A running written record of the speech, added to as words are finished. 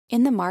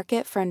In the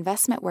market for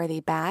investment-worthy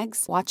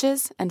bags,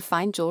 watches, and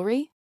fine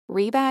jewelry,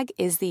 RHOBH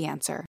is the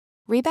answer.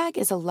 RHOBH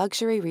is a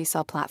luxury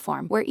resale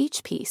platform where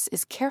each piece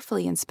is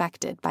carefully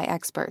inspected by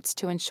experts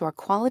to ensure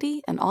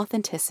quality and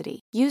authenticity.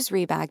 Use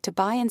RHOBH to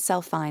buy and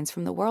sell finds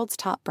from the world's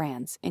top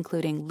brands,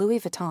 including Louis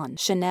Vuitton,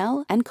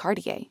 Chanel, and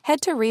Cartier.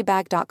 Head to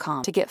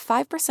RHOBH.com to get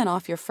 5%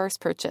 off your first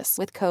purchase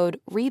with code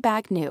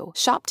RHBAGNEW.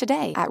 Shop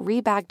today at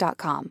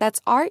RHBAG.com.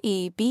 That's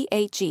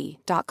REBAG.com.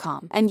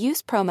 And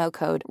use promo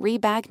code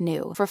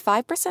RHBAGNEW for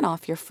 5%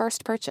 off your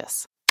first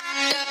purchase.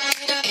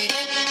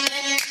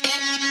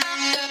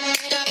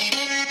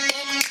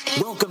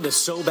 Welcome to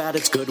So Bad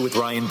It's Good with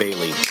Ryan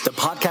Bailey, the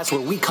podcast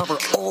where we cover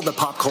all the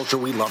pop culture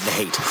we love to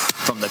hate,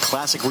 from the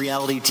classic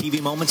reality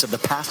TV moments of the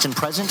past and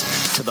present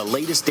to the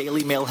latest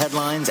Daily Mail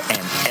headlines and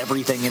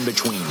everything in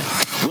between.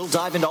 We'll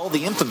dive into all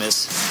the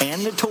infamous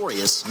and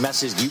notorious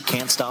messes you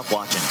can't stop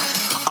watching.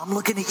 I'm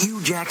looking at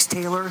you, Jax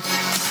Taylor.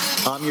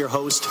 I'm your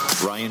host,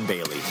 Ryan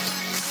Bailey.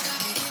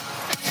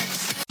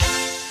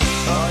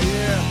 Oh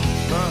yeah,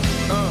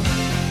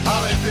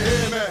 I'll let you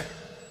hear me.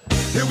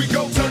 Here we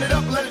go, turn it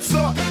up, let it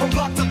start. From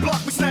block to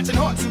block, we snatching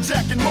hearts and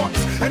jacking marks.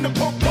 And the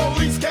punk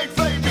police can't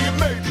flame me, and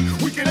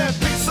maybe we can have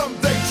peace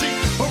someday, G.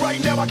 But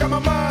right now I got my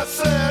mind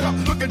set up,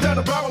 looking down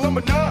the barrel of my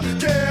nine,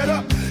 get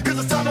up. Cause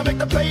it's time to make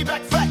the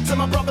payback facts. And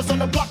my brothers on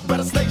the block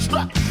better stay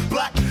strapped.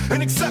 Black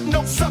and accept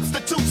no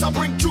substitutes. I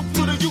bring truth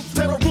to the youth,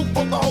 tear the roof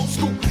on the whole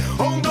school.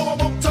 Oh no, I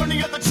won't turn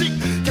the other cheek.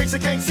 In case you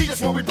can't see, that's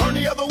why we burn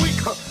the other week.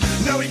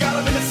 Now we got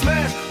them in the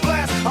smash,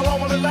 blast. How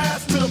long will it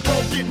last? Till the pro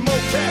get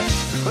more cash.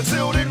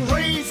 Until then,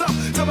 raise up.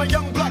 Till my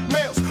young black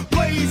males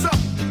blaze up.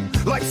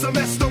 Like some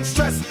S, don't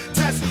stress,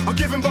 test. I'm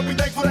giving, but be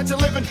thankful that you're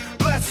living.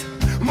 Bless.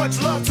 Much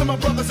love to my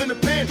brothers in the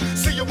pen.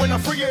 See you when I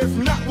free you, if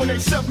not when they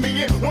shove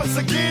me in. Once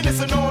again,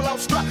 it's an all-out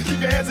strap. Keep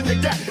your hands in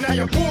your gap. Now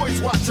your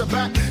boys watch your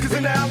back. Cause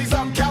in the alleys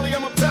I'm Cali,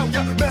 I'ma tell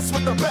ya. Mess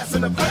with the best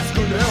and the best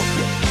gonna help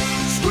you.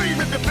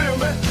 Scream if you feel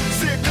me.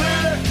 See it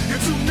clearly.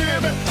 You're too near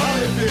me.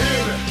 I'll if you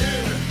hear me.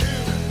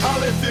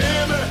 I'll if you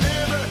hear me.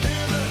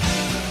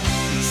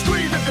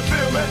 Scream if you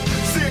feel me.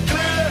 See it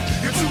clearly.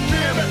 You're too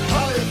near me.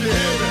 I'll if you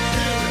hear me.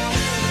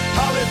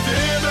 I'll if you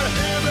hear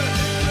me.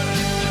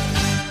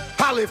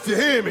 I'll if you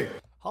hear me.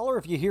 Holler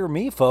if you hear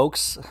me,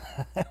 folks.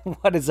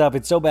 What is up?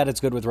 It's So Bad It's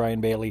Good with Ryan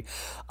Bailey.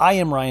 I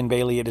am Ryan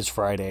Bailey. It is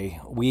Friday.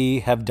 We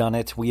have done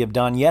it. We have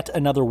done yet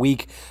another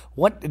week.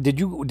 What did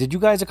you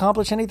guys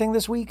accomplish anything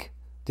this week?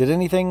 Did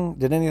anything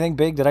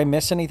big? Did I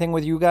miss anything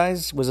with you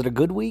guys? Was it a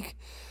good week?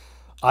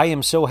 I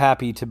am so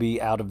happy to be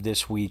out of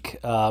this week.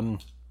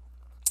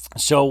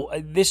 So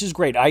this is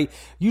great. I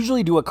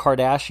usually do a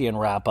Kardashian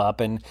wrap up,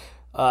 and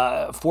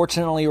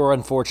fortunately or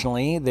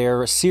unfortunately,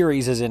 their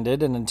series has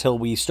ended, and until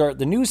we start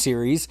the new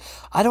series,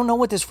 I don't know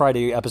what this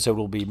Friday episode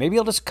will be. Maybe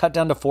I'll just cut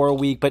down to 4 a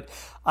week, but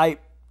I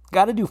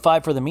got to do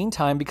 5 for the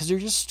meantime because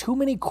there's just too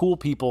many cool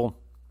people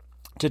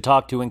to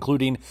talk to,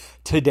 including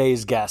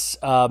today's guests.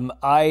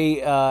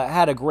 I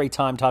had a great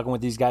time talking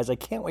with these guys. I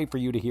can't wait for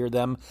you to hear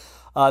them.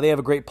 They have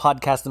a great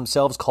podcast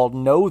themselves called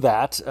Know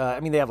That.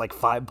 They have like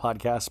 5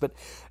 podcasts, but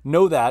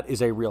Know That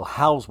is a Real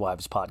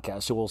Housewives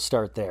podcast, so we'll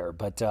start there.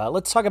 But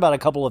let's talk about a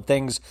couple of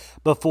things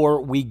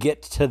before we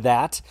get to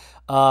that.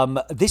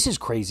 This is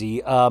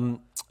crazy.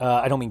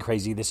 I don't mean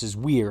crazy. This is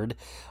weird.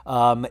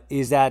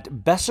 Is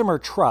that Bessemer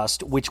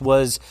Trust, which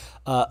was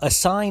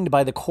assigned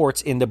by the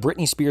courts in the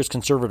Britney Spears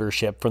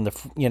conservatorship from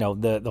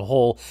the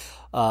whole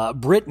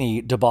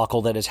Britney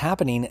debacle that is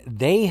happening,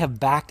 they have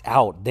backed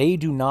out. They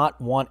do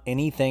not want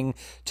anything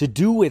to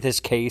do with this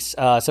case.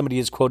 Somebody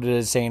is quoted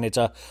as saying it's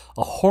a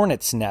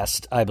hornet's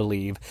nest, I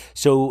believe.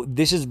 So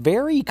this is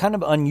very kind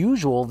of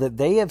unusual that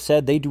they have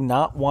said they do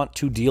not want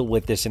to deal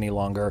with this any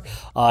longer,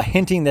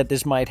 hinting that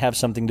this might have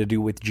something to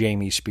do with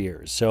Jamie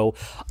Spears. So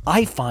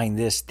I find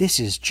this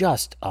is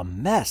just a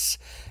mess.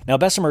 Now,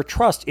 Bessemer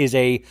Trust is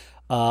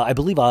I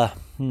believe a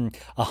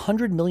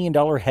 $100 million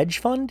hedge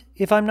fund,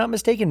 if I'm not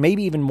mistaken,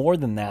 maybe even more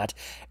than that.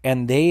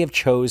 And they have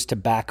chose to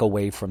back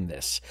away from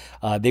this.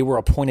 They were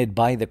appointed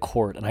by the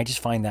court, and I just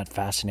find that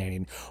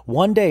fascinating.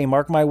 One day,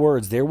 mark my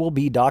words, there will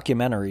be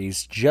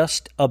documentaries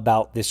just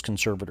about this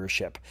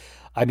conservatorship.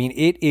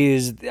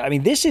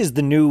 This is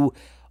the new,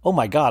 oh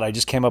my God, I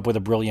just came up with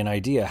a brilliant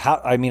idea.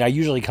 I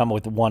usually come up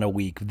with one a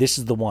week. This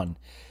is the one.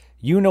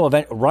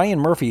 Ryan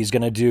Murphy is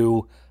going to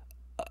do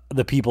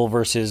the people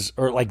versus,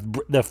 or like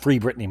the Free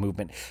Britney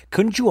movement.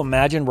 Couldn't you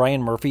imagine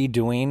Ryan Murphy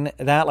doing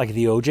that, like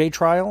the OJ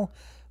trial,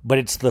 but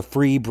it's the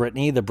Free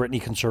Britney, the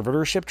Britney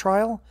conservatorship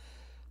trial?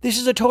 This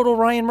is a total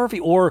Ryan Murphy,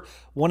 or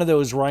one of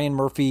those Ryan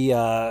Murphy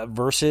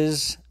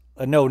versus.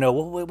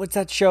 What's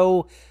that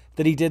show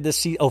that he did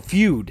this?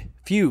 Feud.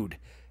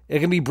 It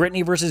can be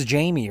Britney versus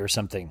Jamie or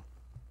something.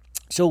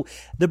 So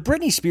the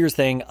Britney Spears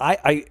thing,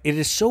 it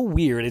is so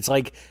weird. It's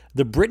like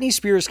the Britney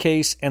Spears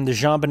case and the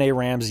JonBenet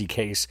Ramsey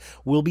case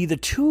will be the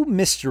two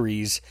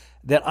mysteries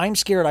that I'm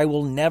scared I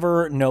will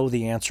never know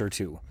the answer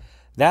to.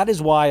 That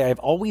is why I've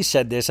always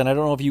said this, and I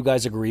don't know if you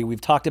guys agree.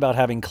 We've talked about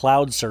having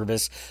cloud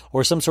service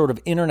or some sort of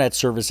internet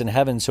service in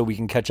heaven so we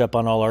can catch up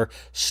on all our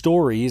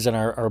stories and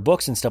our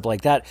books and stuff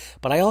like that.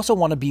 But I also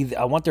want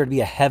there to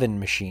be a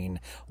heaven machine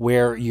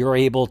where you're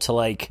able to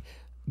like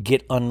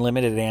get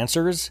unlimited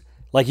answers.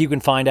 Like you can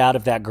find out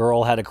if that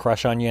girl had a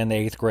crush on you in the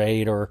 8th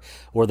grade or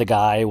the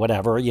guy,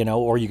 whatever,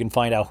 or you can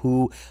find out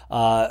who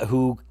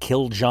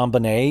killed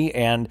JonBenet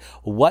and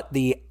what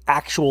the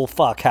actual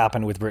fuck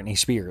happened with Britney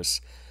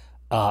Spears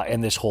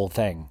and this whole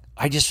thing.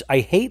 I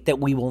hate that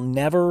we will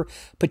never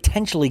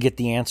potentially get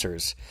the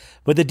answers.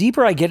 But the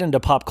deeper I get into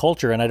pop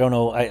culture, and I don't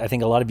know, I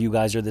think a lot of you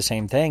guys are the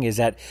same thing, is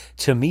that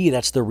to me,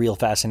 that's the real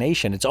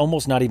fascination. It's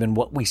almost not even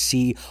what we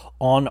see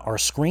on our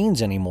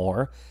screens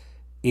anymore.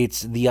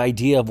 It's the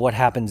idea of what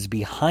happens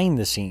behind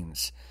the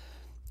scenes.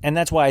 And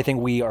that's why I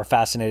think we are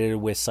fascinated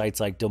with sites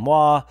like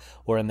Demois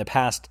or in the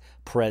past,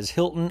 Perez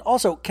Hilton.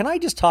 Also, can I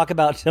just talk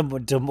about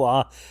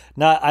Demois?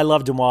 I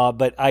love Demois,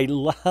 but I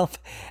love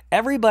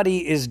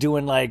everybody is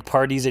doing like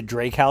parties at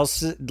Drake's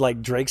house,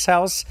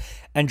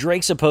 and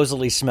Drake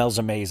supposedly smells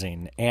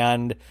amazing.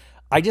 And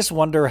I just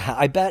wonder how,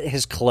 I bet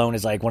his cologne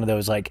is like one of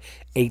those like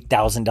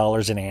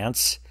 $8,000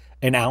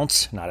 an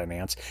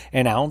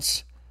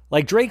ounce.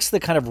 Like Drake's the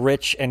kind of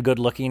rich and good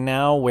looking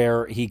now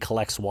where he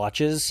collects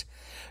watches.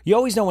 You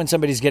always know when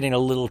somebody's getting a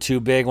little too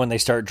big when they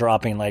start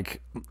dropping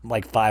like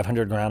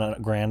 500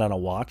 grand on a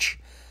watch,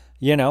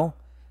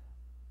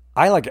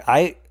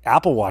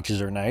 Apple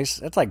watches are nice.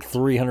 That's like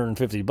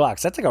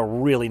 $350. That's like a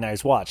really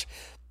nice watch.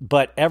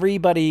 But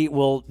everybody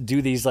will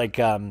do these like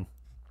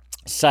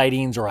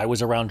sightings, or I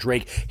was around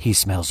Drake. He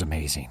smells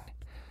amazing.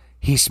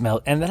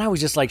 And then I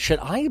was just like, should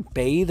I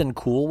bathe in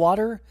cool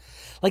water?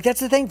 Like, that's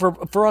the thing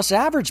for us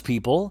average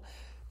people,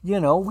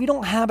 we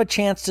don't have a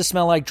chance to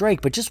smell like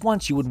Drake, but just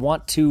once you would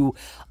want to,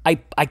 I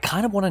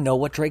kind of want to know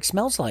what Drake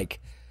smells like.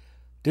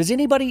 Does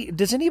anybody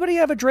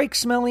have a Drake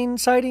smelling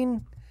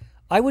sighting?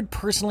 I would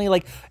personally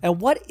like,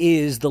 and what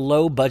is the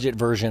low budget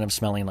version of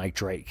smelling like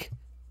Drake?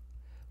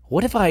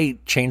 What if I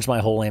changed my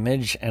whole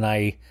image and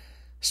I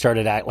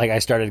started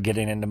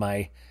getting into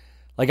my,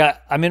 like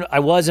I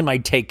was in my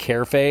take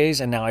care phase,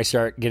 and now I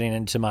start getting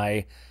into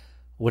my,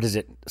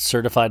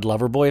 certified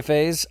lover boy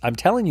phase. I'm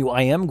telling you,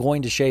 I am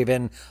going to shave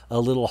in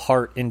a little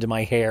heart into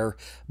my hair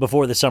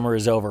before the summer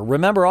is over.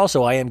 Remember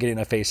also, I am getting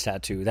a face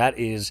tattoo. That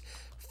is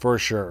for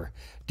sure.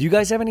 Do you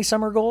guys have any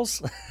summer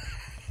goals?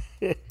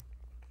 It's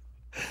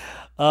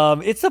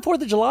the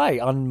 4th of July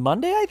on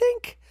Monday, I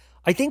think.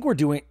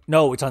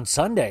 It's on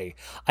Sunday.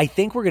 I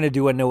think we're going to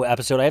do a new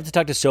episode. I have to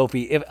talk to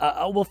Sophie.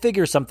 We'll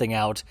figure something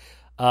out.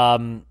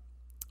 I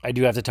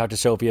do have to talk to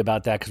Sophie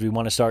about that because we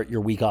want to start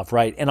your week off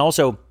right. And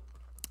also,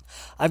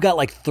 I've got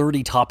like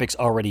 30 topics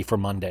already for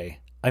Monday.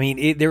 I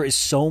mean, there is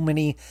so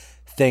many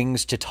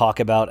things to talk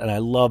about, and I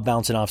love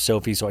bouncing off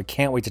Sophie, so I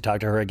can't wait to talk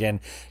to her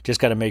again.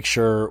 Just got to make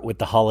sure with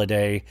the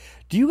holiday.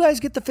 Do you guys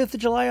get the 5th of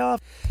July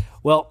off?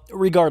 Well,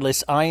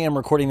 regardless, I am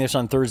recording this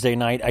on Thursday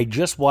night. I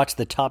just watched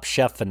the Top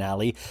Chef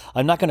finale.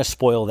 I'm not going to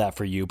spoil that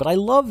for you, but I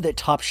love that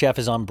Top Chef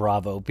is on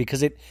Bravo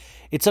because it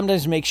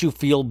sometimes makes you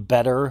feel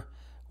better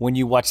when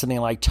you watch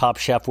something like Top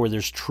Chef where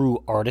there's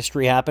true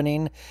artistry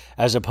happening,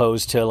 as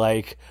opposed to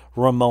like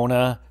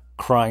Ramona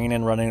crying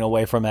and running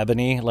away from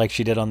Ebony like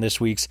she did on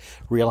this week's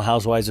Real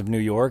Housewives of New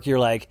York. You're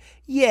like,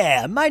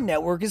 yeah, my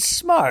network is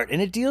smart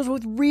and it deals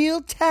with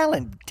real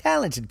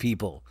talented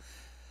people.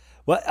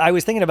 Well, I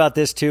was thinking about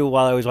this too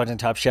while I was watching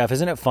Top Chef.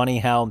 Isn't it funny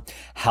how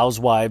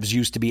Housewives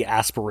used to be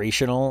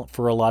aspirational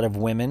for a lot of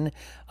women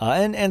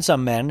and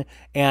some men,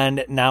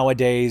 and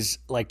nowadays,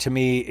 like to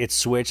me, it's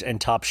switched and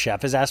Top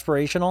Chef is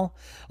aspirational.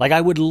 Like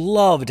I would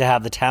love to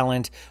have the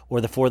talent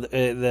or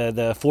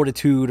the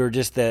fortitude or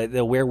just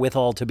the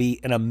wherewithal to be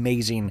an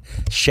amazing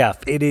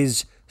chef. It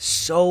is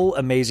so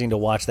amazing to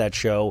watch that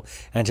show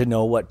and to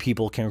know what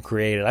people can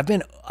create.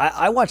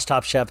 I watched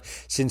Top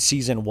Chef since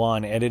season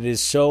 1, and it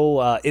is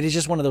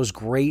just one of those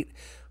great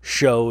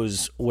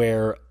shows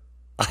where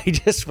I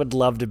just would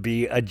love to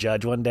be a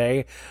judge one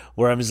day,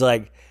 where I'm just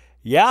like,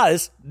 yeah,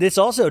 this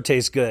also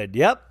tastes good.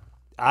 Yep.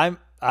 I'll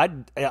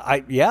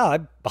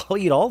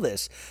eat all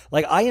this.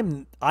 Like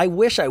I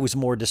wish I was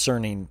more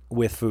discerning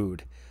with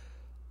food.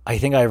 I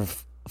think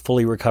I've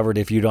fully recovered.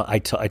 If you don't, I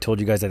told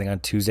you guys, I think on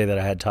Tuesday that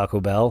I had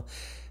Taco Bell.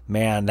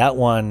 Man,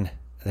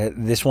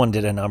 this one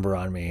did a number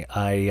on me.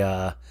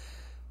 I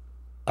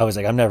was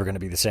like, I'm never going to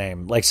be the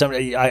same. Like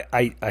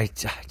I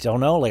don't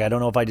know. Like, I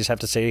don't know if I just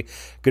have to say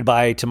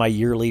goodbye to my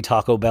yearly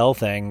Taco Bell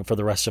thing for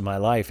the rest of my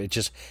life.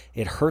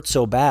 It hurts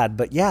so bad,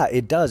 but yeah,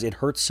 it does. It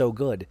hurts so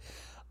good.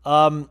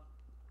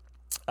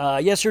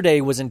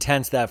 Yesterday was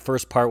intense, that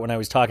first part when I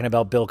was talking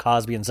about Bill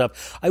Cosby and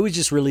stuff. I was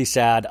just really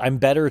sad. I'm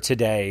better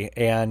today,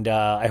 and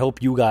I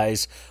hope you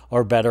guys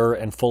are better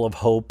and full of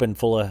hope and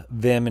full of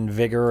vim and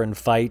vigor and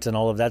fight and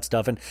all of that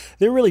stuff. And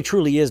there really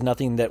truly is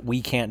nothing that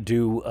we can't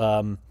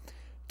do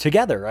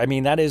together. I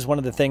mean, that is one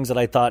of the things that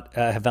I thought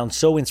have found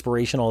so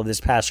inspirational this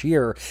past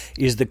year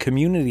is the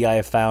community I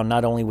have found,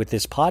 not only with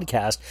this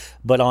podcast,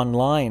 but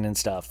online and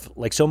stuff.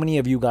 Like, so many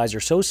of you guys are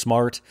so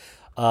smart,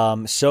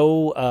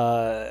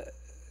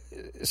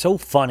 so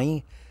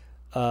funny.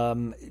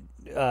 I'm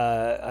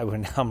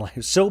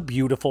like, so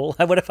beautiful.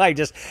 What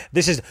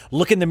if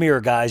look in the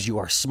mirror, guys. You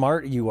are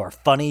smart. You are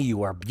funny.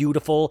 You are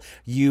beautiful.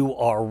 You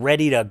are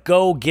ready to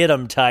go get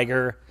 'em,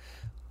 Tiger.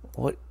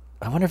 What?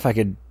 I wonder if I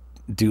could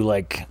do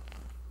like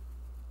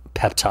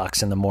pep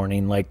talks in the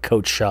morning like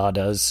Coach Shaw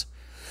does.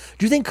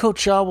 Do you think Coach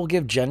Shaw will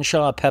give Jen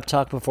Shaw a pep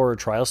talk before her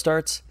trial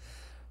starts?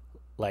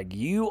 Like,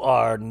 you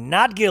are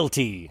not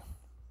guilty.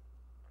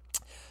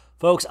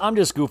 Folks, I'm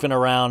just goofing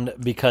around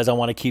because I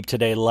want to keep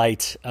today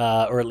light,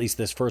 or at least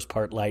this first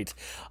part light.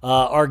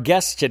 Our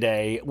guest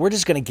today, we're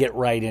just going to get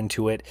right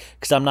into it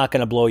because I'm not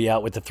going to blow you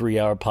out with the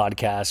 3-hour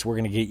podcast. We're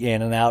going to get you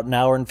in and out an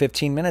hour and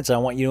 15 minutes. I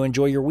want you to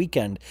enjoy your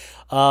weekend.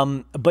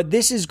 But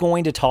this is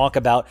going to talk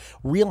about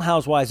Real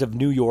Housewives of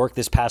New York,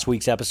 this past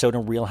week's episode,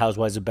 and Real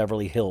Housewives of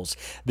Beverly Hills.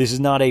 This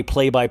is not a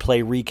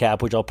play-by-play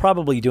recap, which I'll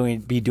probably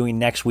be doing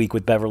next week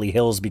with Beverly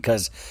Hills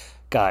because,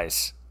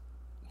 guys,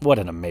 what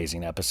an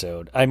amazing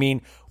episode. I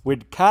mean,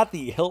 when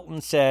Kathy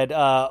Hilton said,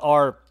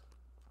 our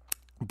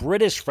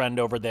British friend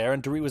over there,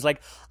 and Dorit was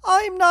like,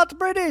 I'm not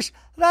British.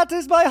 That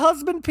is my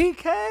husband,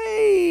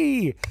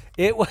 PK.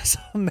 It was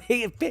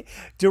amazing.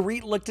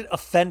 Dorit looked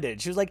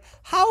offended. She was like,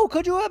 how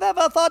could you have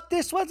ever thought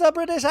this was a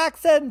British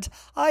accent?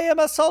 I am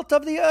a salt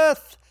of the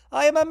earth.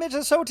 I am a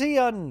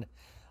Minnesotian.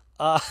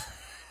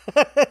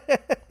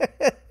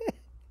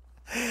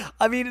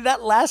 I mean,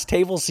 that last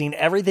table scene,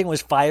 everything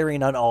was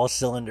firing on all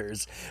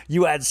cylinders.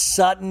 You had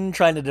Sutton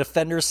trying to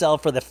defend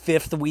herself for the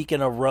 5th week in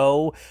a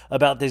row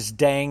about this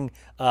dang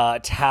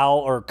towel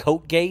or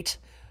coat gate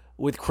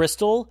with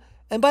Crystal.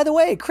 And by the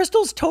way,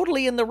 Crystal's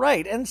totally in the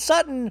right. And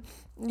Sutton,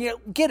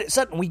 get it.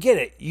 Sutton, we get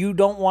it. You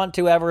don't want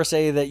to ever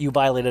say that you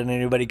violated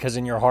anybody because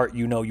in your heart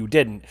you know you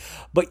didn't.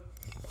 But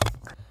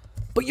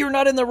you're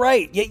not in the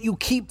right, yet you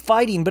keep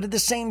fighting. But at the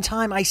same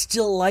time, I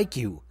still like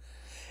you.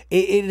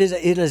 It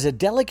is a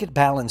delicate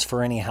balance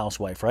for any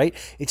housewife, right?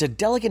 It's a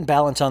delicate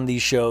balance on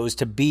these shows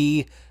to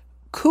be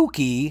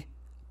kooky,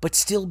 but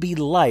still be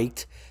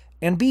liked,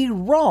 and be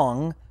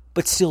wrong,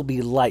 but still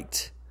be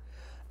liked.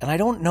 And I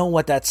don't know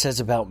what that says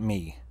about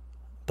me,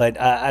 but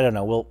I don't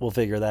know. We'll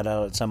figure that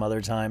out at some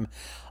other time.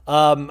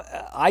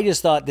 I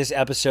just thought this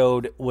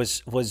episode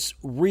was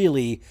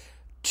really,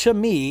 to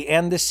me,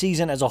 and this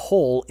season as a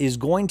whole, is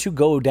going to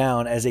go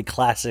down as a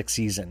classic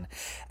season.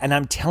 And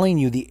I'm telling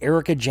you, the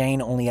Erika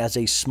Jayne only has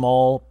a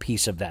small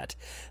piece of that.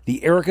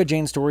 The Erika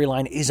Jayne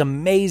storyline is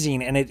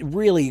amazing, and it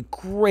really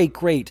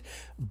great.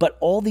 But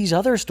all these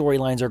other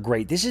storylines are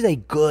great. This is a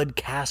good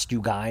cast,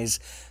 you guys.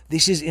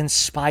 This is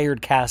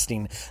inspired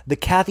casting. The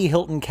Kathy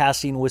Hilton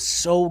casting was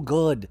so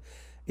good.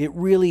 It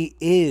really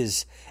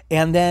is.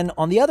 And then,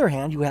 on the other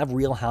hand, you have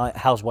Real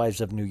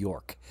Housewives of New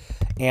York.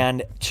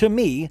 And to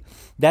me,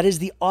 that is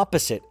the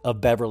opposite of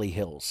Beverly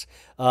Hills.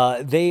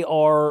 They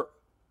are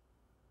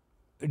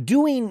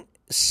doing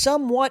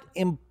somewhat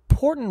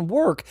important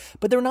work,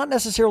 but they're not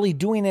necessarily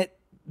doing it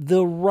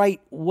the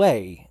right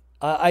way.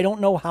 I don't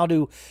know how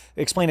to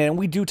explain it, and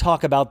we do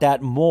talk about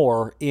that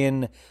more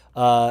in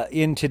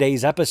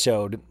today's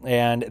episode.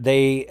 And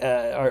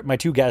my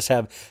two guests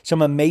have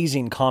some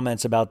amazing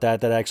comments about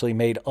that actually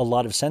made a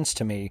lot of sense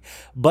to me.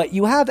 But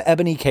you have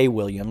Ebony K.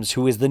 Williams,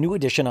 who is the new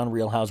addition on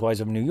Real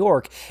Housewives of New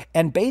York,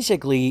 and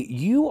basically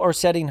you are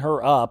setting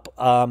her up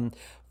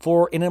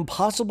for an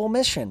impossible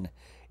mission,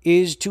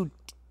 is to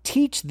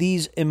teach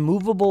these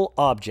immovable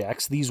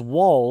objects, these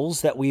walls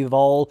that we've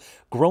all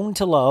grown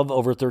to love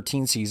over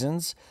 13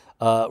 seasons.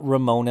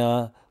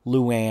 Ramona,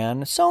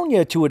 Luann,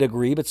 Sonia to a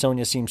degree, but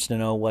Sonia seems to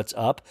know what's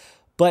up.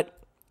 But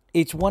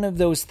it's one of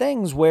those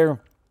things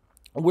where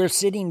we're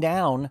sitting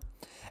down,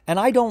 and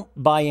I don't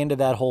buy into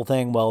that whole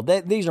thing. Well,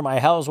 these are my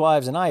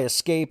housewives, and I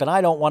escape, and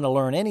I don't want to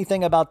learn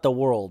anything about the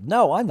world.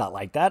 No, I'm not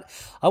like that.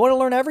 I want to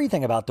learn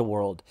everything about the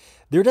world.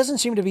 There doesn't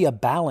seem to be a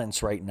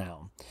balance right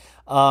now.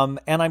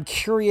 And I'm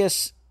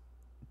curious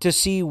to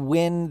see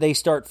when they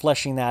start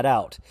fleshing that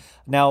out.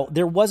 Now,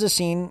 there was a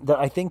scene that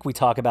I think we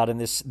talk about in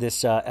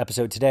this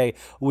episode today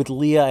with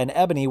Leah and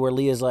Ebony, where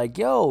Leah's like,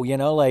 yo,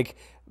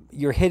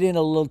 you're hitting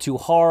a little too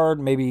hard.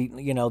 Maybe,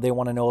 they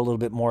want to know a little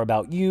bit more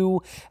about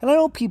you. And I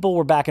know people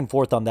were back and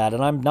forth on that,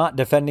 and I'm not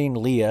defending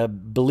Leah.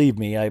 Believe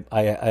me, I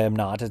am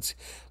not. It's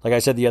like I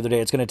said the other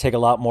day, it's going to take a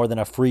lot more than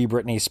a free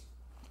Britney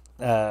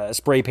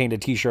spray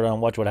painted t-shirt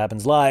on Watch What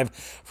Happens Live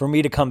for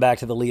me to come back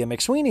to the Leah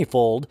McSweeney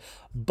fold.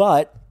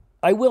 But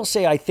I will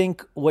say, I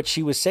think what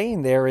she was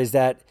saying there is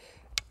that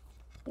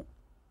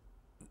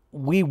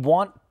we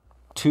want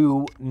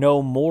to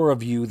know more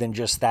of you than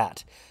just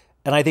that.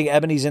 And I think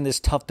Ebony's in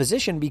this tough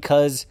position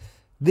because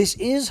this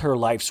is her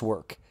life's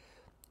work.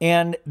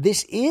 And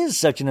this is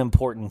such an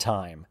important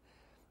time.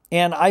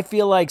 And I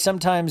feel like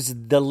sometimes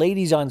the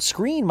ladies on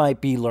screen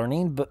might be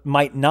learning, but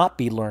might not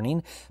be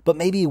learning, but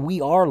maybe we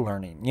are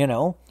learning,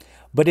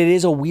 But it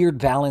is a weird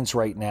balance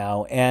right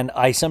now. And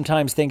I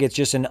sometimes think it's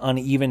just an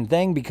uneven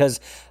thing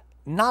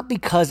not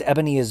because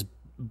Ebony is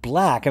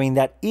Black. I mean,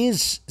 that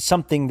is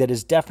something that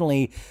is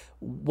definitely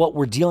what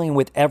we're dealing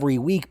with every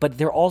week, but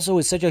there also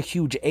is such a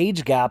huge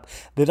age gap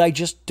that I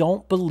just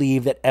don't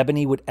believe that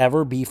Ebony would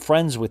ever be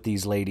friends with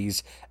these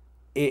ladies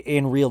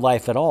in real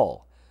life at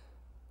all.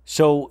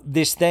 So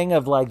this thing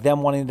of like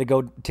them wanting to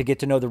go to get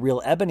to know the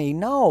real Ebony,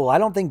 no, I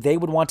don't think they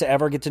would want to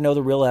ever get to know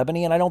the real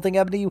Ebony, and I don't think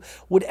Ebony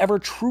would ever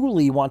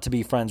truly want to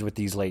be friends with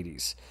these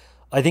ladies.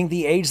 I think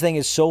the age thing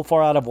is so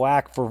far out of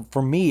whack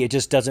for me, it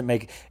just doesn't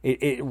make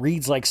it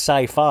reads like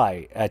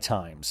sci-fi at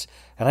times.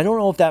 And I don't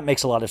know if that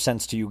makes a lot of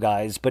sense to you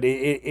guys, but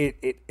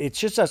it's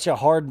just such a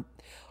hard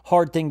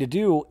thing to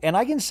do. And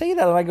I can say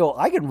that and I go,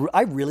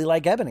 I really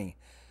like Ebony.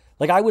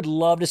 Like, I would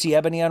love to see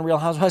Ebony on Real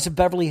Housewives of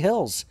Beverly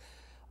Hills.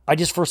 I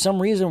just, for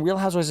some reason, Real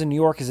Housewives of New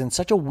York is in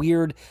such a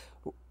weird,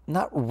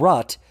 not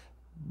rut,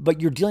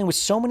 but you're dealing with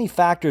so many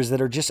factors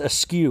that are just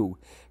askew.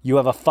 You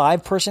have a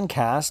 5-person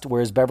cast,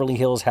 whereas Beverly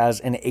Hills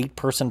has an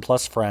 8-person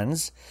plus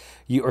friends,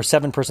 or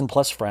 7-person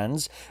plus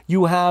friends.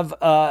 You have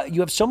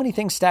so many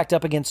things stacked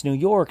up against New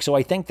York. So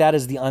I think that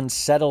is the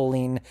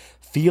unsettling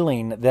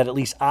feeling that at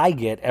least I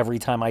get every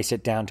time I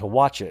sit down to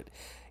watch it.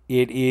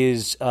 It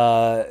is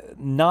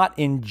not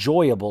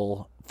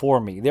enjoyable for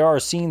me. There are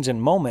scenes and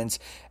moments,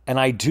 and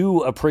I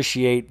do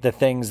appreciate the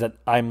things that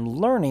I'm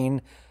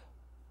learning,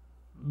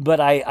 but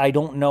I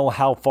don't know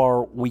how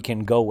far we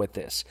can go with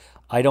this.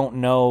 I don't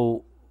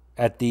know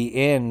at the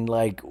end,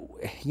 like,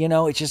 you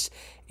know, it's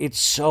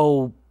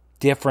so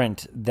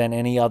different than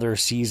any other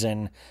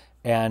season.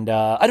 And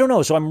I don't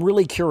know. So I'm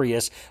really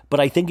curious. But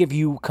I think if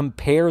you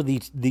compare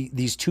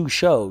these two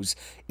shows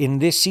in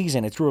this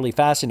season, it's really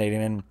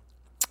fascinating. And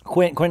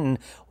Quinten,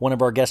 one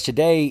of our guests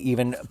today,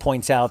 even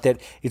points out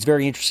that it's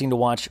very interesting to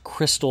watch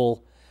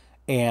Crystal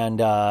and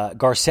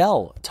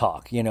Garcelle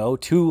talk, you know,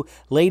 two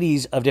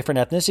ladies of different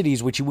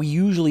ethnicities, which we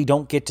usually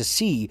don't get to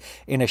see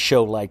in a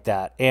show like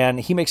that. And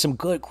he makes some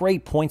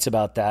great points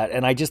about that.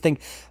 And I just think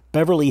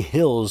Beverly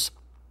Hills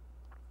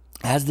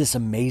has this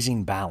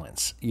amazing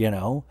balance, you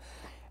know,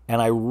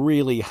 and I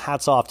really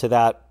hats off to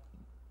that.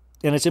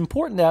 And it's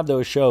important to have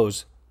those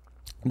shows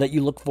that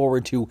you look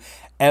forward to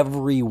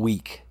every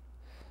week.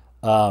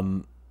 A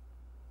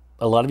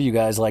lot of you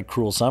guys like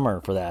Cruel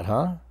Summer for that,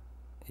 huh?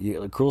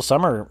 Cruel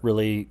Summer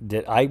really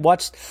did. I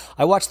watched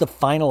the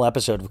final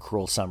episode of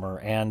Cruel Summer,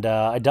 and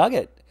I dug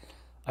it.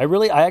 I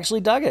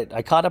actually dug it.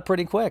 I caught up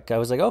pretty quick. I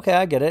was like, okay,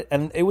 I get it.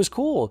 And it was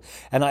cool.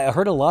 And I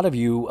heard a lot of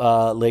you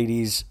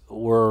ladies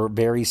were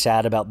very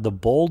sad about The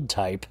Bold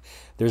Type.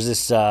 There's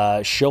this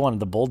show on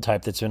The Bold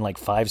Type that's been like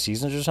 5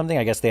 seasons or something.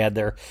 I guess they had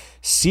their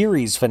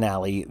series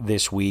finale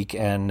this week,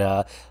 and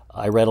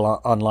I read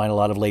online a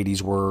lot of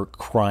ladies were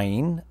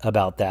crying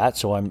about that.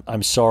 So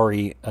I'm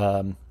sorry.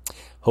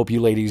 Hope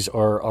you ladies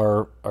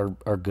are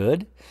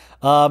good.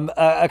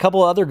 A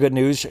couple of other good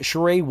news.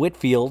 Sheree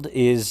Whitfield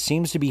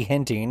seems to be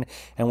hinting,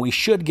 and we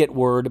should get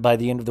word by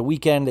the end of the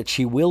weekend that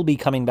she will be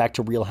coming back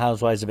to Real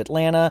Housewives of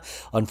Atlanta.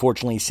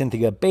 Unfortunately,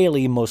 Cynthia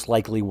Bailey most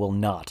likely will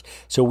not.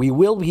 So we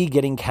will be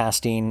getting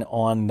casting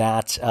on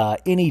that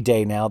any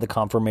day now, the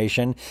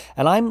confirmation,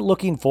 and I'm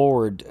looking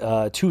forward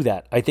to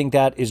that. I think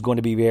that is going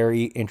to be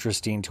very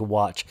interesting to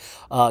watch.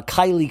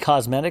 Kylie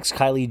Cosmetics,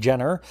 Kylie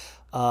Jenner,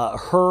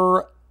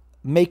 her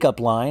makeup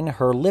line,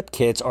 her lip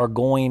kits are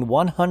going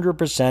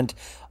 100%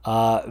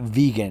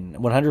 vegan,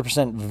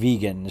 100%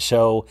 vegan.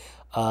 So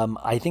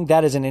I think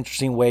that is an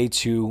interesting way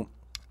to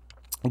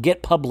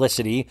get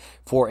publicity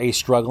for a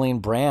struggling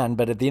brand.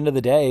 But at the end of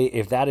the day,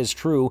 if that is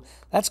true,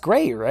 that's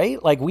great,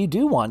 right? Like, we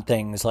do want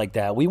things like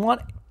that. We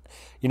want,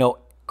 you know,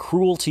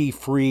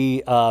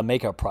 cruelty-free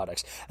makeup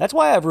products. That's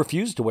why I've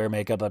refused to wear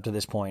makeup up to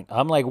this point.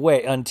 I'm like,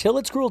 wait, until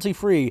it's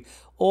cruelty-free,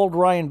 old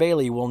Ryan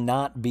Bailey will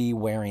not be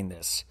wearing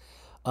this.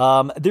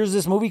 There's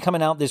this movie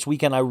coming out this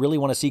weekend I really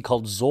want to see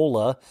called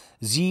Zola,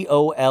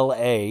 Zola.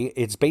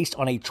 It's based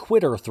on a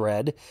Twitter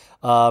thread,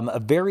 a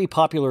very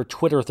popular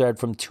Twitter thread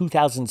from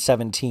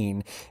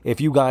 2017. If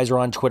you guys are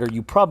on Twitter,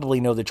 you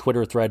probably know the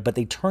Twitter thread, but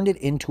they turned it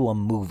into a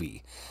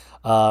movie.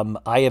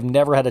 I have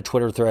never had a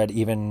Twitter thread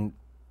even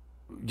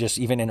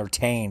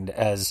entertained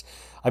as,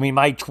 I mean,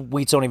 my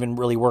tweets don't even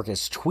really work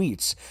as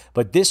tweets,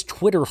 but this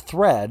Twitter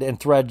thread, and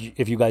thread,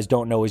 if you guys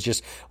don't know, is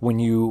just when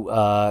you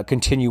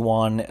continue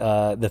on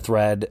the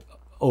thread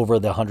over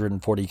the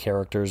 140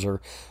 characters or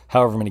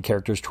however many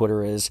characters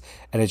Twitter is,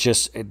 and it's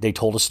just, they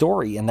told a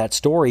story, and that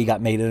story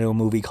got made into a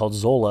movie called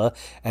Zola,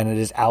 and it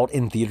is out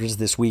in theaters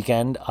this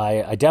weekend.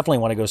 I definitely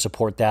want to go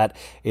support that.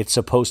 It's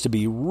supposed to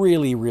be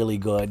really, really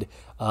good.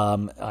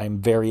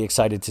 I'm very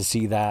excited to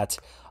see that.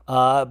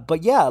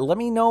 But yeah, let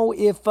me know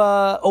if,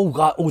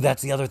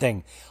 that's the other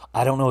thing.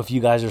 I don't know if you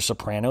guys are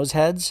Sopranos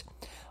heads,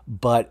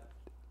 but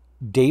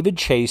David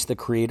Chase, the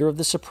creator of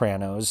The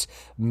Sopranos,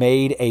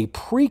 made a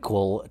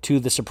prequel to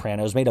The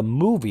Sopranos, made a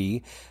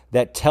movie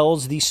that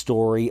tells the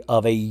story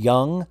of a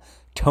young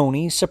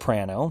Tony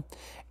Soprano.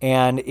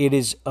 And it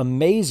is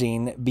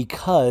amazing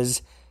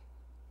because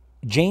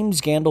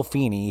James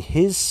Gandolfini,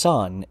 his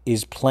son,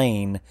 is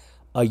playing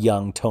a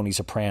young Tony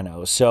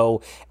Soprano.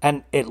 So,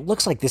 and it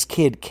looks like this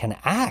kid can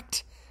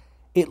act.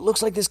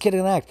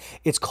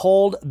 It's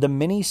called The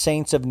Many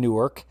Saints of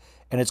Newark,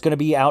 and it's going to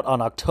be out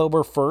on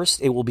October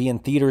 1st. It will be in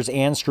theaters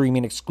and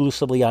streaming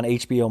exclusively on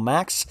HBO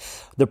Max.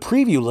 The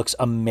preview looks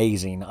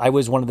amazing. I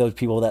was one of those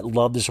people that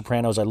loved The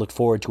Sopranos. I look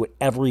forward to it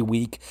every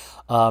week.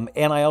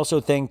 And I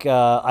also think,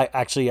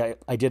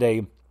 I did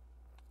a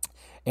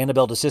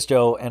Annabelle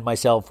DeSisto and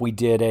myself, we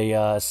did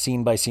a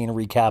scene-by-scene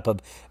recap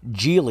of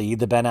Geely,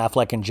 the Ben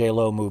Affleck and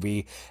J-Lo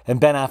movie. And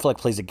Ben Affleck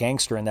plays a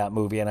gangster in that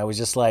movie. And I was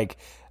just like,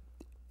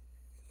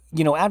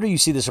 you know, after you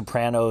see The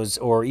Sopranos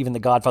or even The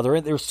Godfather,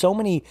 there's so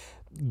many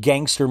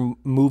gangster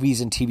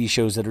movies and TV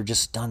shows that are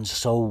just done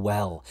so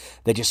well.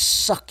 They just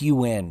suck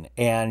you in.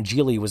 And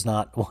Geely was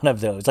not one of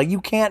those. Like, Ben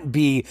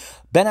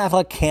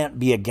Affleck can't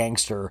be a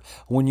gangster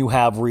when you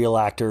have real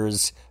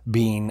actors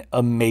being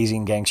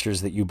amazing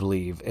gangsters that you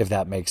believe, if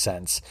that makes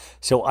sense.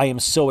 So I am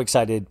so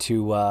excited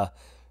to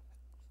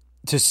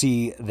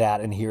see that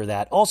and hear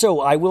that. Also,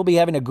 I will be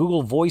having a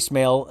Google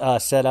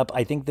voicemail set up,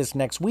 I think, this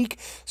next week,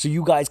 so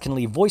you guys can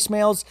leave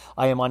voicemails.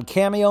 I am on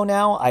Cameo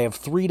now. I have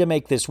 3 to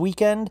make this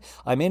weekend.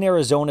 I'm in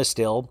Arizona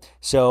still,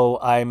 so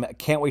I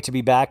can't wait to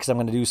be back because I'm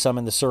going to do some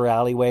in the Sur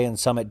Alleyway and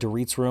some at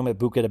Dorit's Room at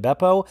Buca de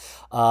Beppo.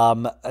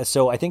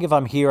 So I think if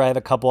I'm here, I have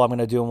a couple I'm going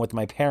to do them with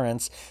my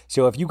parents.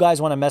 So if you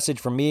guys want a message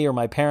from me or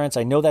my parents,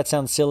 I know that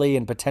sounds silly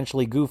and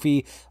potentially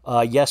goofy.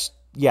 Yes,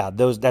 yeah,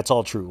 that's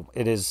all true.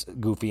 It is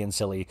goofy and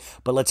silly,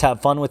 but let's have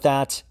fun with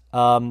that.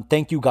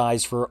 Thank you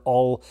guys for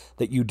all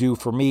that you do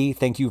for me.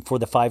 Thank you for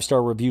the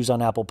 5-star reviews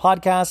on Apple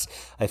Podcasts.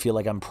 I feel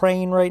like I'm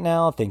praying right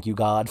now. Thank you,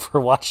 God,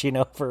 for watching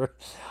over.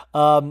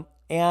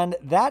 And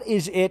that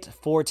is it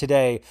for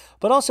today.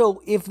 But also,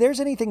 if there's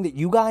anything that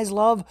you guys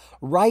love,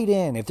 write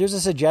in. If there's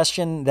a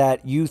suggestion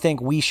that you think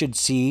we should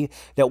see,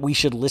 that we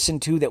should listen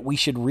to, that we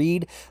should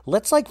read,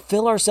 let's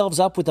fill ourselves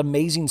up with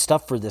amazing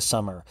stuff for this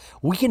summer.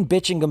 We can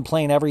bitch and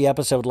complain every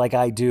episode like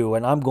I do,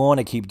 and I'm going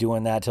to keep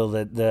doing that till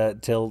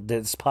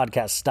this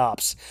podcast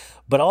stops.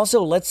 But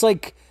also, let's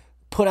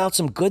put out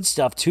some good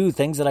stuff too,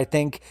 things that I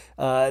think,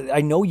 I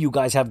know you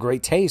guys have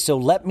great taste, so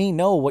let me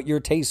know what your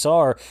tastes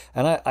are,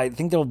 and I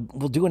think we'll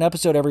do an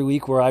episode every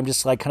week where I'm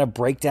just kind of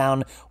break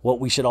down what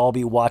we should all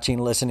be watching,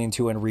 listening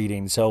to, and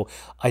reading. So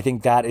I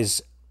think that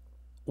is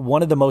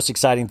one of the most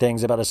exciting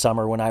things about a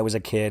summer when I was a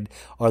kid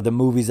are the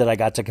movies that I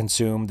got to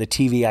consume, the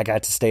TV I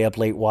got to stay up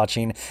late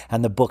watching,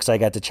 and the books I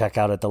got to check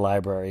out at the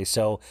library.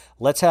 So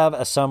let's have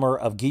a summer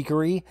of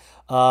geekery.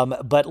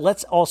 But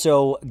let's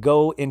also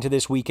go into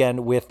this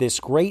weekend with this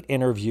great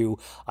interview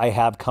I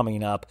have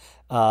coming up.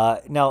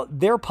 Now,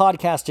 their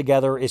podcast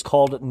together is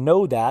called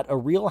Know That, a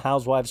Real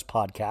Housewives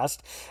podcast.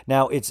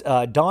 Now, it's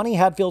Donny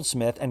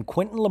Hatfield-Smith and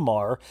Quinten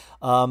Lamar.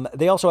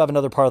 They also have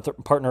another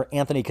partner,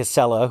 Anthony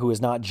Casella, who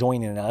is not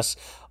joining us.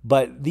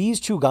 But these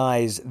two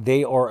guys,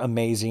 they are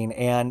amazing.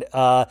 And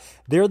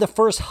they're the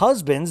first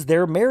husbands,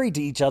 they're married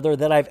to each other,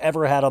 that I've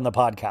ever had on the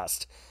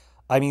podcast.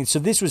 I mean, so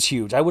this was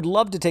huge. I would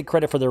love to take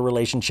credit for their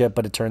relationship,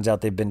 but it turns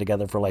out they've been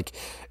together for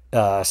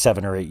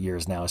 7 or 8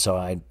 years now, so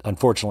I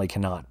unfortunately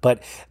cannot.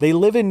 But they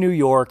live in New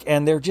York,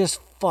 and they're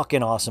just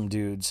fucking awesome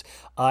dudes.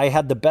 I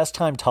had the best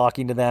time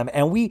talking to them,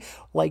 and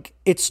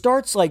it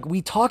starts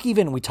we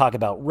talk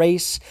about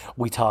race,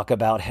 we talk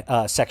about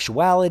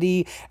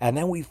sexuality, and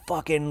then we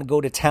fucking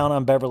go to town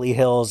on Beverly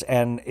Hills,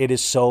 and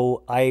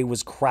I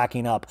was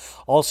cracking up.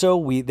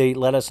 Also, they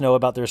let us know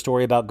about their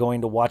story about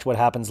going to watch What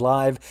Happens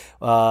Live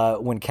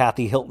when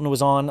Kathy Hilton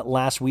was on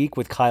last week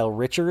with Kyle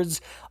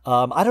Richards.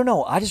 I don't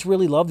know. I just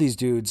really love these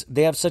dudes.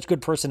 They have such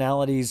good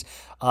personalities,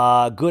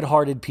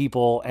 good-hearted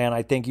people, and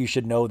I think you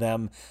should know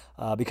them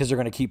because they're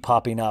going to keep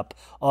popping up.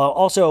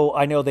 Also,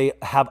 I know they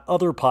have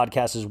other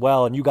podcasts as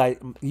well, and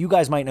you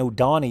guys might know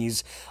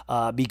Donny's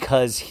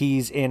because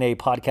he's in a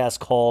podcast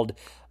called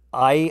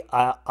I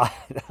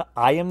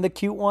Am the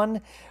Cute One,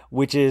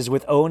 which is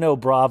with Oh No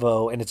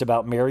Bravo, and it's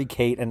about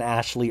Mary-Kate and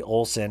Ashley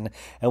Olsen,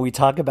 and we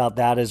talk about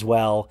that as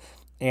well.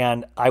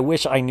 And I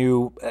wish I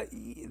knew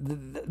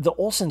the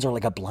Olsens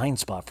are a blind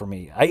spot for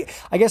me.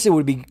 I guess it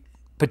would be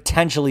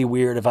potentially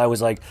weird if I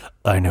was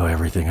I know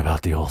everything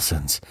about the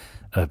Olsens.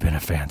 I've been a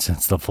fan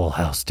since the Full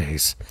House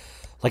days.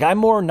 I'm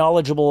more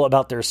knowledgeable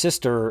about their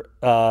sister,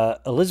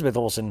 Elizabeth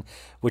Olsen,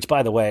 which,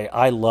 by the way,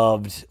 I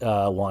loved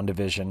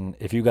WandaVision.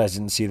 If you guys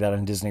didn't see that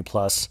on Disney+.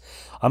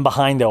 I'm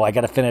behind, though. I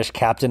got to finish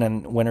Captain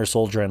and Winter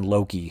Soldier and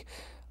Loki.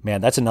 Man,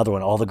 that's another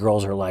one. All the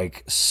girls are,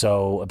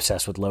 so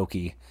obsessed with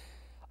Loki.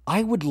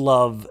 I would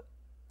love...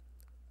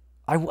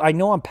 I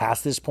know I'm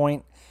past this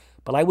point,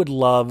 but I would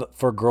love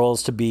for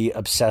girls to be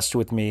obsessed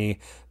with me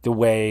the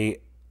way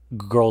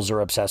girls are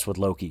obsessed with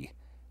Loki.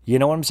 You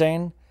know what I'm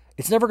saying?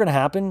 It's never going to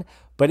happen,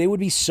 but it would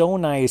be so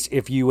nice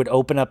if you would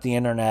open up the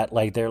internet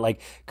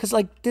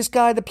because this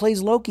guy that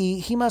plays Loki,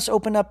 he must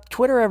open up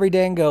Twitter every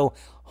day and go,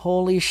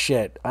 holy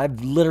shit,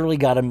 I've literally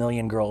got a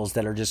million girls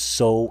that are just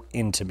so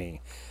into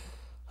me.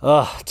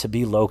 Ugh, to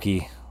be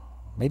Loki.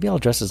 Maybe I'll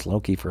dress as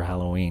Loki for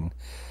Halloween.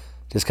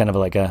 Just kind of a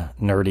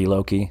nerdy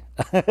Loki.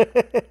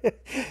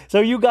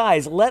 So you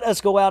guys, let us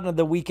go out into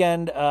the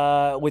weekend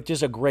with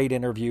just a great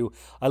interview.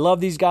 I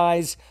love these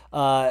guys.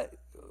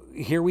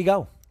 Here we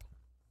go.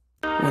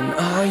 When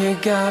all you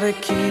gotta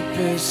keep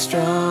is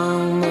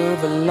strong,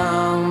 move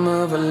along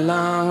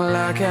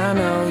like I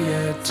know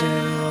you do.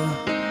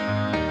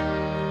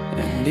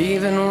 And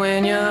even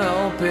when your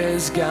hope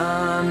is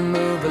gone,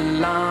 move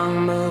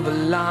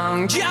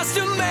along just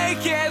to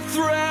make it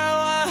through.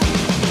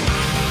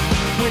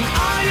 When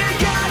all you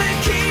gotta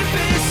keep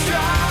is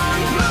strong,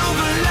 move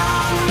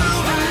along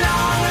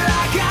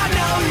like I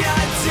know you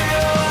do.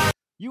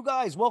 You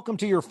guys, welcome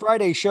to your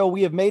Friday show.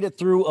 We have made it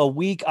through a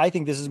week. I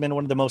think this has been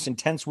one of the most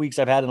intense weeks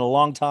I've had in a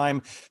long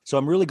time. So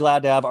I'm really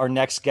glad to have our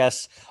next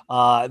guests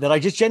that I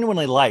just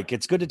genuinely like.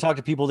 It's good to talk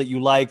to people that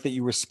you like, that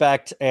you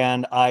respect,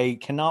 and I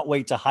cannot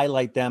wait to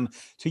highlight them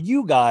to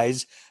you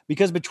guys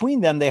because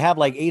between them, they have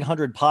like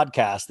 800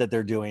 podcasts that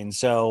they're doing.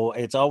 So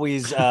it's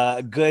always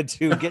good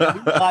to get a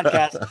new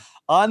podcast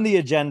on the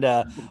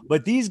agenda.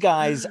 But these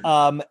guys,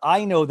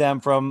 I know them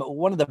from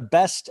one of the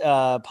best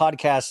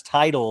podcast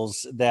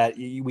titles that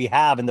we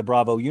have in the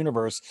Bravo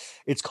universe.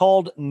 It's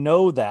called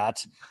Know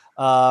That.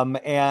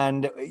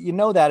 And you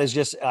know, that is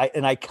just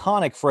an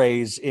iconic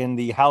phrase in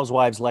the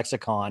Housewives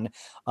lexicon.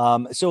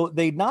 So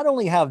they not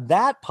only have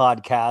that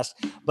podcast,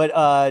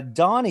 but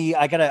Donny,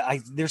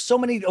 there's so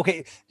many.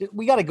 Okay,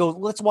 we got to go.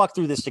 Let's walk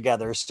through this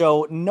together.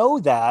 So Know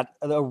That,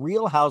 the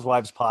Real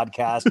Housewives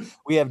podcast.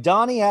 We have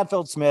Donny,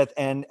 Hatfield-Smith,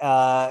 and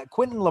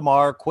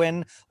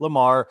Quinten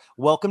Lamar.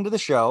 Welcome to the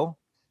show.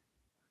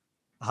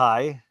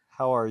 Hi.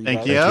 How are you?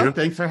 Thank guys? you.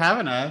 Thanks for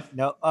having us.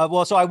 No,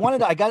 well, so I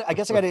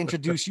guess I got to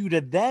introduce you to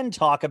then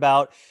talk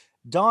about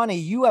Donny.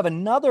 You have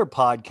another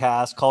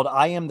podcast called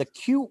I Am the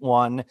Cute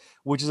One,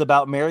 which is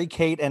about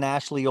Mary-Kate and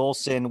Ashley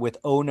Olsen with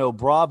Oh No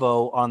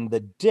Bravo on the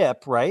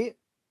Dip, right?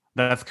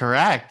 That's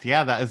correct.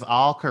 Yeah, that is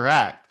all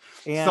correct.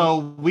 And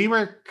so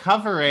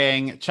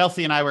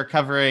Chelsea and I were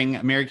covering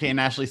Mary-Kate and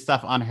Ashley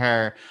stuff on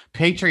her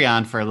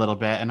Patreon for a little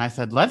bit. And I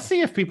said, let's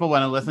see if people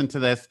want to listen to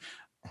this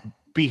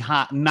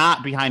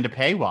not behind a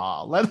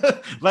paywall.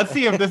 Let's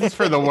see if this is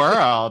for the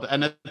world.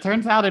 And it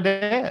turns out it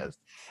is.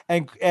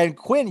 And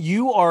Quinn,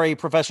 you are a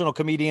professional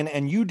comedian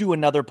and you do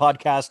another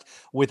podcast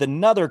with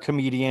another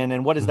comedian.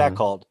 And what is that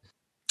called?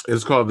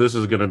 It's called This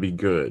Is Gonna Be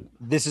Good.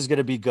 This Is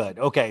Gonna Be Good.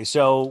 Okay,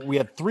 so we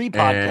have 3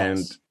 podcasts.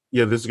 And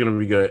yeah, this is gonna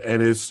be good.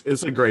 And it's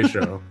a great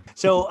show.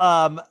 So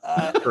and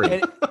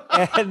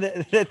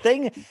the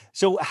thing,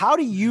 so how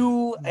do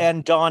you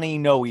and Donny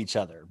know each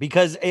other?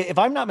 Because if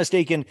I'm not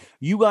mistaken,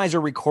 you guys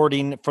are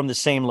recording from the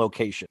same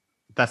location.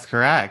 That's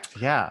correct.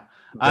 Yeah.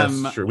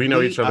 That's true. We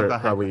know each other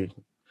probably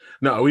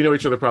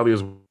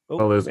as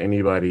well as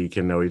anybody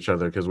can know each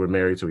other because we're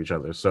married to each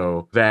other.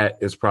 So that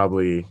is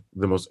probably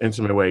the most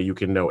intimate way you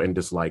can know and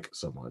dislike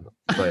someone.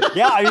 But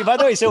yeah, I mean, by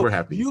the way, so we're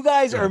happy. You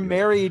guys are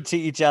married to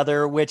each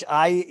other, which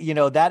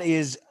that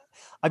is,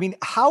 I mean,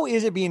 how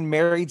is it being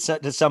married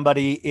to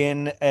somebody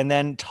and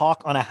then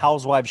talk on a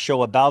Housewives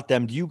show about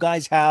them? Do you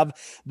guys have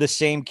the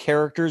same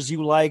characters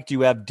you like? Do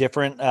you have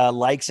different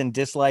likes and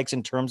dislikes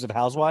in terms of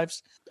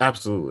Housewives?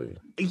 Absolutely.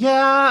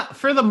 Yeah,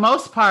 for the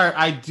most part,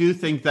 I do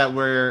think that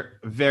we're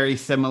very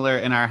similar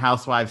in our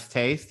Housewives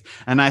taste.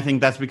 And I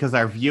think that's because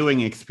our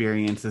viewing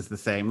experience is the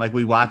same. Like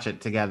we watch it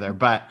together,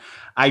 but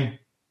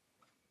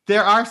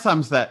there are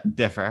some that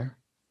differ.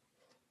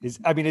 Is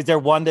there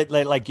one that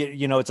like,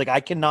 it's like, I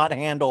cannot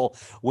handle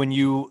when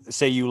you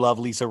say you love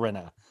Lisa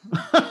Rinna.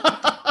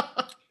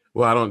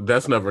 Well,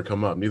 that's never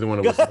come up. Neither one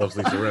of us loves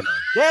Lisa Rinna.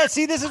 Yeah,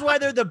 see, this is why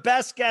they're the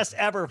best guests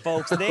ever,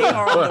 folks. They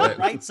are on the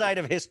right side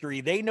of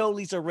history. They know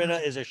Lisa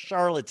Rinna is a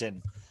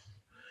charlatan.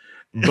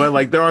 But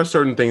like, there are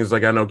certain things,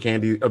 like I know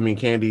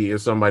Candy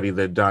is somebody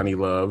that Donny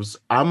loves.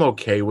 I'm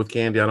okay with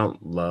Candy. I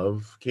don't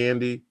love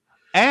Candy.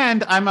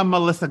 And I'm a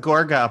Melissa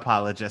Gorga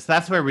apologist.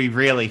 That's where we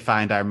really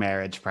find our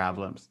marriage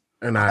problems.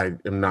 And I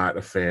am not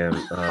a fan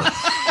of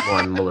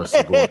one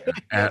Melissa Gorga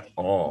at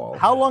all.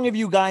 How long have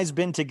you guys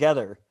been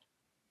together?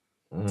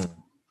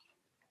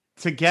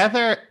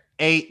 Together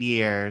 8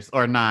 years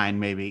or 9,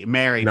 maybe.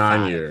 Married 9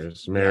 5.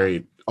 years.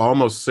 Married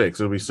almost 6.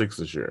 It'll be 6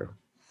 this year.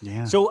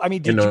 Yeah. So I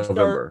mean, did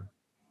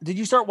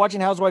you start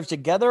watching Housewives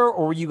together,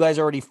 or were you guys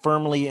already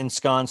firmly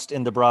ensconced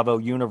in the Bravo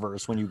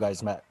universe when you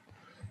guys met?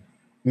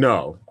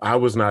 No, I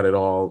was not at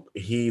all.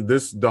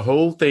 The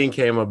whole thing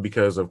came up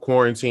because of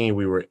quarantine.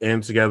 We were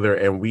in together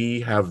and we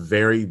have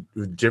very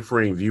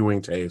differing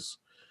viewing tastes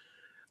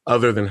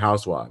other than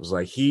Housewives.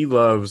 Like he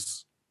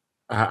loves,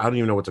 I don't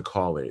even know what to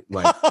call it.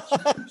 Like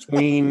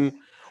between.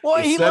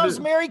 Well, he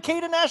loves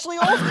Mary-Kate and Ashley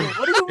Olsen.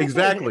 What do you mean?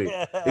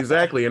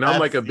 Exactly. And I'm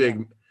like a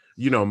big,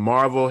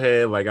 Marvel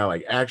head. Like I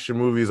like action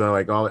movies. I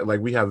like all.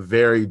 Like we have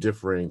very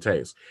differing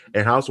tastes.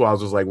 And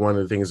Housewives was like one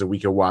of the things that we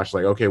could watch.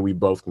 Like, okay, we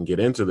both can get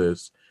into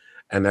this.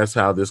 And that's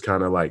how this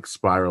kind of like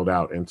spiraled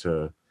out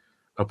into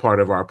a part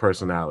of our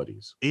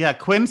personalities. Yeah,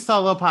 Quinn's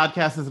solo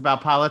podcast is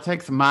about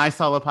politics. My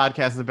solo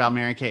podcast is about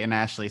Mary-Kate and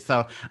Ashley.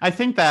 So I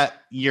think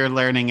that you're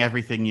learning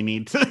everything you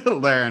need to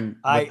learn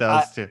with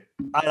those two.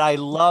 I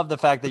love the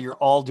fact that you're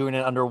all doing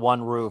it under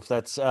one roof.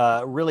 That's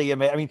really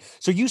amazing. I mean,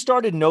 so you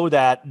started Know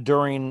That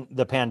during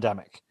the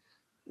pandemic.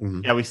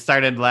 Mm-hmm. Yeah, we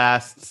started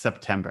last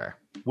September.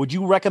 Would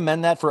you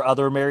recommend that for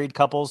other married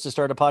couples to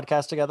start a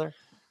podcast together?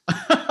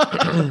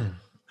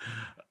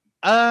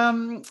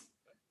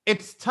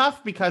 It's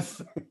tough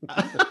because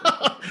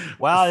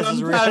wow, this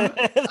is really,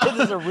 this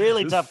is a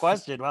really tough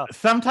question. Wow.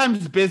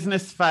 Sometimes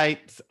business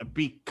fights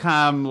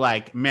become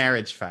like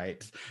marriage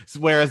fights.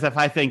 Whereas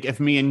if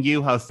me and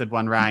you hosted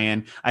one,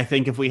 Ryan, I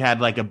think if we had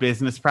like a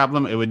business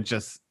problem, it would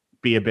just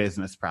be a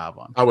business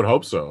problem. I would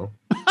hope so.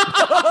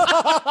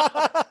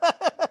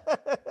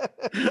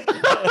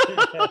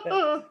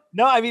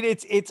 No, I mean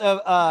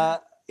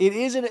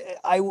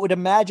I would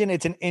imagine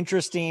it's an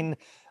interesting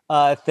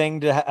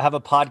thing to have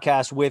a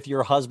podcast with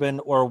your husband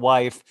or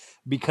wife,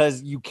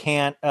 because you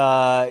can't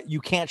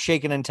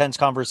shake an intense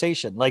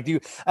conversation.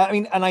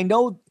 And I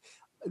know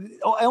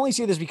I only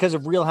say this because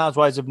of Real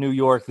Housewives of New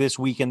York this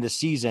week and this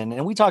season.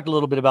 And we talked a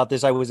little bit about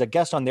this. I was a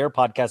guest on their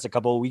podcast a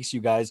couple weeks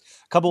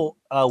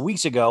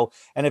ago.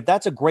 And if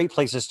that's a great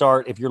place to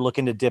start, if you're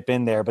looking to dip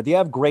in there, but they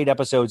have great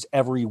episodes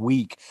every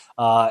week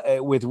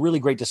with really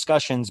great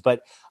discussions.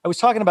 But I was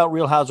talking about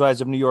Real Housewives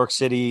of New York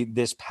City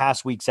this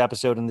past week's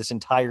episode and this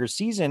entire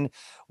season,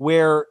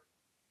 where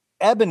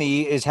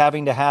Ebony is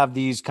having to have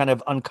these kind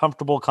of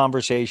uncomfortable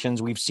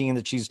conversations. We've seen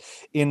that she's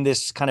in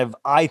this kind of,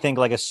 I think,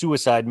 like a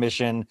suicide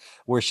mission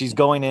where she's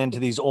going into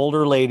these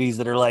older ladies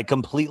that are like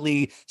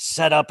completely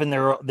set up in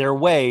their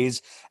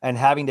ways and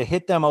having to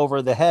hit them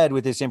over the head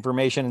with this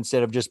information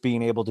instead of just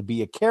being able to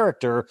be a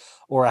character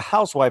or a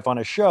housewife on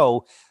a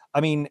show.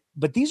 I mean,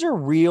 but these are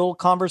real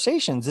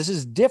conversations. This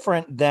is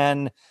different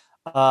than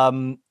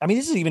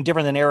this is even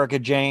different than Erika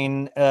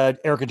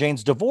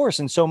Jayne's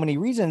divorce in so many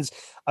reasons.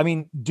 I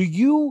mean, do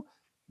you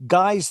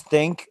guys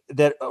think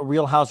that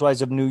Real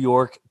Housewives of New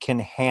York can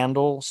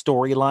handle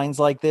storylines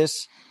like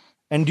this?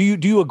 And do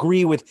you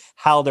agree with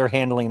how they're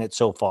handling it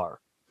so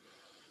far?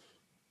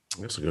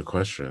 That's a good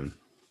question.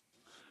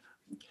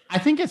 I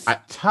think it's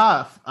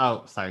tough.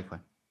 Oh, sorry,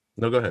 Quinn.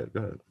 No, go ahead.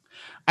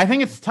 I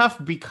think it's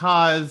tough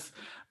because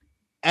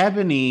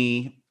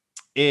Ebony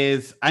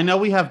I know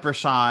we have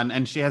Brashawn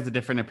and she has a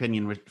different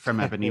opinion from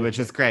Ebony, which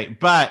is great.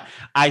 But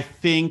I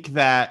think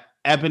that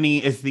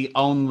Ebony is the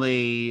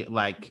only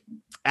like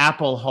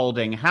apple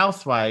holding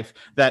housewife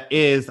that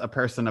is a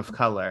person of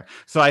color.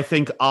 So I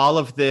think all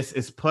of this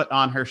is put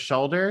on her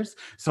shoulders.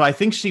 So I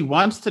think she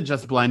wants to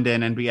just blend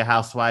in and be a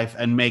housewife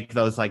and make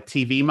those like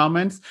TV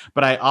moments.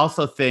 But I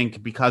also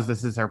think because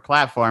this is her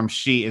platform,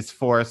 she is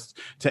forced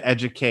to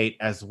educate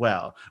as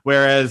well.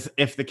 Whereas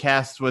if the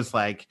cast was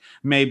like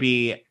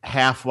maybe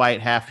half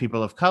white, half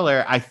people of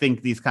color, I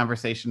think these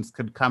conversations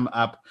could come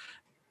up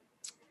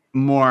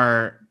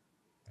more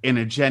in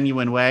a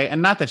genuine way.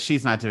 And not that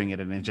she's not doing it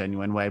in a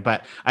genuine way,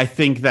 but I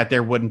think that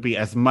there wouldn't be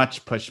as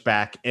much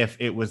pushback if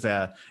it was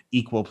a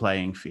equal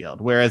playing field.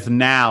 Whereas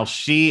now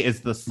she is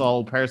the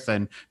sole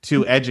person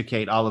to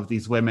educate all of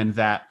these women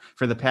that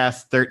for the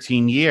past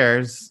 13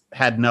 years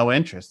had no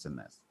interest in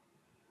this.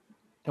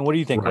 And what do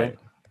you think, right?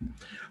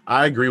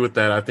 I agree with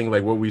that. I think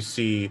like what we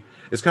see,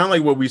 it's kind of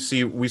like what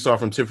we saw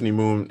from Tiffany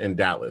Moon in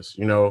Dallas,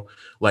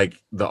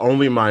 like the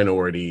only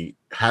minority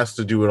has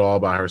to do it all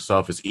by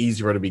herself. It's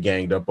easy for her to be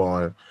ganged up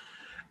on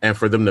and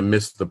for them to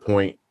miss the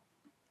point.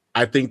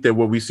 I think that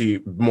what we see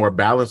more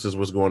balance is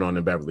what's going on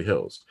in Beverly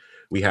Hills.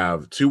 We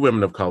have two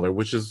women of color,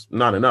 which is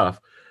not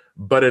enough,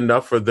 but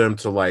enough for them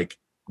to like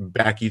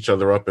back each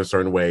other up in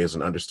certain ways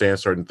and understand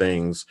certain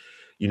things.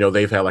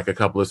 They've had like a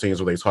couple of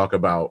scenes where they talk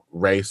about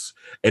race,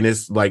 and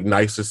it's like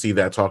nice to see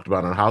that talked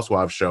about on a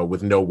Housewives show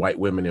with no white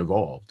women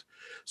involved.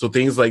 So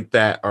things like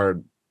that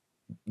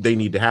they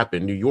need to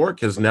happen. New York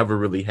has never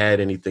really had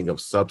anything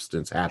of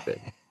substance happen.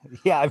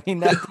 Yeah, I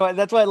mean,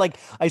 that's why like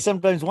I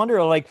sometimes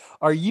wonder, like,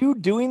 are you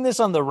doing this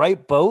on the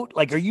right boat?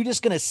 Like, are you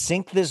just going to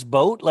sink this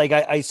boat? Like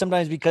I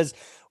sometimes, because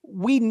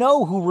we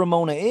know who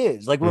Ramona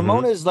is. Like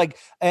Ramona is like,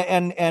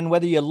 and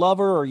whether you love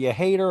her or you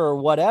hate her or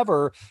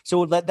whatever.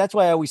 So that's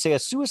why I always say a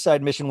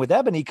suicide mission with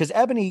Ebony, because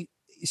Ebony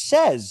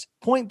says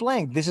point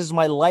blank, this is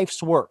my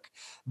life's work.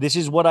 This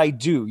is what I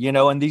do,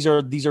 and these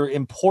are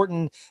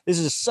important. This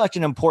is such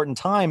an important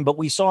time. But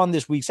we saw in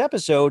this week's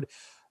episode,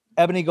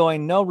 Ebony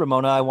going, no,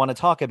 Ramona, I want to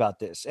talk about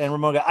this. And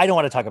Ramona goes, I don't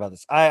want to talk about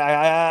this.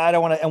 I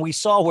don't want to. And we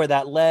saw where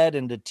that led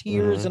into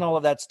tears and all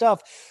of that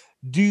stuff.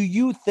 Do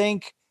you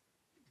think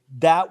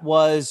that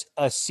was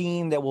a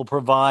scene that will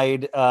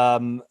provide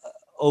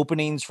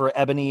openings for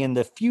Ebony in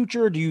the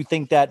future? Do you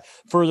think that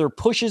further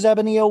pushes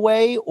Ebony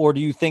away, or do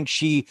you think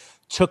she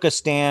took a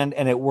stand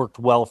and it worked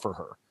well for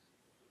her?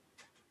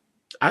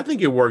 I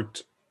think it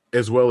worked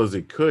as well as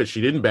it could.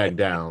 She didn't back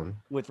down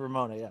with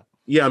Ramona. Yeah.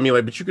 Yeah. I mean,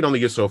 like, but you can only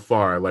get so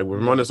far. Like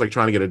Ramona's like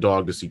trying to get a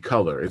dog to see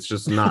color. It's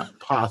just not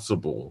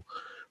possible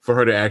for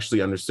her to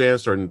actually understand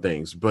certain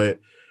things. But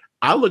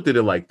I looked at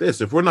it like this: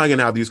 if we're not going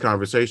to have these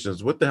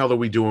conversations, what the hell are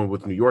we doing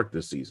with New York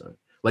this season?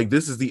 Like,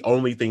 this is the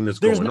only thing that's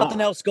going on. There's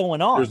nothing else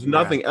going on. There's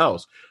nothing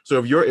else.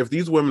 So if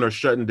these women are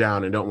shutting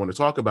down and don't want to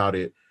talk about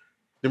it,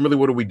 then really,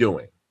 what are we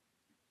doing?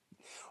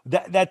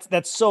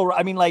 That's so.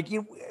 I mean, like,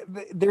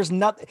 there's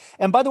nothing.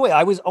 And by the way,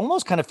 I was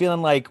almost kind of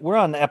feeling like we're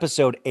on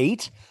episode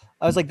 8.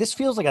 I was like, this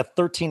feels like a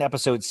 13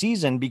 episode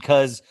season,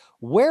 because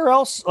where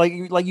else, like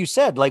you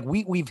said, like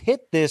we've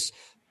hit this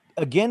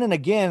again and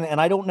again. And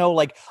I don't know,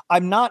 like,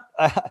 I'm not,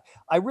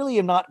 I really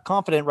am not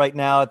confident right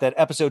now that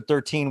episode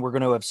 13, we're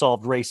going to have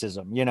solved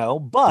racism, you know,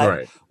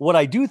 but what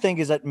I do think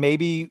is that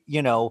maybe,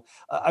 you know,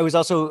 I was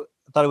also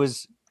thought it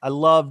was, I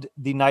loved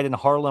the night in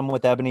Harlem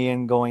with Ebony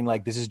and going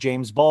like, this is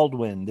James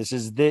Baldwin. This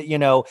is the, you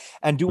know,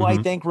 and do I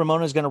think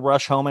Ramona's going to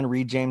rush home and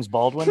read James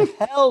Baldwin?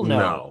 Hell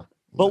no.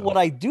 But what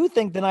I do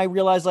think, then I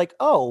realized like,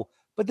 oh,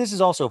 but this is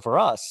also for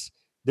us.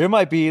 There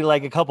might be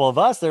like a couple of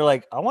us. They're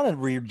like, I want to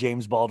read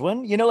James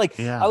Baldwin, you know, like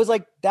I was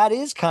like, that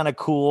is kind of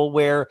cool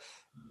where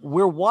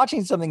we're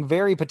watching something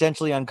very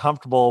potentially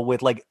uncomfortable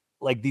with like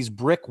these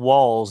brick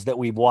walls that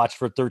we've watched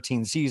for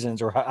 13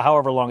 seasons or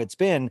however long it's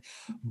been,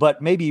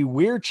 but maybe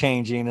we're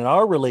changing and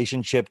our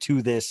relationship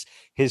to this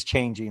is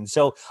changing.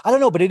 So I don't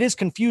know, but it is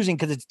confusing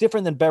because it's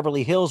different than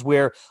Beverly Hills,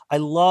 where I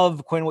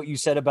love, Quinn, what you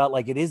said about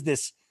like, it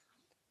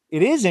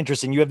is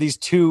interesting. You have these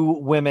two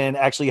women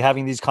actually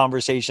having these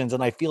conversations.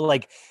 And I feel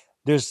like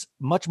there's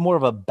much more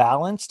of a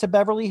balance to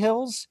Beverly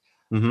Hills,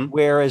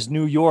 whereas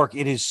New York,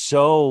 it is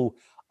so,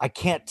 I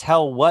can't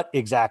tell what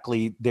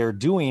exactly they're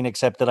doing,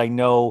 except that I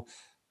know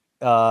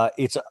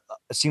it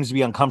seems to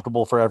be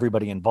uncomfortable for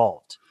everybody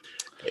involved.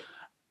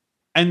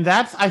 And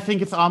that's, I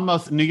think it's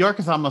almost, New York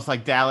is almost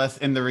like Dallas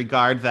in the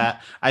regard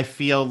that I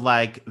feel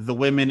like the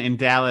women in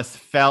Dallas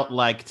felt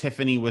like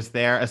Tiffany was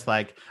there as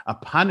like a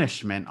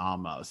punishment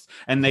almost.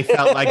 And they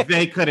felt like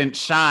they couldn't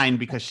shine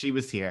because she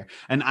was here.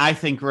 And I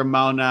think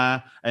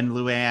Ramona and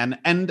Luann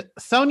and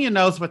Sonia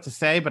knows what to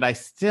say, but I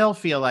still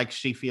feel like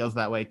she feels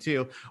that way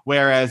too.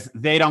 Whereas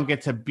they don't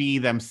get to be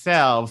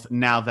themselves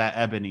now that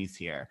Ebony's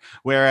here.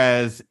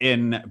 Whereas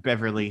in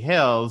Beverly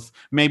Hills,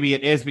 maybe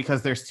it is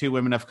because there's two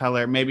women of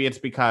color. Maybe it's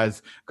because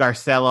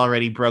Garcelle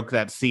already broke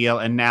that seal,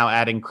 and now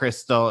adding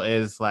Crystal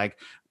is like,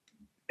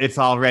 it's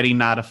already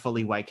not a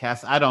fully white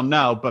cast. I don't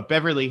know, but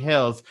Beverly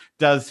Hills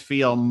does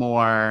feel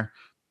more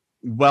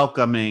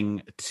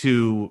welcoming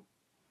to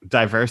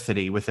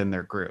diversity within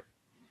their group.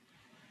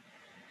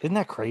 Isn't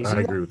that crazy? I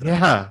agree with that.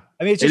 Yeah.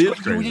 I mean, it's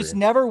just, you just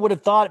never would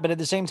have thought, but at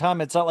the same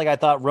time, it's not like I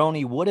thought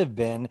RHONY would have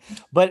been.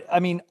 But I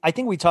mean, I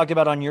think we talked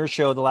about on your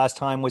show the last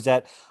time was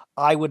that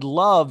I would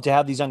love to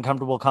have these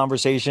uncomfortable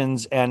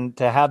conversations and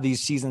to have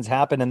these seasons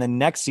happen. And then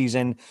next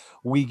season,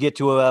 we get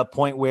to a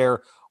point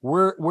where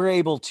we're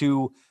able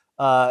to,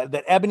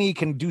 that Ebony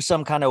can do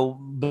some kind of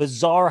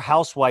bizarre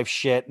housewife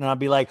shit. And I'll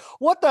be like,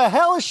 what the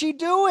hell is she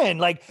doing?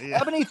 Like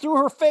Ebony threw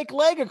her fake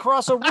leg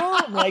across a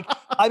room. Like,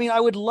 I mean,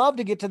 I would love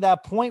to get to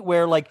that point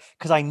where like,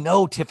 cause I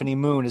know Tiffany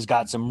Moon has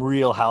got some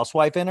real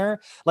housewife in her.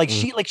 Like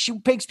she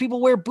makes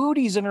people wear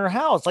booties in her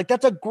house. Like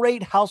that's a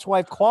great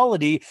housewife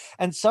quality.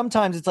 And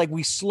sometimes it's like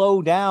we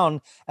slow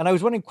down. And I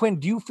was wondering, Quinn,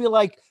 do you feel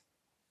like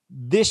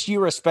this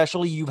year,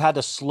 especially, you've had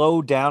to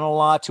slow down a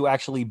lot to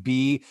actually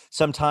be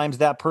sometimes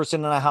that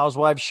person in a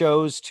housewife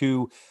shows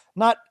to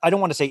not, I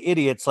don't want to say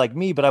idiots like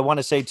me, but I want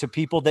to say to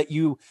people that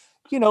you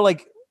know,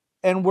 like,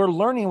 and we're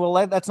learning,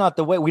 well, that's not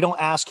the way. We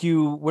don't ask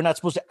you, we're not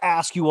supposed to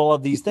ask you all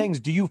of these things.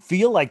 Do you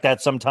feel like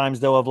that sometimes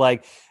though, of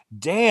like,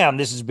 damn,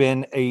 this has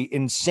been a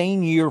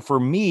insane year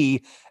for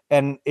me.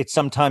 And it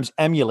sometimes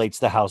emulates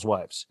the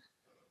housewives.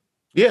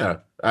 Yeah,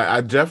 I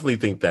definitely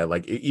think that,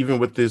 like, even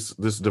with this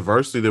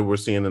diversity that we're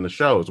seeing in the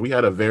shows, we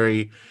had a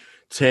very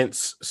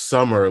tense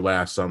summer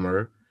last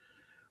summer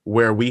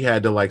where we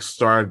had to like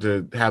start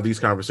to have these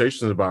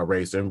conversations about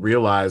race and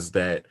realize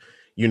that,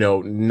 you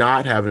know,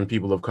 not having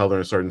people of color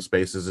in certain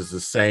spaces is the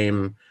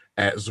same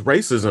as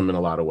racism in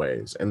a lot of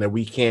ways, and that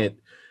we can't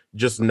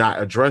just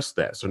not address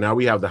that. So now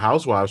we have the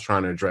housewives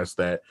trying to address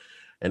that,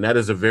 and that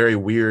is a very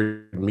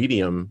weird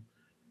medium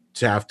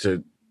to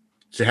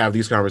have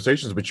these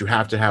conversations, but you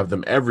have to have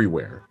them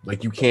everywhere.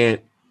 Like you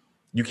can't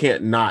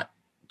not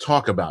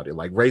talk about it.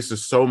 Like race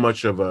is so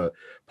much of a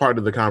part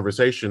of the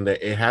conversation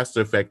that it has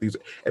to affect these.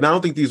 And I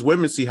don't think these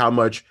women see how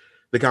much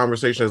the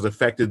conversation has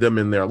affected them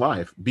in their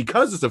life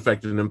because it's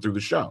affected them through the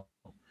show.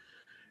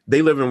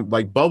 They live in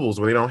like bubbles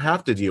where they don't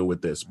have to deal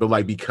with this, but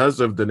like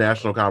because of the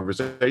national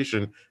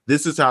conversation,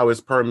 this is how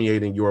it's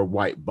permeating your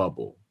white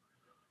bubble.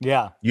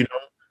 Yeah. You know,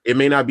 it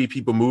may not be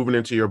people moving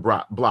into your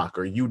block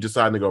or you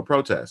deciding to go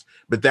protest,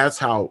 but that's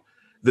how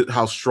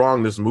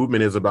strong this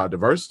movement is about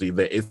diversity,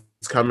 that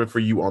it's coming for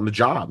you on the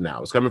job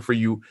now. It's coming for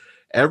you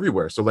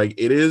everywhere. So like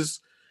it is,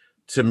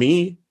 to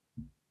me,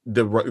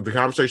 the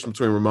conversation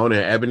between Ramona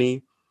and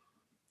Ebony,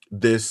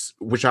 this,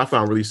 which I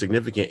found really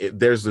significant,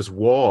 there's this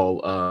wall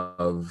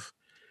of,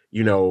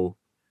 you know,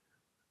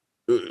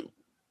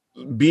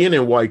 being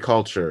in white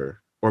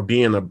culture or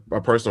being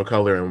a person of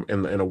color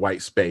in a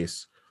white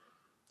space.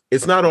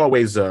 It's not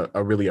always a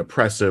really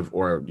oppressive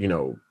or, you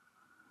know,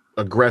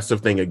 aggressive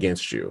thing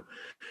against you,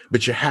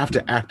 but you have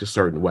to act a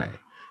certain way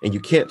and you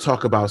can't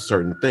talk about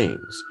certain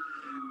things.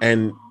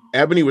 And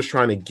Ebony was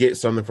trying to get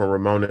something from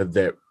Ramona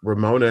that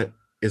Ramona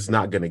is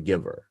not going to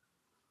give her.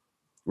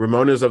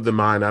 Ramona is of the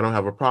mind, I don't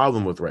have a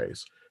problem with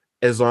race,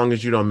 as long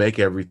as you don't make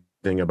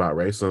everything about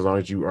race, and as long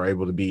as you are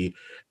able to be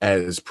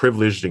as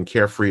privileged and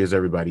carefree as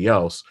everybody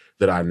else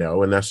that I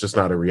know. And that's just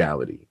not a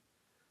reality.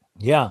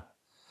 Yeah.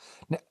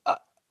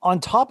 On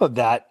top of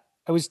that,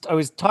 I was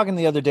talking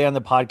the other day on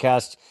the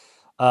podcast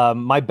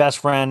my best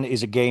friend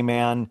is a gay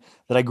man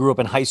that I grew up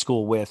in high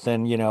school with.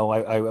 And,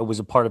 I was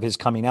a part of his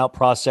coming out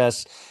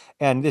process.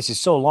 And this is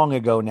so long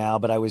ago now,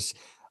 but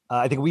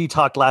I think we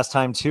talked last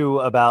time too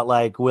about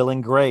like Will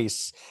and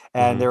Grace.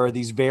 And there are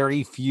these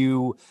very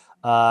few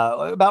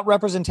about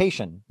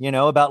representation,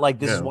 about like,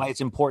 this is why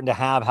it's important to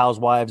have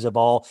housewives of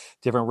all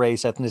different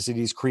race,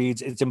 ethnicities,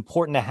 creeds. It's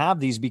important to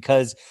have these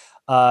because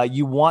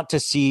you want to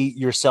see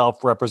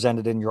yourself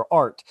represented in your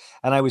art.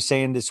 And I was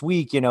saying this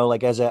week,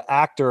 like as an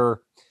actor,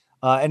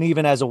 and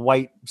even as a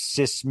white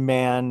cis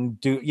man,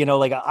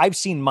 like I've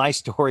seen my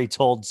story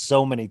told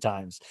so many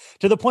times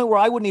to the point where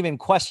I wouldn't even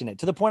question it,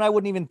 to the point I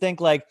wouldn't even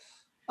think like,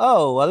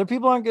 oh, other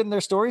people aren't getting their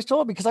stories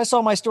told, because I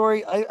saw my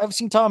story. I've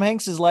seen Tom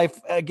Hanks's life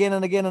again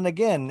and again and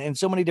again in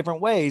so many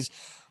different ways.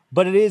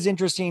 But it is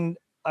interesting.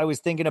 I was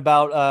thinking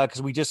about,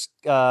 because we just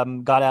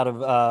got out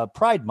of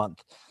Pride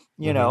Month,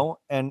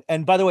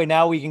 and by the way,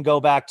 now we can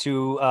go back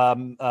to,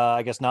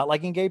 I guess, not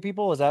liking gay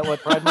people. Is that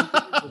what Pride Month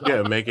is?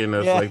 Yeah, making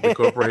us like the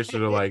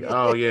corporation are like,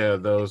 oh yeah,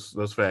 those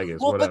faggots.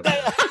 Well, whatever.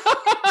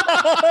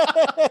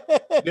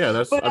 Yeah,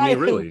 that's.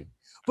 Really.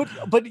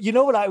 But you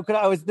know what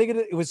I was thinking?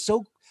 It was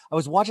so. I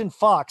was watching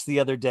Fox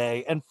the other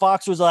day, and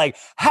Fox was like,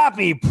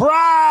 "Happy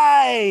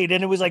Pride,"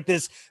 and it was like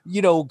this,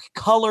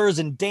 colors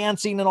and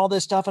dancing and all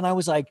this stuff, and I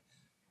was like,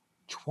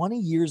 20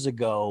 years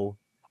ago.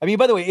 I mean,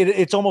 by the way,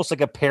 it's almost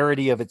like a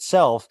parody of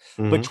itself.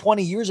 But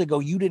 20 years ago,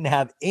 you didn't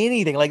have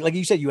anything like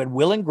you said. You had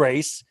Will and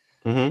Grace.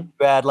 You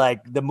had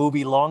like the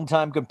movie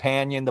Longtime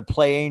Companion, The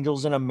Play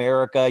Angels in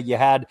America. You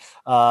had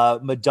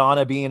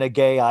Madonna being a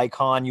gay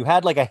icon. You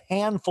had like a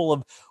handful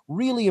of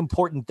really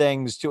important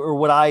things or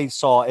what I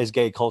saw as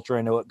gay culture.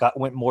 I know it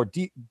went more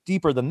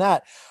deeper than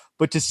that.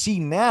 But to see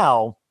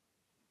now,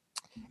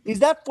 is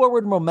that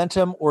forward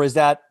momentum, or is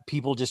that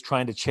people just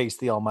trying to chase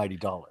the almighty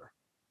dollar?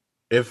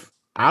 If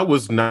I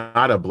was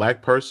not a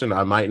Black person,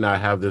 I might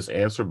not have this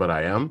answer, but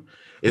I am.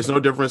 It's no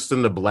difference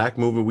than the Black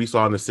movement we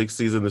saw in the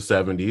 60s and the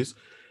 70s.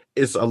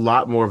 It's a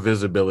lot more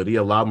visibility,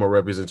 a lot more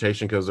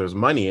representation because there's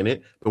money in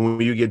it. But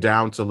when you get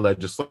down to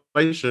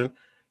legislation,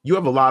 you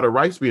have a lot of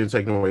rights being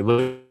taken away.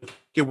 Look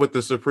at what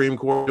the Supreme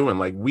Court is doing.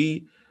 Like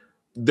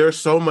there's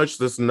so much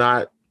that's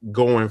not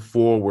going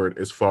forward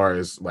as far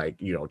as like,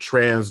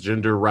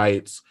 transgender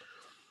rights.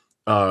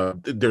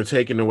 They're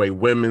taking away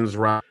women's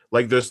rights.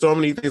 Like there's so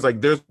many things.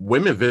 Like there's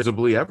women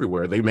visibly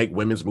everywhere. They make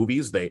women's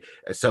movies. They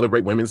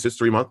celebrate Women's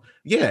History Month.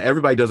 Yeah,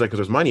 everybody does that because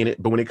there's money in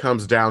it. But when it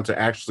comes down to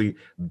actually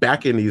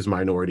backing these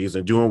minorities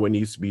and doing what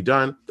needs to be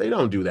done, they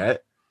don't do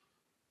that.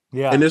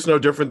 Yeah, and it's no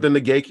different than the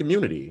gay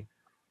community.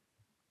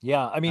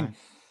 Yeah, I mean,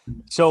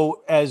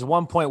 so as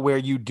one point where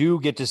you do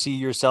get to see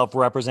yourself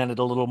represented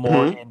a little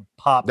more in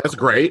pop. That's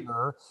great.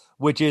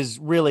 Which is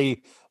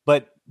really,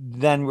 but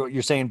then what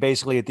you're saying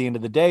basically at the end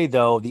of the day,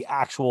 though, the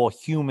actual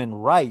human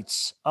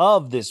rights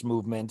of this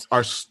movement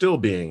are still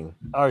being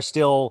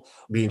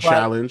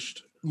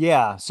challenged.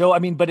 Yeah. So, I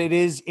mean, but it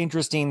is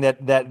interesting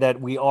that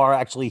we are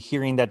actually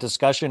hearing that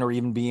discussion or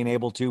even being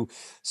able to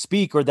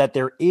speak, or that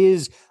there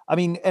is, I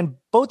mean, and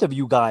both of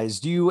you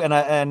guys, are you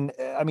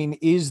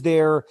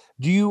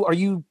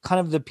kind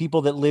of the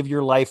people that live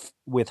your life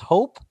with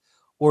hope?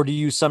 Or do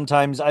you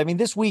sometimes, I mean,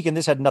 this week, and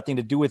this had nothing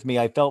to do with me,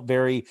 I felt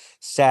very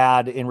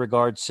sad in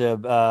regards to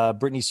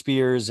Britney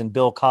Spears and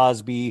Bill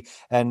Cosby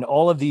and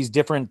all of these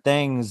different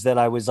things that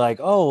I was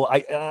like,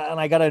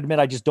 I got to admit,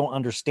 I just don't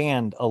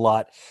understand a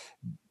lot.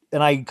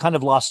 And I kind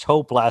of lost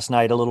hope last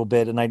night a little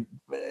bit,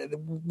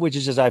 which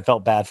is just, I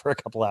felt bad for a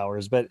couple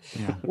hours. But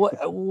yeah.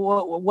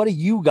 What do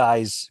you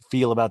guys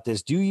feel about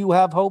this? Do you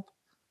have hope?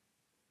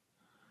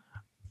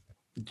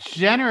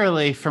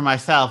 Generally, for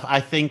myself,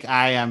 I think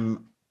I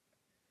am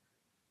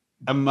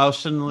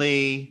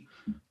emotionally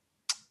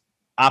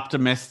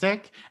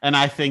optimistic, and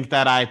I think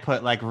that I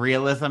put like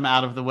realism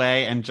out of the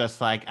way and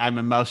just like I'm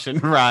emotion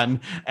run,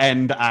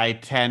 and I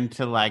tend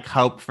to like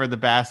hope for the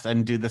best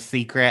and do The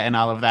Secret and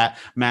all of that,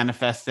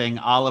 manifesting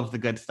all of the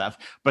good stuff.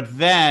 But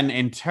then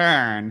in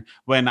turn,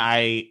 when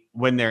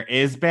there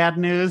is bad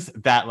news,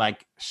 that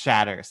like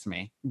shatters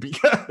me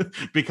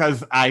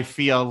because I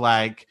feel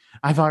like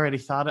I've already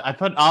thought it. I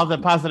put all the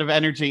positive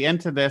energy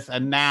into this,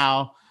 and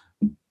now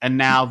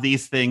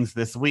these things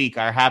this week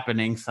are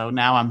happening. So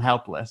now I'm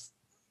helpless.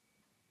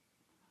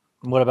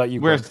 What about you?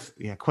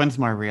 Quinn's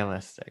more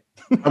realistic.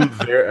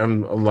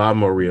 I'm a lot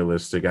more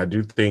realistic. I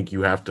do think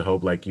you have to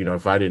hope. Like,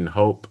 if I didn't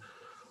hope,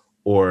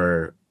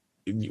 or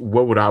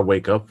what would I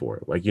wake up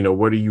for? Like,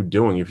 what are you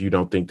doing if you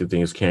don't think that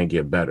things can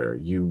get better?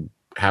 You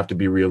have to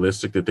be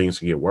realistic that things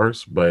can get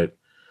worse. But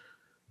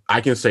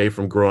I can say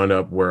from growing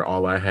up where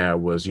all I had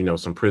was,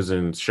 some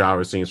prison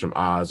shower scenes from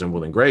Oz and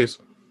Will and Grace,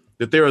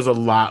 that there is a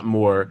lot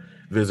more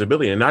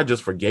visibility, and not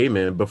just for gay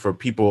men, but for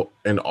people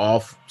in all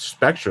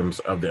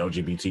spectrums of the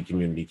LGBT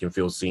community can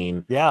feel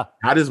seen. Yeah.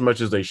 Not as much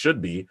as they should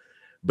be,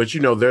 but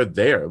they're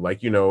there.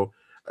 Like,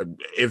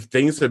 if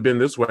things had been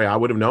this way, I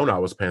would have known I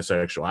was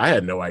pansexual. I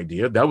had no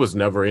idea. That was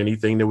never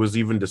anything that was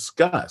even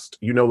discussed.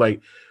 We live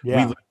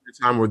in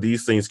a time where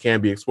these things can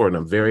be explored, and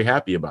I'm very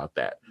happy about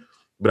that.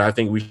 But I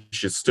think we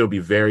should still be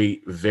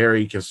very,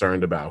 very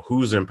concerned about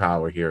who's in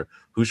power here,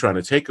 who's trying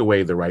to take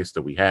away the rights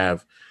that we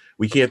have.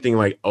 We can't think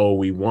like, oh,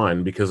 we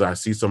won because I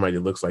see somebody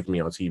that looks like me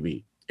on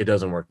TV. It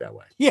doesn't work that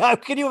way. Yeah,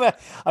 can you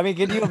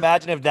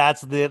imagine if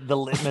that's the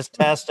litmus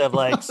test of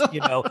like,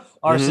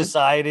 our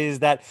society is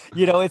that,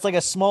 it's like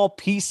a small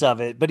piece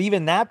of it, but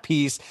even that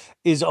piece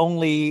is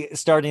only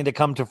starting to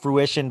come to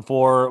fruition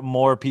for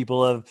more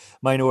people of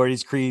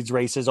minorities, creeds,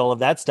 races, all of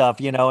that stuff,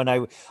 and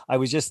I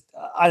was just,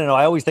 I don't know,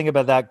 I always think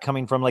about that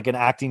coming from like an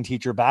acting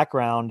teacher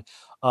background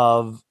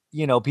of,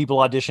 people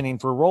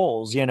auditioning for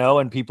roles,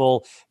 and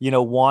people,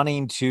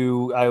 wanting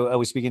to, I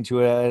was speaking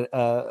to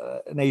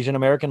an Asian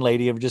American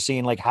lady of just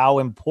seeing like how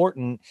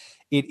important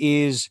it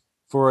is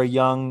for a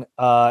young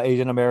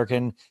Asian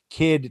American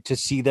kid to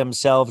see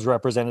themselves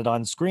represented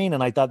on screen.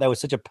 And I thought that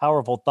was such a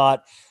powerful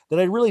thought that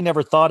I really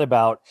never thought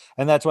about.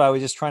 And that's why I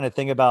was just trying to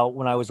think about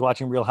when I was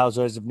watching Real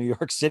Housewives of New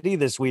York City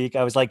this week.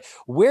 I was like,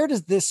 where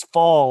does this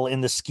fall in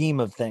the scheme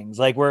of things?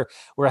 Like we're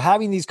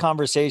having these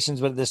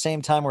conversations, but at the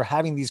same time, we're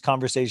having these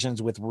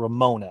conversations with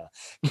Ramona.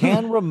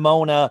 Can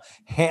Ramona,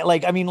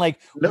 No.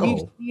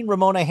 We've seen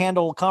Ramona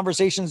handle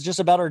conversations just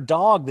about her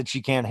dog that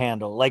she can't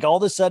handle. Like all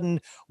of a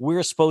sudden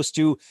we're supposed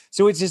to,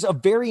 so it's just a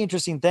very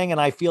interesting thing. And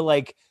I feel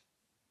like,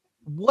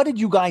 what did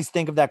you guys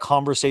think of that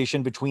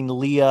conversation between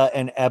Leah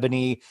and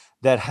Ebony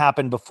that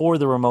happened before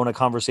the Ramona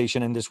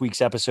conversation in this week's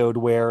episode,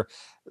 where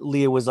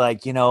Leah was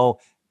like, they're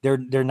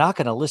not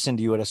going to listen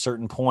to you at a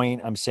certain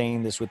point. I'm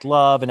saying this with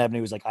love. And Ebony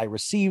was like, I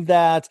received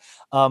that.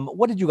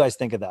 What did you guys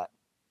think of that?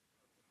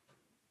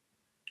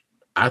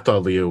 I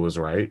thought Leah was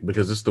right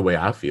because it's the way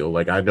I feel.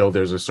 Like I know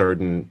there's a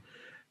certain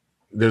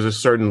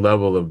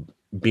level of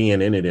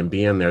being in it and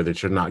being there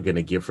that you're not going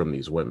to get from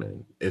these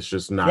women. It's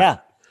just not. Yeah.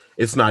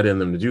 It's not in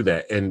them to do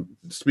that. And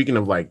speaking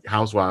of like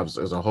Housewives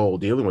as a whole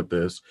dealing with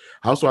this,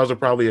 Housewives are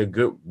probably a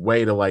good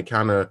way to like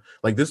kind of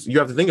like this. You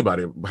have to think about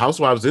it.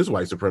 Housewives is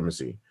white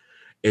supremacy.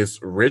 It's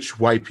rich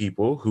white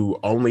people who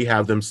only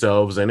have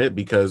themselves in it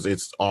because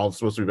it's all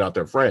supposed to be about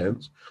their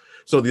friends.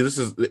 So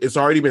it's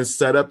already been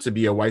set up to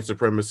be a white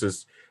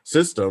supremacist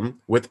system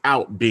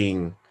without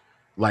being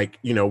like,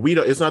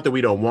 it's not that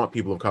we don't want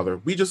people of color.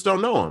 We just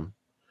don't know them.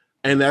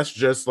 And that's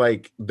just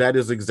like, that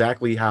is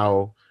exactly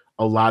how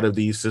a lot of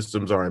these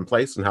systems are in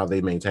place and how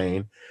they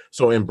maintain.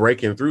 So in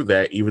breaking through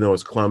that, even though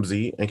it's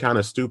clumsy and kind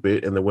of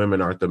stupid and the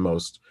women aren't the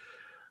most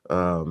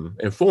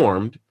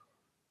informed,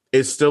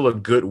 it's still a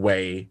good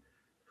way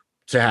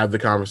to have the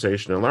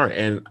conversation and learn.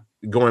 And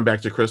going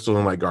back to Crystal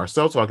and like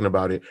Garcelle talking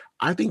about it,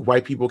 I think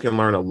white people can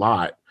learn a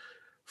lot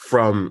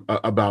from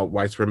about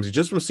white supremacy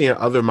just from seeing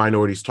other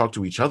minorities talk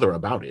to each other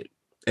about it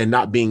and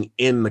not being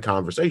in the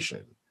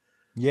conversation.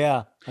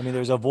 Yeah. I mean,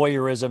 there's a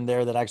voyeurism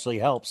there that actually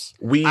helps.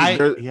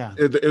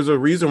 There's a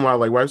reason why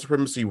like white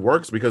supremacy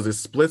works because it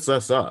splits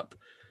us up.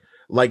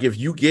 Like if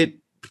you get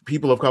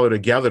people of color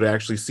together to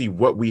actually see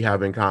what we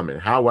have in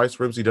common, how white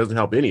supremacy doesn't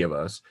help any of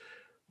us,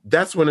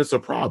 that's when it's a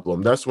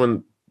problem. That's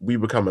when we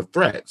become a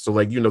threat. So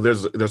like,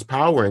 there's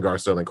power in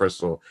Garcelle and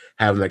Crystal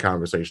having that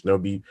conversation. There'll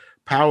be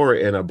power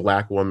in a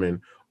Black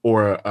woman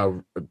or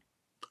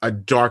a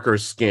darker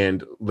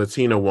skinned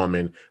Latina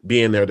woman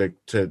being there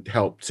to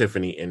help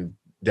Tiffany in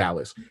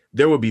Dallas.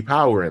 There will be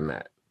power in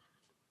that.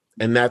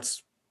 And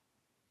that's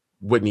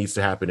what needs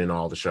to happen in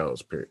all the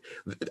shows, period.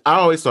 I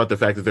always thought the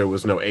fact that there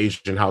was no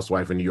Asian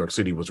housewife in New York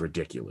City was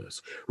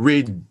ridiculous.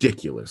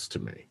 Ridiculous to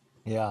me.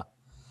 Yeah.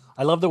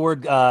 I love the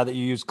word that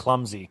you use,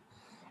 clumsy.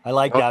 I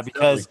like that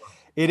because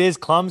it is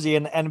clumsy.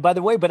 And by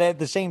the way, but at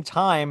the same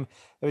time,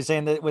 I was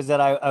saying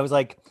that I was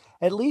like,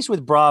 at least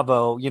with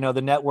Bravo,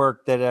 the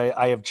network that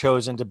I have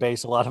chosen to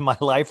base a lot of my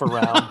life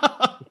around,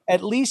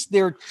 at least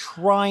they're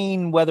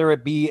trying, whether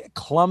it be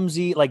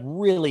clumsy, like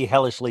really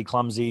hellishly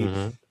clumsy,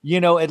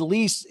 at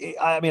least,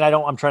 I mean,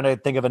 I'm trying to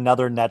think of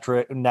another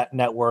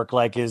network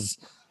like is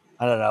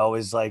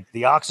like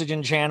the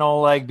Oxygen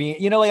Channel, like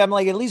being, I'm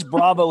like, at least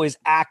Bravo is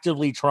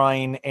actively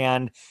trying,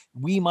 and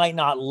we might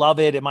not love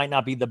it. It might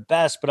not be the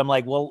best, but I'm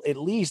like, well, at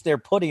least they're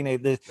putting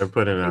it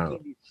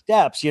out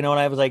steps, and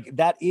I was like,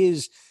 that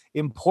is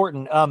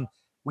important. Well,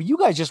 you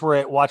guys just were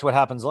at Watch What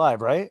Happens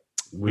Live, right?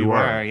 We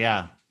were,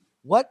 yeah.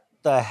 What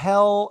the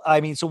hell? I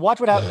mean, so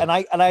Watch What Happens,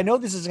 and I know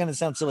this is going to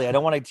sound silly. I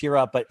don't want to tear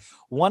up, but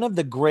one of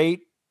the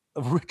great,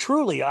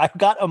 truly, I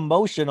got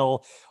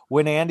emotional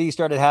when Andy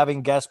started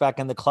having guests back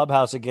in the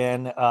clubhouse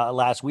again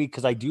last week,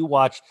 because I do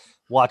watch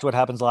What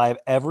Happens Live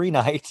every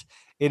night.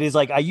 It is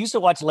like I used to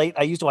watch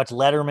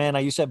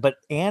Letterman. But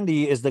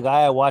Andy is the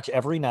guy I watch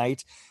every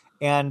night,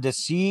 and to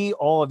see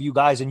all of you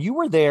guys, and you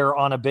were there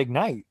on a big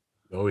night.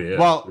 Oh, yeah.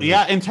 Well,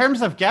 yeah, in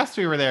terms of guests,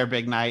 we were there a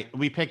big night.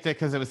 We picked it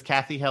because it was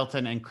Kathy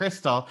Hilton and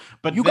Crystal.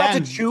 But you got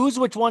to choose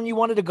which one you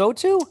wanted to go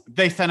to?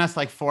 They sent us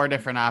like 4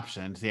 different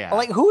options, yeah.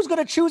 Like, who's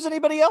going to choose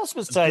anybody else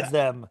besides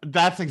them?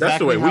 That's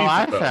exactly how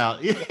I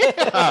felt.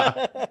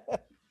 Yeah.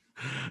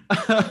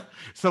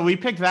 So we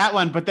picked that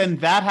one, but then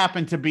that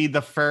happened to be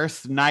the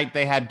first night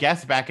they had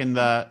guests back in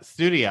the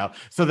studio.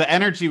 So the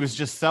energy was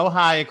just so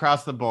high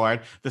across the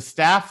board. The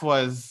staff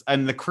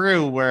and the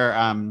crew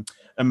were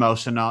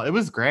emotional. It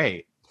was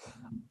great.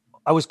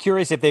 I was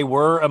curious if they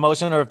were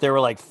emotional or if they were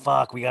like,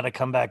 fuck, we got to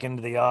come back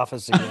into the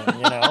office again,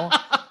 you know?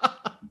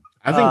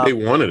 I think they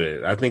wanted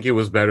it. I think it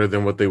was better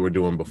than what they were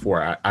doing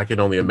before. I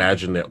can only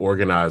imagine that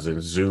organizing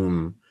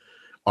Zoom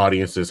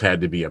audiences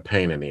had to be a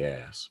pain in the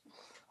ass.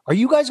 Are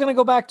you guys going to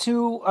go back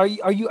to, are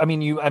you, are you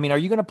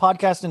going to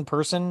podcast in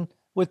person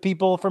with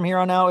people from here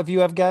on out if you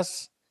have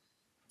guests?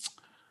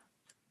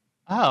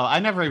 Oh, I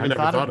never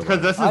thought of it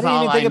because this is all I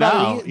didn't even think know.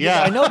 about it.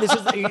 Yeah, I know this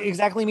is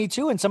exactly me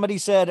too. And somebody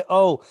said,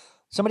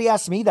 somebody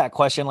asked me that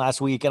question last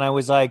week. And I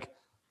was like,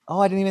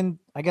 I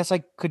guess I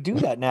could do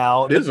that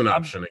now. It is an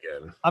option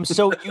again. I'm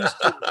so used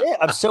to it.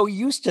 I'm so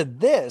used to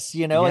this,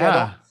 you know,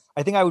 yeah.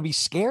 I think I would be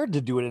scared to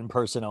do it in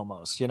person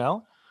almost, you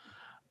know?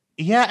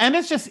 Yeah. And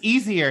it's just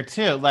easier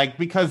too, like,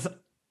 because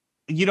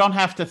you don't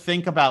have to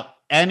think about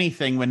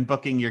anything when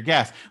booking your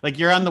guests. Like,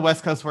 you're on the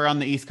West Coast, we're on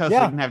the East Coast, so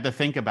you can have to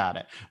think about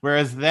it.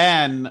 Whereas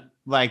then,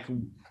 like,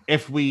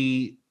 if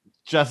we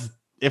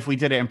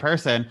did it in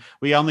person,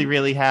 we only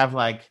really have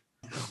like,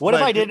 what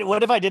if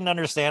I didn't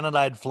understand and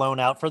I'd flown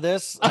out for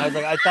this? And I was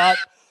like, I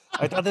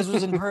thought this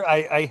was in person.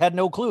 I had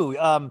no clue.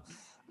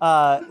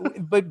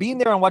 But being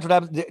there and watch what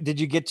happens, did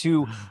you get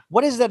to,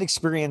 what is that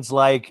experience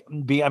like?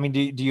 Do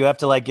you have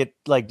to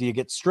do you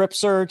get strip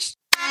searched?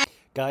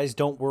 Guys,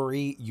 don't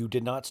worry. You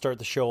did not start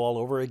the show all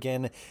over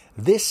again.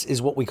 This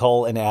is what we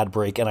call an ad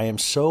break, and I am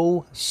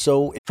so...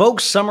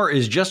 Folks, summer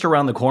is just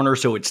around the corner,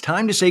 so it's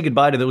time to say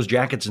goodbye to those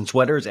jackets and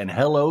sweaters and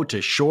hello to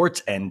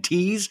shorts and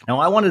tees. Now,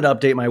 I wanted to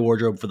update my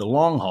wardrobe for the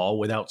long haul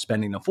without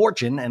spending a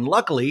fortune, and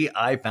luckily,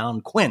 I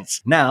found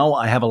Quince. Now,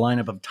 I have a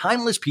lineup of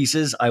timeless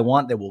pieces I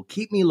want that will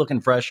keep me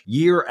looking fresh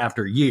year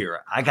after year.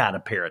 I got a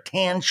pair of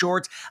tan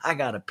shorts. I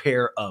got a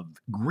pair of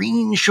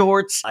green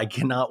shorts. I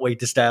cannot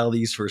wait to style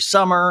these for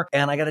summer,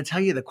 and I got to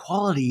tell you, the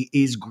quality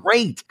is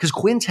great because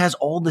Quince has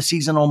all the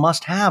seasonal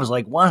must-haves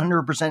like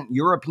 100%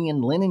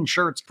 European linen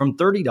shirts from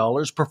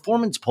 $30,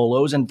 performance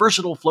polos, and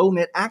versatile flow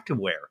knit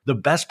activewear. The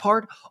best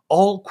part?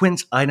 All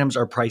Quince items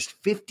are priced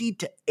 50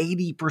 to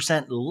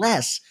 80%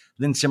 less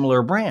than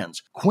similar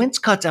brands. Quince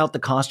cuts out the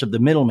cost of the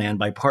middleman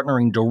by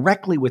partnering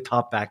directly with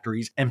top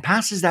factories and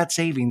passes that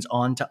savings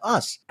on to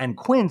us. And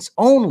Quince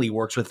only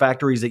works with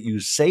factories that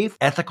use safe,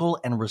 ethical,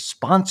 and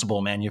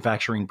responsible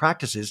manufacturing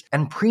practices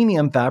and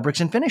premium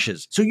fabrics and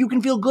finishes, so you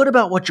can feel good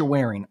about what you're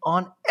wearing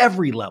on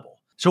every level.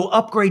 So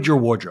upgrade your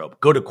wardrobe.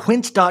 Go to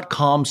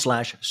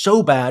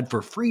quince.com/sobad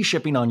for free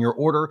shipping on your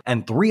order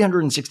and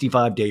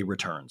 365-day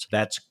returns.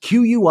 That's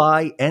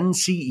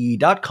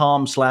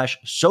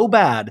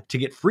QUINCE.com/sobad to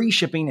get free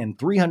shipping and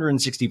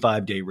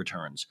 365-day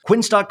returns.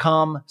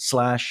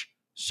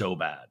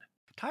 Quince.com/sobad.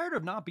 Tired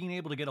of not being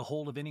able to get a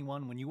hold of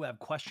anyone when you have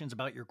questions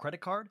about your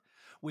credit card?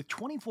 With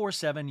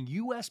 24/7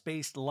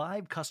 US-based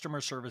live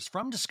customer service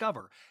from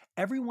Discover,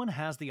 everyone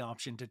has the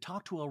option to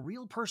talk to a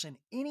real person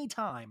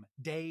anytime,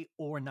 day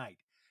or night.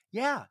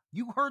 Yeah,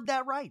 you heard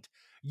that right.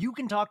 You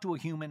can talk to a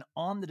human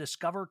on the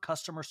Discover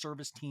customer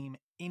service team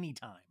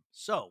anytime.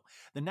 So,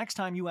 the next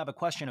time you have a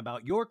question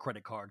about your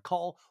credit card,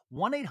 call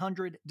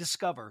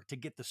 1-800-DISCOVER to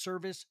get the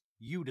service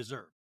you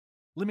deserve.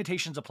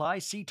 Limitations apply.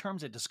 See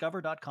terms at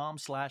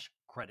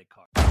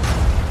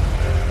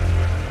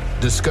discover.com/creditcard.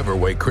 Discover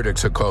why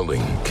critics are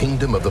calling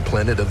Kingdom of the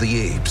Planet of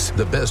the Apes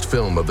the best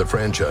film of the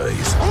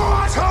franchise.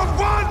 What a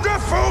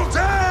wonderful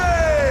day!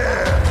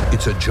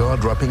 It's a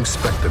jaw-dropping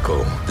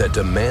spectacle that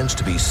demands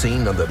to be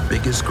seen on the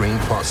biggest screen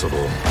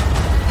possible.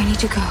 We need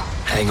to go.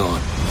 Hang on.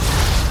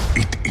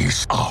 It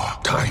is our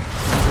time.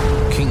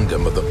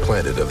 Kingdom of the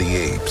Planet of the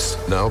Apes.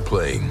 Now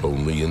playing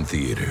only in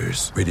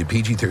theaters. Rated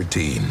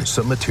PG-13.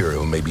 Some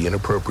material may be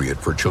inappropriate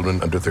for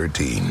children under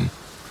 13.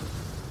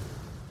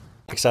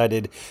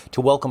 Excited to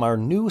welcome our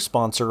new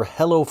sponsor,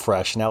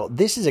 HelloFresh. Now,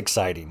 this is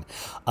exciting.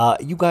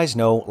 You guys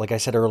know, like I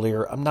said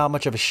earlier, I'm not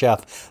much of a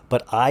chef,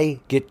 but I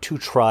get to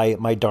try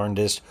my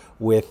darndest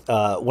with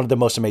one of the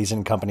most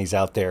amazing companies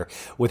out there.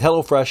 With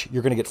HelloFresh,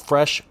 you're going to get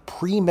fresh,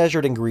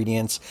 pre-measured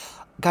ingredients.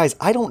 Guys,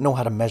 I don't know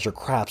how to measure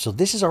crap, so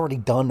this is already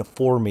done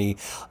for me.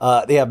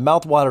 They have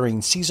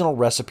mouth-watering seasonal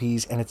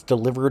recipes, and it's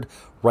delivered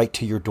right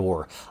to your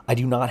door. I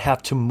do not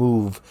have to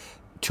move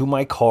to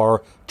my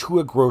car, to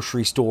a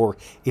grocery store.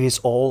 It is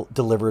all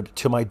delivered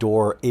to my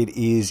door. It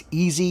is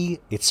easy.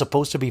 It's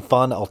supposed to be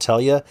fun. I'll tell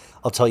you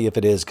if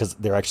it is, because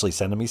they're actually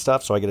sending me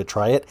stuff, so I get to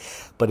try it.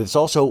 But it's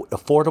also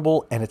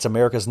affordable, and it's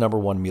America's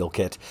 #1 meal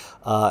kit.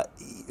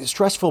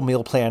 Stressful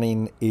meal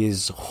planning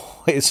is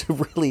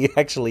really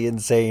actually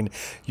insane.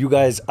 You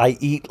guys, I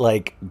eat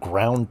like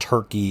ground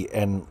turkey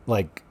and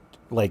like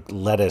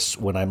lettuce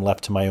when I'm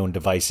left to my own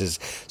devices.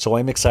 So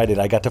I'm excited.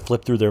 I got to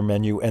flip through their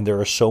menu, and there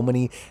are so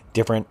many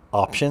different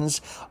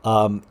options.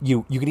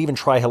 You can even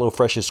try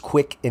HelloFresh's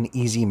quick and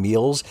easy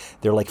meals.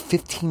 They're like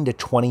 15 to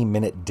 20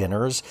 minute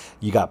dinners.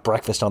 You got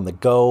breakfast on the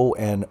go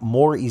and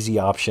more easy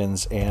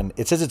options. And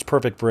it says it's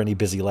perfect for any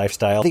busy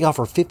lifestyle. They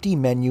offer 50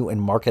 menu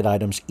and market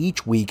items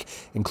each week,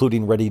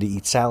 including ready to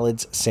eat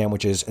salads,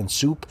 sandwiches, and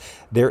soup.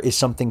 There is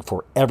something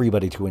for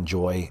everybody to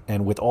enjoy.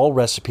 And with all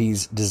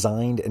recipes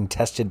designed and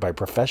tested by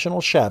professional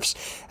professional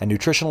chefs and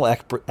nutritional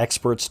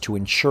experts to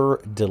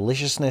ensure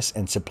deliciousness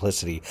and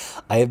simplicity.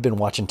 I have been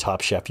watching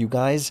Top Chef, you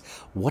guys.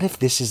 What if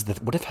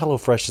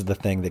HelloFresh is the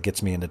thing that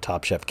gets me into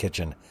Top Chef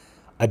kitchen?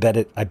 I bet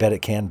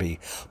it can be.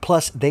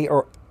 Plus, they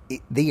are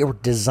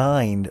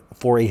designed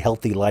for a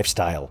healthy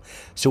lifestyle.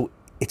 So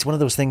it's one of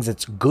those things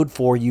that's good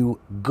for you,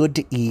 good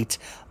to eat.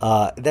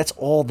 That's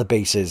all the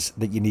bases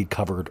that you need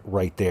covered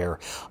right there.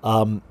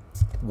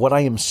 What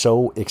I am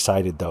so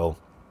excited, though,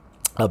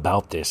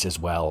 about this as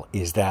well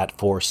is that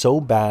for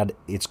So Bad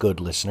It's Good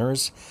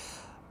listeners,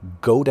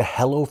 go to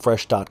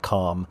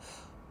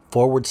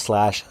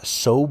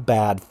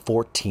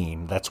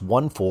HelloFresh.com/SoBad14, that's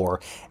 14,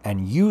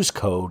 and use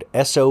code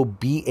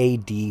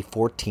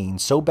SOBAD14,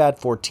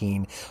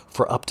 SoBad14,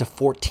 for up to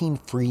 14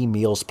 free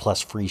meals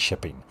plus free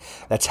shipping.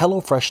 That's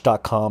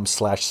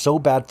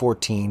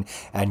HelloFresh.com/SoBad14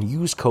 and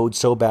use code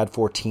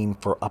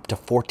SoBad14 for up to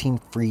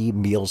 14 free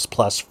meals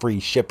plus free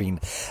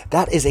shipping.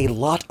 That is a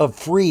lot of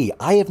free.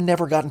 I have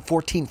never gotten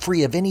 14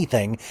 free of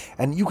anything,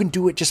 and you can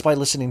do it just by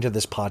listening to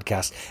this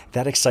podcast.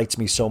 That excites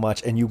me so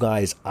much. And you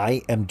guys,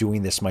 I am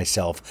doing this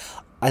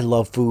myself. I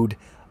love food.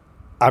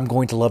 I'm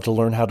going to love to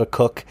learn how to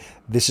cook.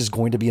 This is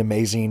going to be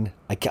amazing.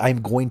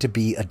 I'm going to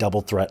be a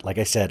double threat. Like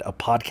I said, a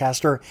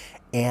podcaster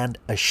and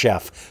a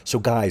chef. So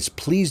guys,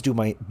 please do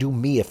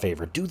me a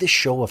favor. Do this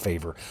show a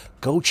favor.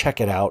 Go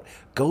check it out.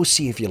 Go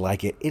see if you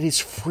like it. It is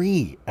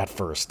free at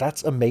first.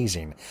 That's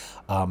amazing.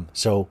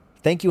 So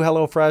thank you,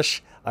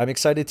 HelloFresh. I'm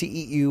excited to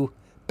eat you.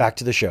 Back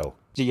to the show.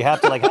 Do you have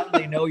to, how do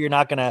they know you're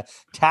not going to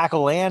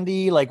tackle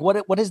Andy?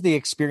 What is the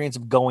experience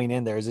of going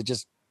in there? Is it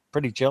just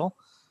pretty chill?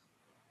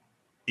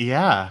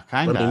 Yeah,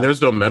 kind of. I mean,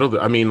 there's no metal.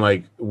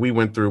 We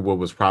went through what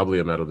was probably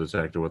a metal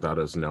detector without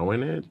us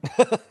knowing it.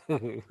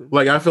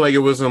 I feel like it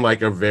wasn't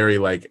a very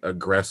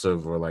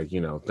aggressive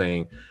or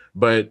thing.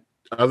 But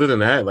other than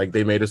that,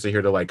 they made us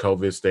adhere to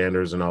COVID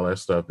standards and all that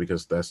stuff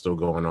because that's still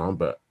going on.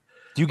 But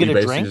do you get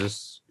a drink?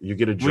 You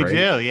get a drink. We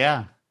do,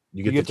 yeah.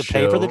 You have to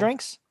pay for the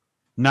drinks?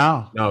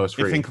 No, it's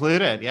free. It's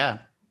included, yeah.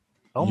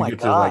 Oh my God. You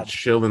get to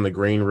chill in the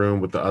green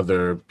room with the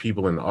other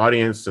people in the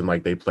audience, and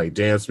they play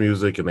dance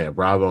music and they have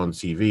Bravo on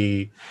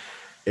TV.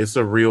 It's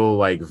a real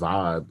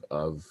vibe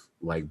of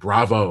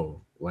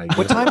Bravo.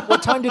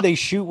 What time do they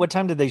shoot? What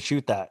time did they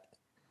shoot that?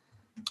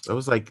 It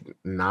was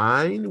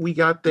 9 we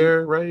got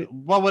there, right?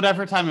 Well,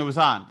 whatever time it was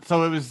on.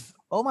 So it was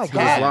Oh my 10.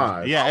 God.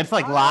 Live. Yeah, it's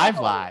live.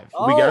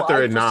 We got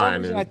there at 9. For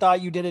some reason, I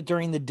thought you did it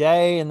during the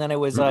day, and then it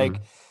was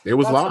it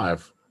was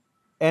live.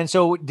 And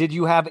so did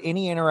you have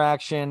any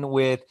interaction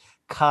with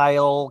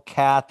Kyle,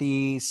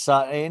 Kathy,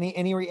 any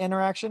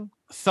interaction?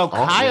 So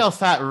Kyle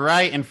sat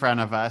right in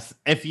front of us.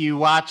 If you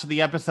watch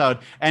the episode,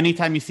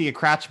 anytime you see a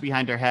crotch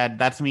behind her head,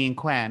 that's me and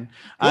Quinn.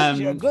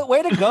 Good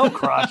way to go,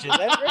 crotches.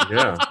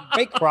 Yeah.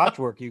 Great crotch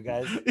work, you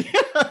guys.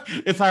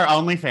 It's our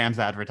OnlyFans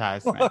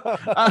advertisement.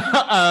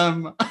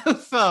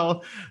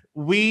 So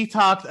we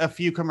talked a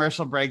few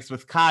commercial breaks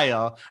with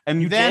Kyle,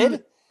 and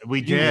did?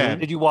 We did.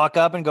 Did you walk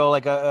up and go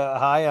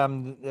hi,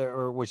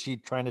 or was she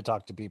trying to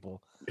talk to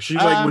people? She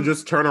would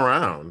just turn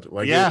around. She was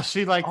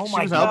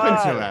open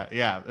to it.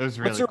 Yeah, it was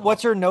really cool.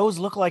 What's her nose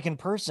look like in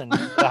person?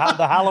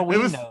 The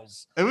Halloween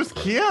nose. It was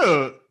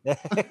cute.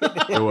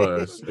 It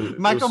was.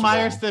 Michael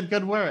Myers did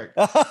good work.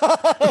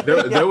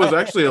 There was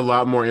actually a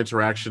lot more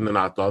interaction than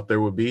I thought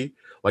there would be.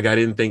 I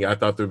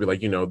thought there would be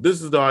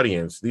this is the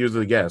audience, these are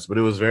the guests, but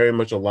it was very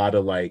much a lot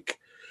of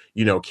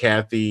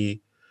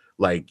Kathy.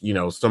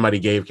 Somebody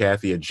gave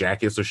Kathy a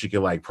jacket so she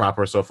could prop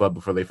herself up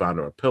before they found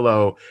her a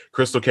pillow.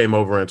 Crystal came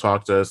over and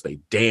talked to us. They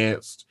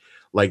danced.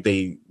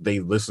 They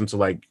listened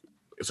to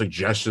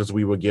suggestions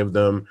we would give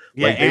them.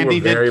 Yeah, Andy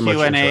did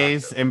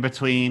Q&As in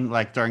between,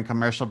 during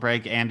commercial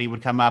break. Andy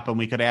would come up and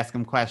we could ask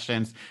him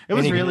questions. It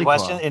was really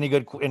cool.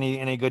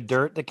 Any good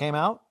dirt that came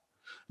out?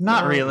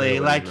 Not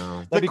really.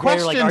 No. The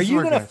questions are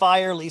you going to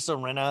fire Lisa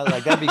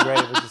Rinna? That'd be great.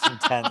 It was just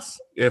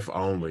intense. If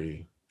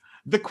only.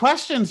 The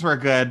questions were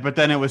good, but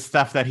then it was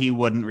stuff that he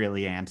wouldn't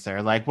really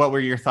answer. What were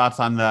your thoughts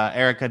on the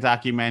Erica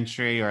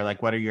documentary, or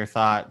what are your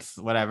thoughts?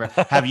 Whatever.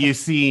 Have you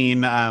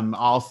seen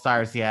All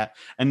Stars yet?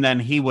 And then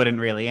he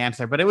wouldn't really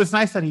answer, but it was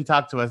nice that he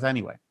talked to us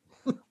anyway.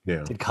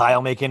 Yeah. Did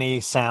Kyle make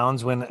any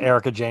sounds when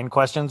Erica Jane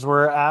questions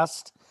were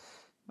asked?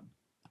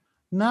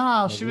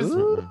 No, she was.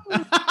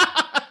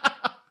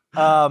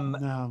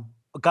 No.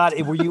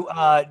 God, were you?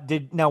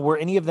 Were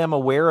any of them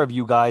aware of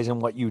you guys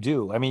and what you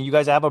do? I mean, you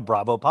guys have a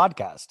Bravo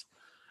podcast.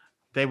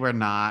 They were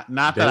not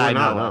that I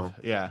know of.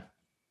 Yeah.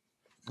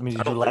 I mean,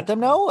 did you let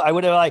them know? I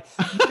would have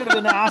you could have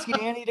been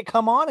asking Andy to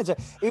come on.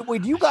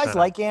 Would you guys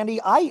like Andy?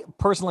 I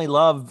personally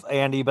love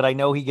Andy, but I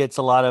know he gets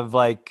a lot of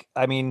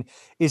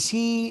is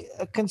he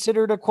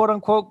considered a quote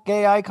unquote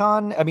gay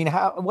icon? I mean,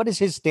 what is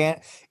his stand?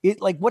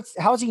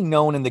 How is he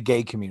known in the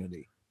gay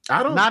community?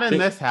 Not in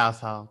this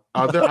household.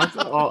 I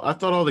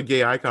thought all the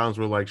gay icons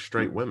were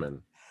straight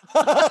women.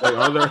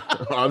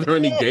 Are there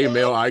any gay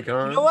male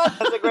icons? You know what?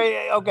 That's a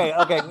great. Okay.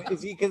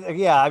 Is he?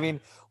 Yeah. I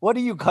mean, what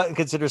do you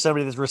consider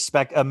somebody that's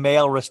a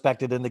male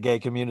respected in the gay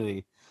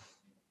community?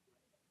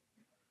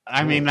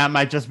 I mean, that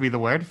might just be the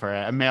word for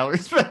it. A male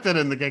respected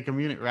in the gay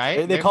community,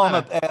 right? They call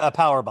him a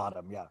power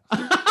bottom. Yeah.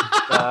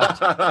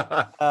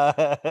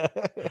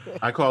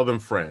 I call them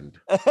friend.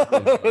 But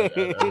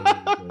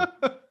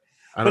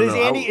is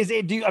Andy?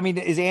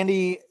 Is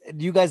Andy?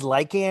 Do you guys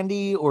like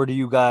Andy, or do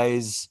you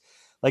guys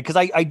like? Because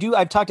I do.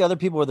 I've talked to other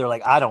people where they're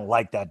like, I don't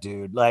like that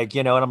dude. Like,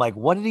 and I'm like,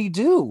 what did he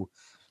do?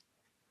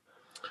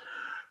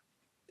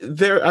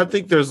 I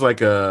think there's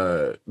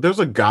a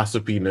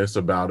gossipiness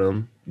about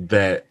him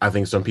that I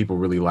think some people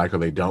really like or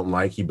they don't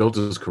like. He built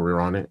his career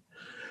on it.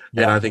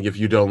 Yeah. And I think if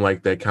you don't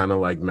like that kind of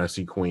like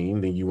messy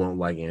queen, then you won't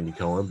like Andy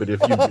Cohen. But if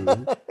you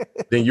do,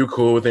 then you're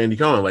cool with Andy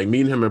Cohen. Like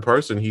meeting him in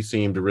person, it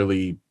seemed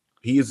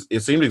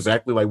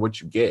exactly like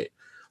what you get.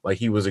 Like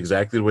he was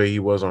exactly the way he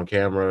was on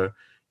camera.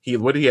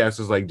 What he asked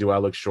is like, do I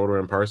look shorter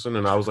in person?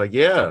 And I was like,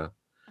 yeah.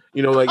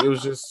 Like it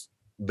was just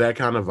that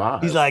kind of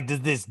vibe. He's like, does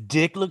this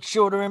dick look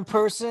shorter in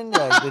person?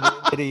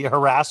 Did he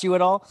harass you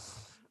at all?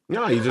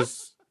 No,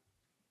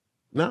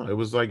 no, it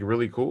was like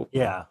really cool.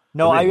 Yeah.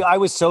 No, I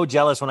was so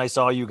jealous when I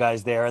saw you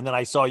guys there, and then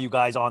I saw you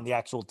guys on the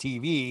actual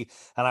TV,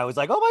 and I was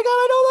like, oh my God,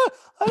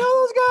 I know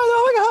those guys.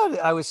 Oh my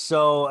God. I was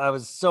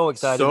so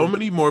excited. So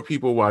many more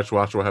people watch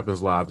What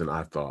Happens Live than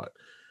I thought.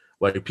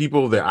 Like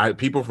people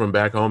from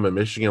back home in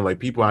Michigan, like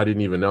people I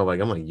didn't even know.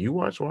 Like I'm like, you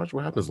watch What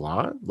Happens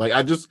Live? Like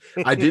I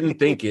didn't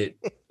think it.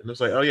 And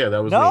it's like, oh yeah,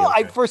 that was no. me.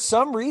 Okay. For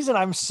some reason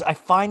I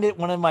find it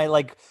one of my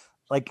like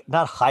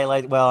not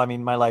highlight. Well, I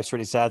mean, my life's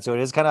pretty sad, so it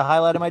is kind of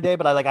highlight of my day.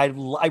 But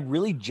I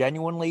really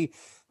genuinely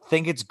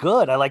think it's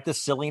good. I like the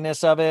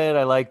silliness of it.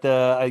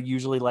 I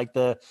usually like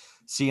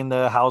seeing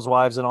the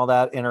housewives and all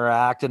that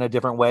interact in a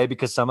different way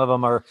because some of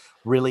them are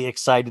really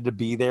excited to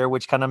be there,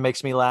 which kind of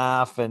makes me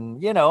laugh. And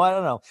I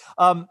don't know.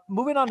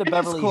 Moving on to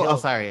Beverly Hills. Oh,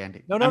 sorry,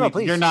 Andy. No,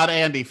 please. You're not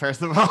Andy.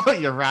 First of all,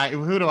 you're right.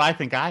 Who do I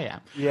think I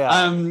am?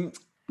 Yeah.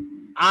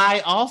 I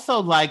also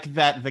like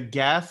that the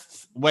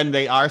guests, when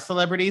they are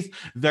celebrities,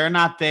 they're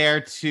not there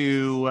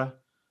to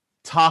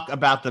talk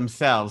about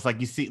themselves.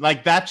 Like you see,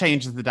 like that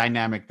changes the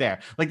dynamic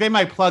there. Like they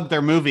might plug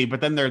their movie, but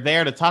then they're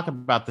there to talk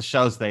about the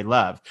shows they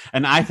love.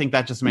 And I think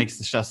that just makes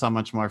the show so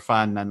much more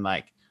fun than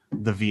like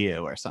The View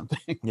or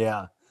something.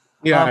 Yeah.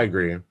 Yeah, I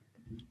agree.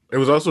 It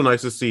was also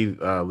nice to see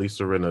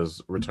Lisa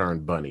Rinna's return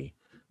bunny.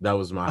 That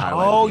was my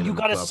highlight. Oh, you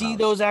got to see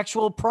those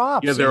actual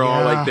props. Yeah, they're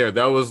all like there.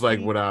 That was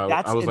like what I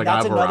was like.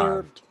 I've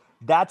arrived.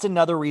 That's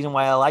another reason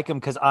why I like him,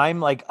 because I'm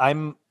like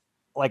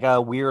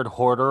a weird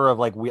hoarder of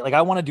like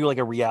I want to do like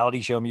a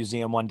reality show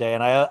museum one day,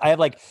 and I have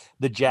like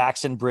the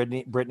Jackson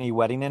Britney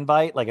wedding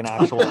invite, like an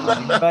actual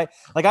wedding invite.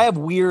 Like I have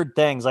weird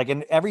things, like,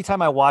 and every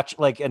time I watch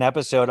like an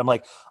episode, I'm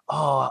like,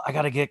 oh, I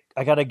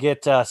gotta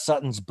get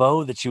Sutton's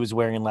bow that she was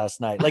wearing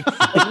last night. Like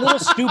little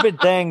stupid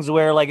things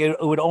where like it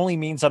would only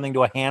mean something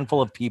to a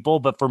handful of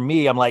people, but for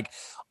me, I'm like,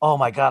 oh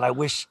my God, I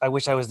wish I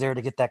was there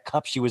to get that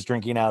cup she was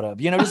drinking out of,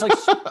 just like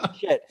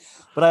shit.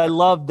 But I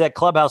love that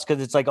clubhouse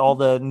because it's like all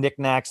the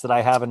knickknacks that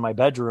I have in my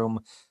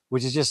bedroom,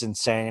 which is just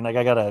insane. Like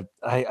I gotta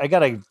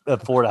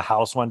afford a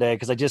house one day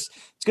because it's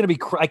gonna be.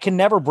 I can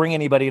never bring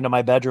anybody into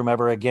my bedroom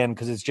ever again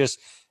because it's just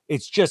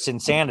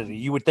insanity.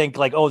 You would think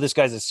like, oh, this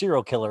guy's a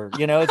serial killer.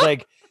 It's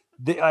like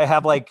I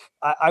have like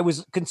I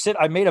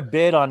made a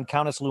bid on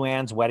Countess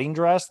Luann's wedding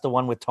dress, the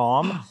one with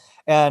Tom,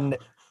 and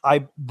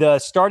the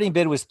starting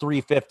bid was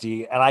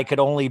 $350 and I could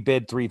only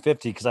bid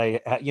 $350 because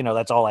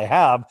that's all I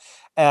have.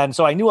 And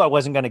so I knew I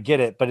wasn't going to get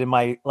it, but in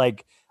my,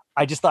 like,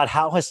 I just thought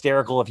how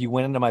hysterical if you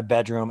went into my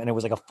bedroom and it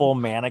was like a full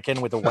mannequin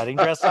with a wedding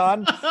dress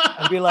on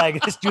and be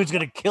like, this dude's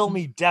going to kill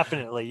me.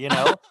 Definitely,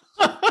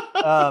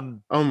 oh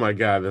my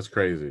God, that's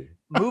crazy.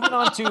 Moving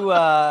on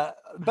to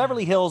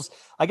Beverly Hills,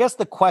 I guess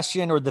the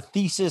question or the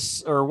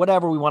thesis or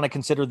whatever we want to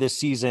consider this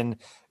season,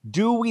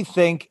 do we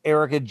think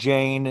Erica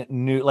Jane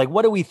knew? Like,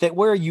 what do we think?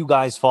 Where you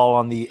guys fall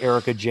on the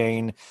Erica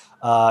Jane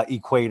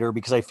equator?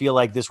 Because I feel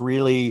like this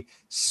really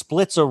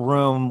splits a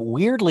room.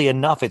 Weirdly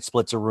enough, it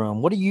splits a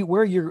room.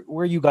 Where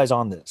are you guys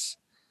on this?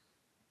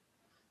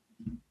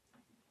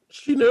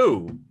 She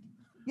knew.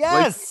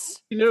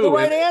 Yes, she knew. The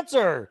right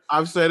answer.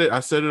 I've said it. I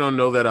said it on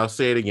Know That. I'll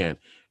say it again.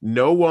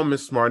 No woman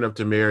smart enough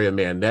to marry a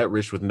man that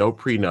rich with no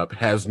prenup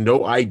has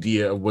no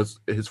idea of what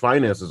his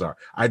finances are.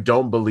 I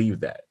don't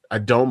believe that. I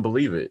don't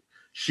believe it.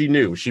 She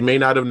knew. She may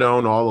not have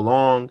known all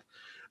along,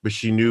 but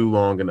she knew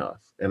long enough.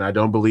 And I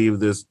don't believe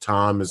this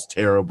Tom is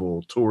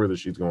terrible tour that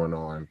she's going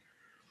on.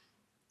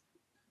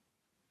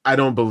 I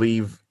can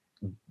believe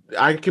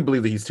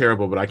that he's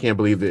terrible, but I can't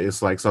believe that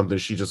it's like something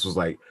she just was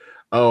like,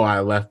 oh, I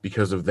left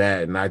because of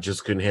that and I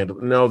just couldn't handle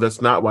it. No,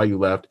 that's not why you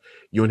left.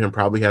 You and him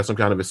probably had some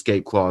kind of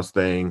escape clause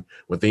thing.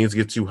 When things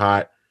get too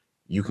hot,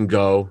 you can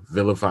go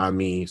vilify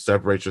me,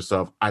 separate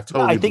yourself. I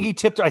think he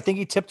tipped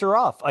her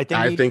off.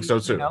 I think so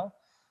too.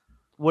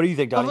 What do you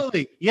think, Donny?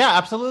 Absolutely. Yeah,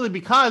 absolutely.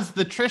 Because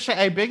the Trisha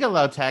A.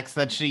 Bigelow text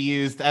that she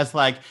used as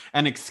like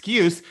an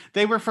excuse,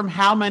 they were from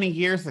how many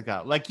years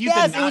ago? Like it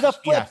was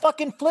a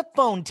fucking flip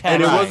phone text.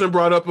 And it wasn't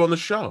brought up on the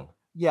show.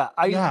 Yeah.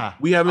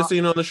 We haven't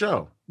seen it on the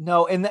show.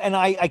 No, and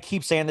I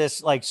keep saying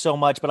this like so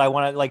much, but I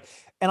want to like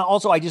And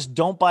also, I just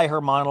don't buy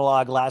her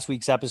monologue last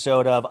week's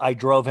episode of I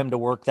drove him to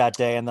work that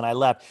day and then I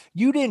left.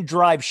 You didn't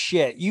drive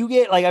shit. You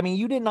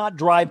did not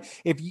drive.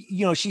 If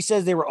she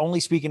says they were only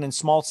speaking in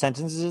small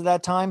sentences at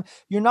that time.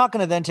 You're not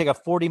going to then take a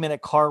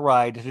 40-minute car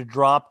ride to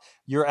drop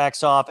your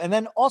ex off. And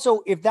then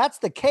also, if that's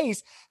the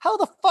case, how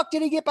the fuck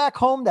did he get back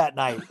home that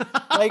night?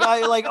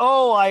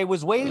 I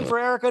was waiting for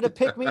Erica to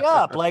pick me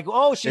up. Like,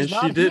 oh, she's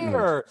not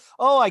here.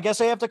 Oh, I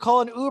guess I have to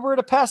call an Uber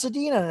to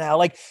Pasadena now.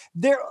 Like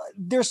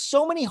there's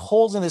so many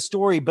holes in this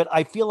story, but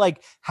I feel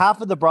like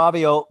half of the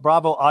Bravo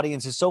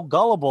audience is so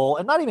gullible,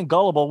 and not even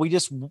gullible.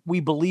 We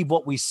believe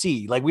what we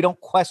see. Like we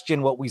don't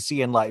question what we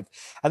see in life,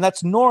 and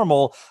that's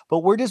normal, but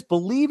we're just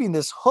believing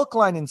this hook,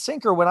 line, and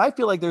sinker when I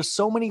feel like there's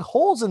so many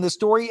holes in this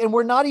story, and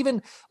we're not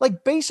even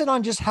like base it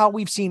on just how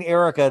we've seen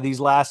Erica these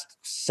last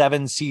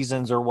 7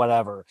 seasons or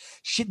whatever.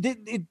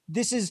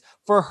 This is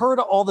for her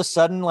to all of a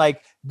sudden,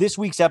 like this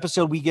week's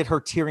episode, we get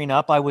her tearing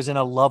up. I was in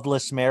a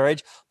loveless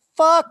marriage.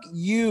 Fuck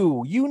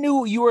you. You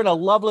knew you were in a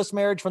loveless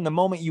marriage from the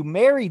moment you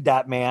married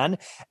that man.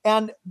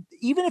 And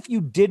even if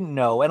you didn't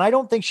know, and I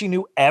don't think she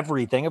knew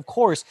everything, of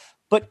course,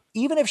 but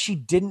even if she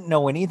didn't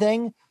know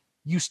anything,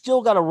 you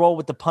still got to roll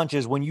with the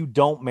punches when you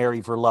don't marry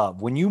for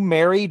love. When you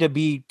marry to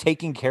be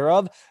taken care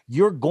of,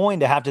 you're going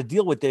to have to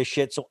deal with this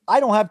shit. So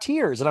I don't have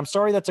tears, and I'm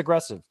sorry that's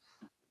aggressive.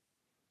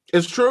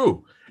 It's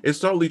true. It's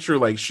totally true.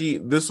 Like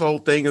this whole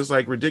thing is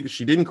like ridiculous.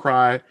 She didn't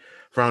cry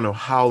for I don't know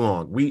how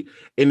long.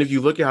 And if you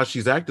look at how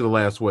she's acted the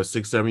last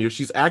 6-7 years,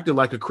 she's acted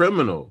like a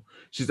criminal.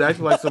 She's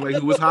acted like somebody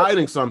who was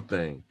hiding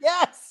something.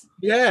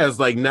 Yes,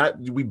 like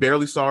we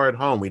barely saw her at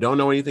home. We don't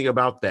know anything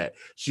about that.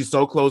 She's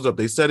so closed up.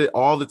 They said it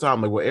all the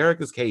time. Like, well,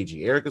 Erica's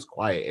cagey. Erica's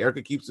quiet.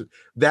 Erica keeps it.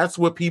 That's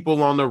what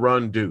people on the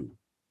run do.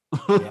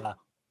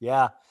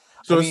 Yeah.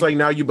 So it's like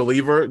now you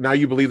believe her. Now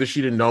you believe that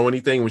she didn't know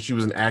anything when she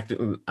was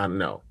acting. I don't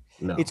know.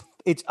 No.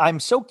 I'm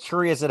so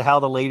curious at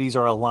how the ladies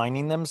are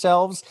aligning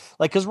themselves.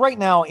 Like, because right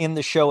now in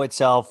the show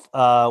itself,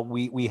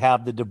 we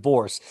have the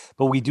divorce,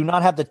 but we do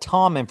not have the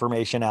Tom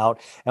information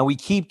out. And we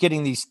keep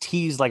getting these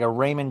teased like a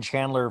Raymond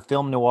Chandler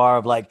film noir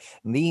of like,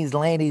 these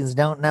ladies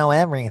don't know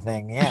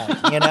everything yet,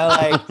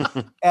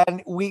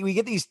 and we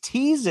get these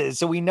teases.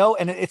 So we know,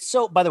 and it's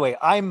so, by the way,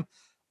 and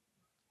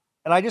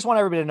I just want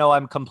everybody to know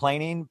I'm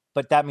complaining,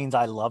 but that means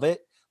I love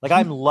it. Like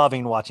I'm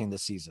loving watching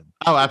this season.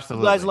 Oh,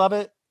 absolutely. You guys love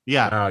it?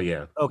 Yeah. Oh,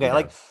 yeah. Okay.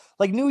 Yeah.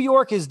 Like New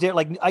York is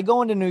like I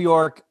go into New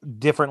York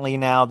differently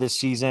now this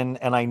season.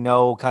 And I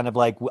know kind of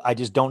like, I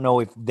just don't know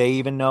if they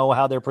even know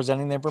how they're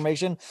presenting the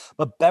information,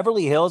 but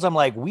Beverly Hills, I'm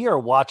like, we were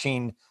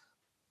watching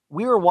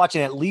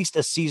at least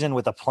a season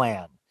with a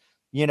plan,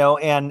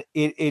 and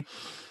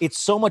it's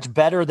so much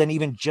better than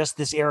even just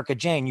this Erica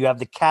Jane. You have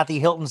the Kathy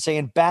Hilton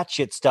saying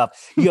batshit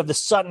stuff. You have the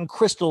Sutton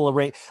Crystal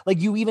array. Like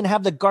you even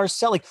have the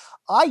Garcelle. Like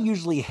I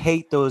usually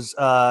hate those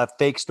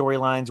fake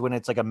storylines when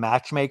it's like a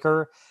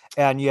matchmaker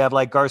and you have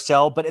like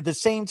Garcelle, but at the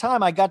same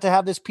time, I got to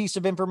have this piece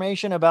of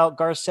information about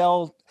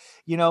Garcelle,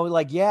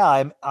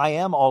 I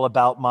am all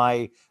about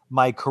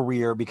my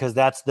career because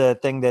that's the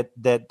thing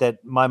that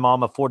my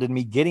mom afforded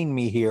me getting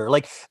me here.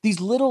 Like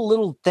these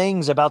little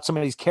things about some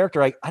of these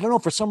characters. I don't know,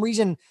 for some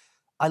reason,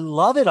 I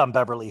love it on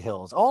Beverly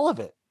Hills, all of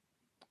it.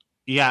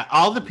 Yeah,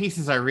 all the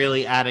pieces are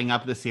really adding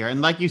up this year.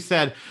 And like you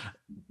said,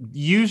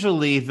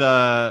 usually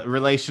the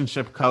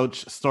relationship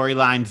coach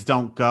storylines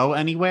don't go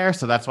anywhere.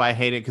 So that's why I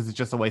hate it, because it's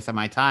just a waste of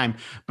my time.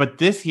 But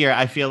this year,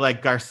 I feel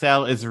like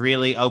Garcelle is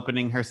really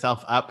opening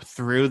herself up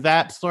through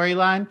that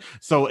storyline.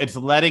 So it's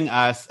letting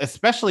us,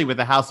 especially with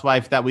the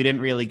housewife that we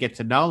didn't really get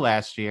to know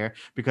last year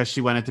because she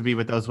wanted to be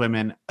with those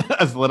women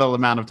as little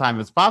amount of time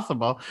as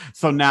possible.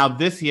 So now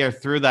this year,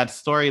 through that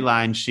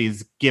storyline,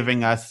 she's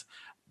giving us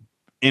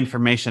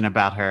information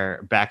about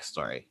her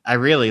backstory. I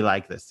really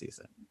like this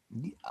season.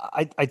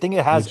 I think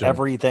it has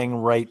everything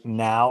right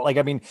now. Like,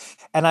 I mean,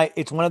 and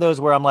it's one of those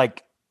where I'm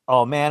like,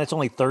 oh man, it's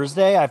only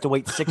Thursday. I have to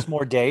wait 6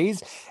 more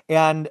days.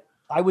 And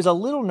I was a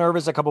little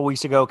nervous a couple of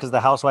weeks ago because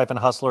The Housewife and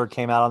Hustler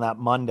came out on that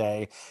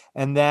Monday.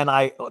 And then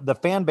the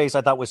fan base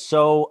I thought was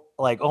so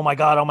like, oh my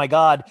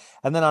God.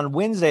 And then on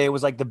Wednesday, it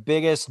was like the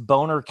biggest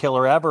boner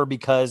killer ever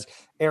because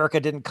Erica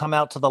didn't come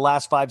out to the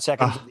last 5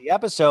 seconds of the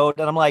episode.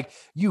 And I'm like,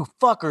 you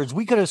fuckers,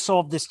 we could have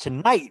solved this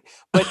tonight.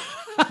 But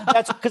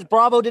that's because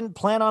Bravo didn't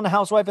plan on The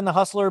Housewife and the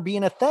Hustler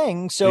being a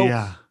thing. So,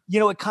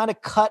 it kind of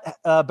cut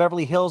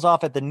Beverly Hills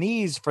off at the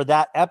knees for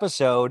that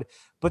episode.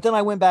 But then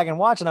I went back and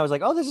watched and I was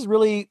like, oh, this is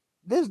really...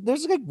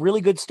 There's like really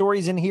good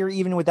stories in here,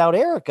 even without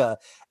Erica.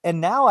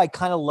 And now I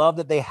kind of love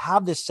that they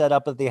have this set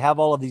up, that they have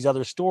all of these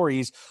other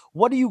stories.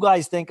 What do you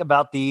guys think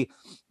about the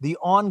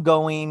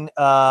ongoing,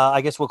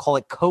 I guess we'll call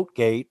it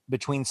Coatgate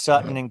between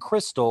Sutton and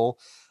Crystal?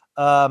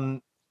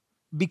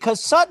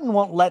 Because Sutton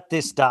won't let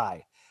this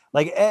die.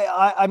 Like,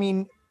 I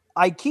mean,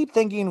 I keep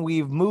thinking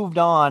we've moved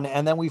on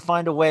and then we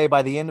find a way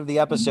by the end of the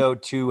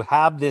episode to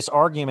have this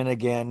argument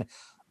again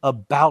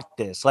about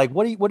this. Like,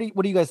 what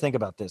do you guys think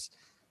about this?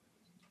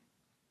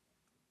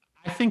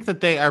 I think that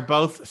they are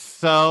both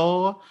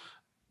so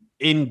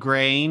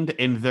ingrained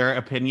in their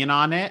opinion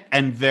on it,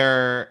 and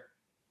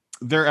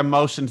their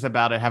emotions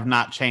about it have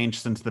not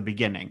changed since the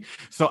beginning.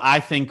 So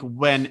I think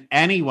when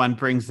anyone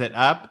brings it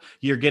up,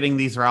 you're getting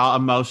these raw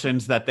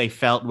emotions that they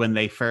felt when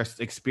they first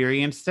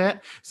experienced it.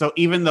 So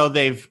even though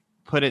they've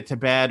put it to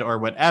bed or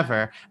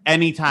whatever,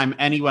 anytime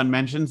anyone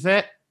mentions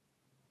it,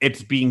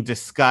 it's being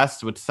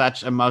discussed with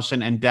such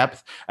emotion and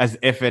depth as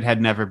if it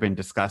had never been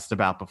discussed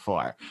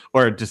before.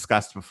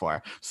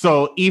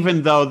 So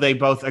even though they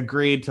both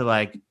agreed to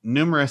like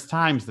numerous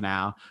times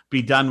now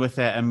be done with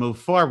it and move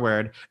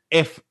forward,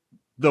 if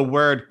the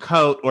word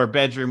coat or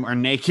bedroom or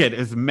naked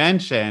is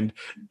mentioned,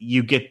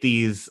 you get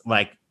these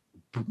like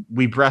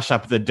we brush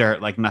up the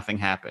dirt like nothing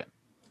happened.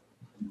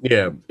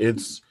 Yeah,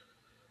 it's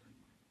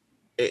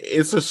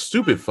a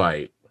stupid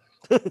fight.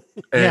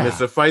 And it's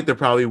a fight that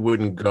probably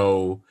wouldn't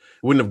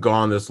have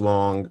gone this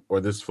long or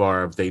this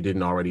far if they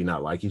didn't already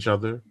not like each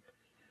other.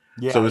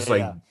 Yeah, so it's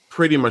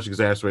pretty much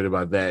exacerbated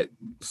by that.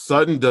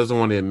 Sutton doesn't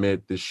want to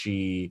admit that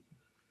she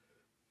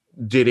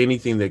did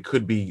anything that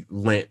could be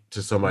lent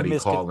to somebody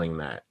calling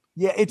that.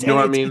 Yeah, it's, you know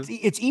what I mean?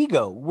 It's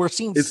ego. We're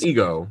seeing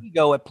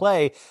ego at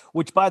play,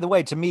 which, by the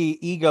way, to me,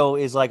 ego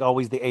is like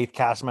always the 8th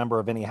cast member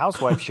of any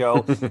Housewife show,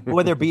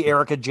 whether it be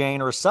Erica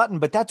Jane or Sutton,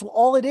 but that's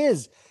all it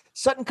is.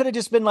 Sutton could have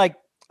just been like,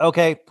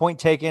 okay, point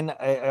taken.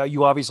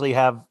 You obviously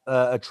have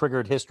a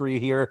triggered history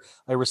here.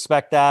 I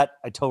respect that.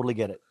 I totally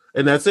get it.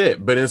 And that's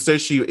it. But instead,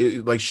 she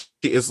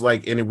is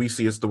like, and we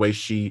see it's the way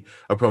she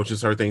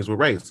approaches her things with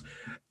race.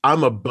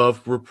 I'm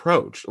above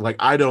reproach. Like,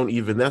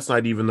 that's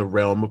not even the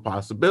realm of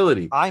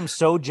possibility. I'm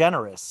so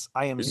generous.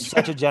 I am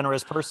such a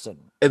generous person.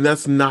 And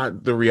that's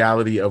not the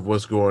reality of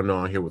what's going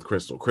on here with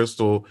Crystal.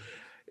 Crystal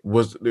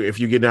was, if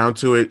you get down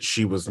to it,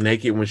 she was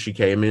naked when she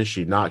came in.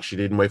 She knocked. She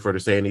didn't wait for her to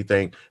say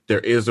anything.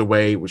 There is a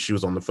way when she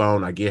was on the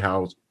phone. I get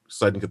how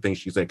Sutton could think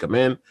she said come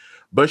in,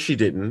 but she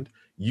didn't.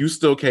 You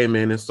still came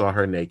in and saw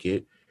her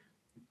naked.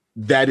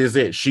 That is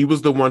it. She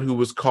was the one who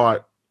was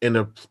caught in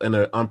a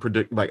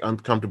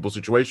uncomfortable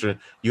situation.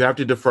 You have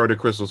to defer to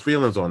Crystal's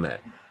feelings on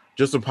that.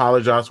 Just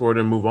apologize for it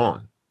and move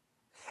on.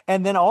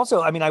 And then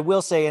also, I mean, I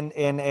will say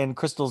in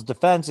Crystal's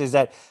defense is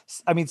that,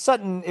 I mean,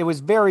 Sutton, it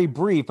was very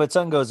brief, but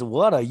Sutton goes,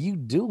 "What are you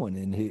doing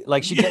in here?"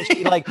 Like she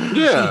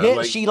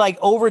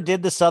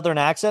overdid the Southern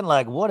accent.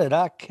 Like, what did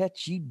I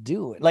catch you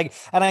doing? Like,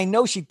 and I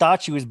know she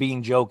thought she was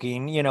being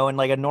joking, you know, and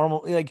like a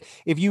normal, like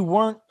if you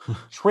weren't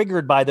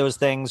triggered by those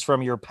things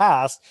from your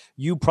past,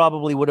 you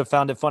probably would have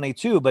found it funny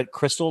too. But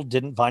Crystal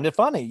didn't find it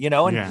funny, you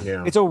know, and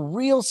it's a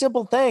real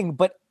simple thing,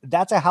 but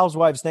that's a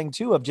Housewives thing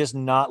too, of just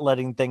not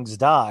letting things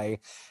die.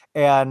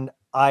 And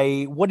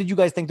what did you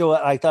guys think though?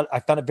 I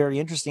found it very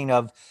interesting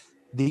of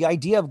the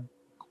idea of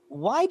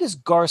why does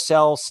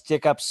Garcelle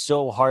stick up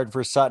so hard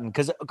for Sutton?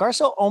 Because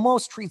Garcelle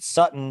almost treats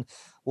Sutton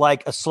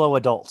like a slow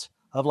adult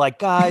of like,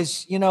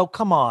 guys, you know,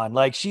 come on.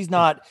 Like she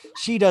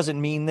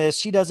doesn't mean this.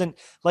 She doesn't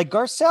like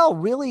Garcelle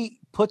really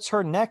puts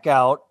her neck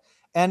out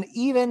and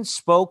even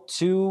spoke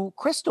to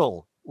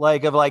Crystal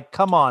like,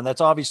 come on,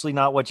 that's obviously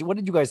not what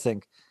did you guys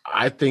think?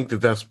 I think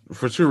that's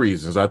for two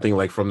reasons. I think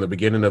like from the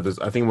beginning of this,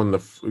 I think when the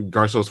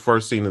Garcelle's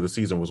first scene of the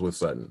season was with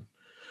Sutton.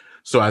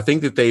 So I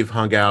think that they've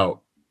hung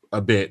out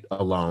a bit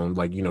alone,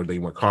 like, you know, they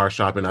went car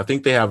shopping. I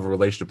think they have a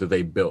relationship that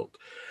they built.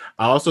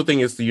 I also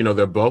think it's, you know,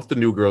 they're both the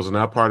new girls and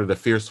not part of the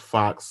Fierce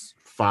Fox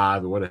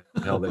 5 or what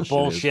the hell that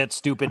bullshit,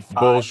 stupid 5.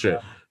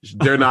 Bullshit.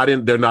 They're not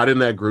in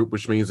that group,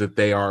 which means that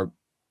they are,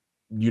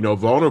 you know,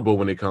 vulnerable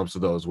when it comes to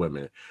those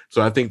women.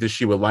 So I think that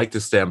she would like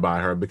to stand by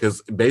her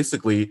because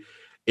basically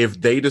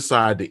if they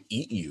decide to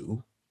eat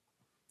you,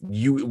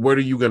 what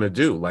are you gonna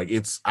do? Like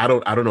I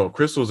don't know if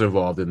Crystal's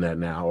involved in that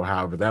now or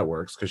however that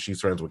works because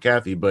she's friends with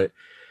Kathy, but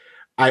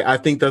I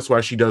think that's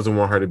why she doesn't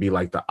want her to be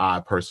like the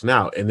odd person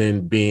out. And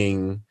then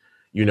being,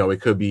 you know,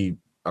 it could be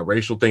a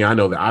racial thing. I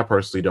know that I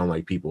personally don't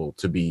like people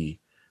to be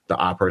the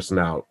odd person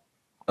out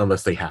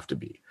unless they have to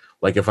be.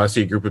 Like if I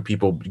see a group of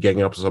people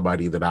ganging up to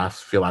somebody that I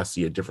feel I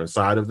see a different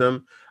side of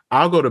them,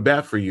 I'll go to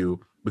bat for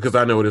you because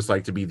I know what it's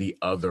like to be the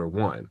other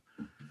one.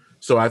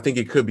 So I think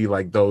it could be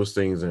like those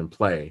things in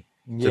play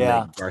to make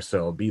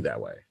Garcelle be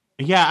that way.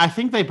 Yeah, I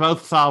think they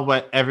both saw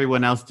what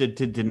everyone else did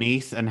to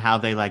Denise and how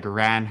they like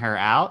ran her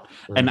out.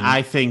 Mm-hmm. And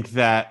I think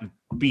that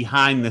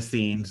behind the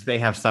scenes, they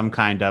have some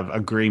kind of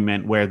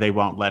agreement where they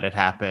won't let it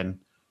happen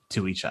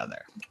to each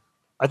other.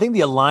 I think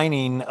the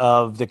aligning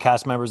of the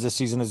cast members this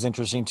season is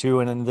interesting too.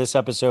 And in this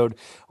episode,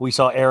 we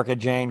saw Erica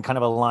Jane kind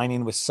of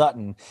aligning with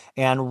Sutton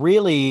and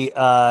really,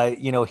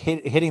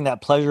 hitting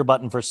that pleasure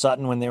button for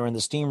Sutton when they were in the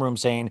steam room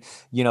saying,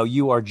 you know,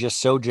 you are just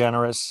so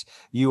generous.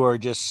 You're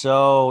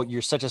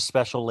such a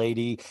special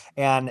lady.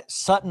 And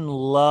Sutton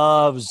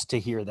loves to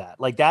hear that.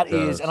 Like that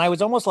is, and I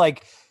was almost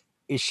like,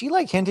 is she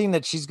like hinting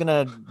that she's going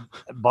to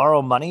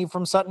borrow money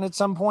from Sutton at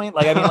some point?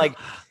 Like, I mean, like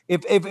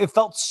it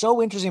felt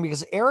so interesting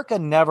because Erica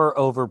never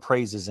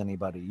overpraises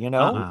anybody, you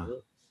know? Uh-huh.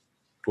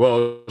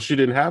 Well, she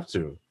didn't have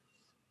to.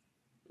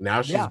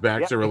 Now she's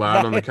back to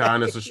relying on the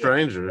kindness of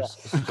strangers.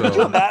 Yeah.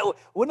 So.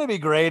 Wouldn't it be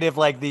great if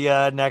like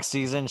the next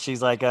season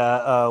she's like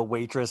a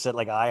waitress at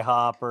like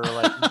IHOP or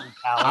like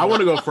I want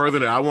to go further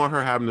than I want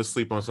her having to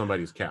sleep on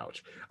somebody's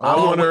couch. I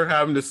want her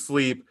having to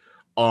sleep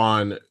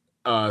on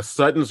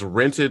Sutton's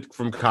rented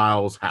from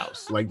Kyle's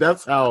house. Like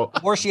that's how.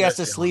 Or she has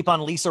to sleep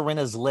on Lisa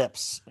Rinna's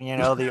lips. You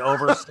know, the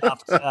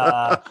overstuffed.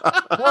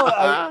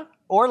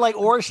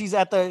 Or she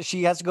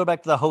has to go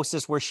back to the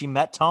hostess where she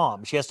met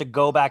Tom. She has to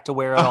go back to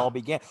where it all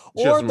began.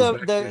 Or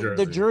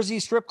the Jersey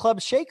strip club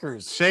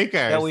Shakers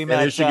that we met.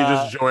 And then she could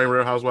just join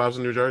Real Housewives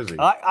in New Jersey.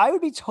 I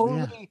would be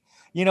totally,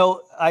 you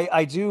know,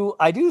 I do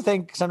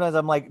think sometimes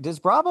I'm like, does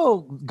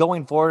Bravo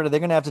going forward, are they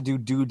going to have to do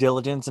due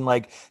diligence and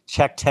like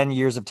check 10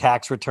 years of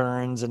tax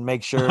returns and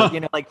make sure,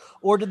 you know, like,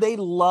 or do they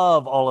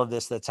love all of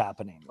this that's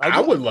happening?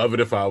 I would love it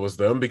if I was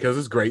them because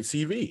it's great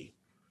CV.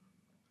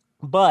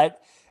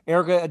 But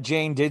Erica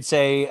Jane did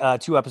say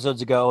 2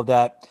 episodes ago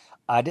that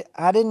I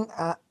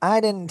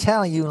didn't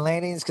tell you,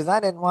 ladies, because I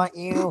didn't want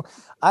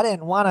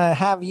to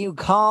have you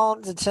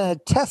called to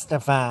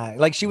testify.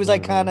 Like she was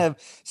like kind of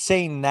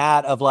saying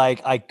that of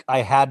like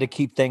I had to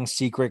keep things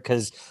secret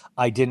because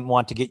I didn't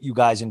want to get you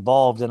guys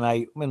involved. And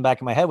I in the back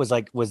of my head was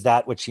like, was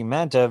that what she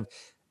meant?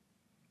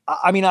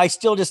 I mean, I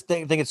still just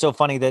think it's so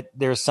funny that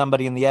there's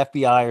somebody in the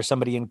FBI or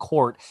somebody in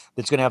court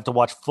that's going to have to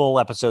watch full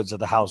episodes of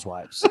The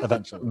Housewives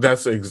eventually.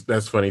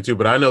 That's funny too.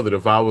 But I know that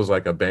if I was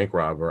like a bank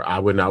robber, I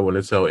would not want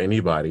to tell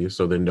anybody,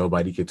 so then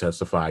nobody could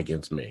testify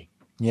against me.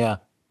 Yeah.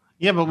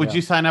 Yeah, but would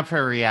you sign up for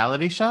a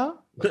reality show?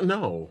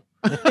 No.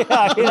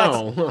 Yeah,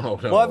 No.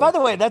 Well, by the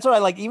way, that's what I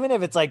like. Even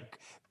if it's like,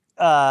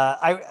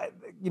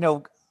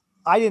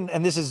 I didn't,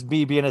 and this is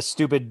me being a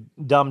stupid,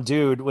 dumb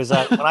dude, was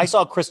that when I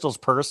saw Crystal's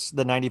purse,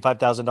 the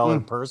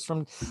 $95,000 purse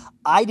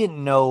I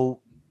didn't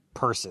know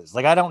purses.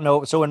 Like, I don't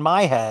know. So in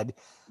my head,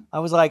 I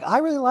was like, I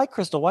really like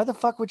Crystal. Why the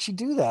fuck would she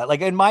do that?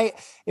 Like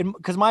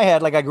because my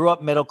head, like I grew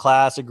up middle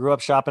class. I grew up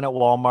shopping at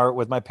Walmart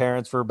with my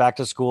parents for back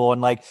to school.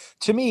 And like,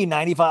 to me,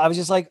 95, I was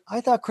just like, I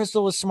thought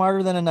Crystal was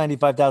smarter than a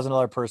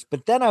 $95,000 purse.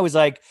 But then I was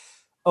like,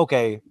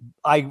 okay,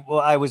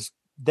 I was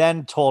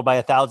then told by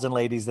 1,000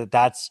 ladies that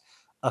that's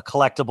a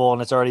collectible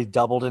and it's already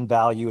doubled in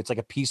value. It's like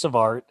a piece of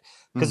art.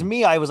 Because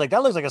me, I was like,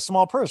 that looks like a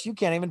small purse. You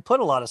can't even put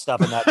a lot of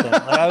stuff in that thing.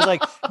 Like I was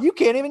like, you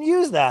can't even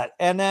use that.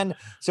 And then,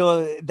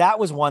 so that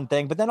was one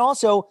thing. But then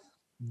also,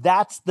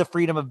 that's the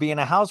freedom of being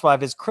a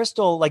housewife is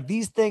Crystal, like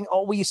these things.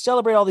 Oh, we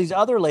celebrate all these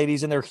other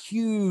ladies and they're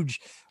huge,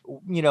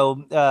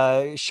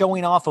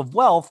 showing off of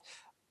wealth.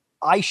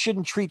 I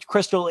shouldn't treat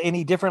Crystal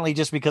any differently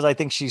just because I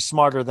think she's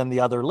smarter than the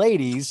other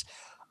ladies.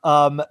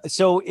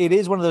 So it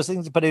is one of those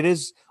things, but it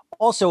is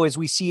also, as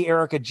we see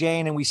Erica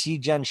Jane and we see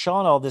Jen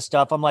Shaw, all this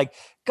stuff, I'm like,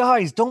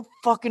 guys, don't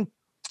fucking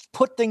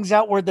put things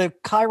out where the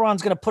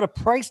Chiron's going to put a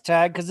price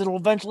tag because it'll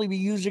eventually be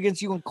used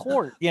against you in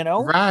court, you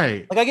know?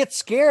 Right. Like I get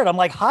scared. I'm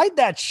like, hide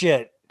that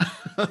shit.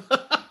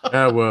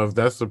 Yeah, well,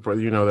 that's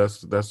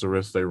the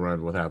risk they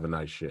run with having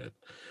nice shit.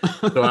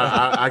 So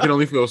I can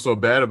only feel so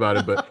bad about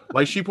it. But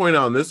like she pointed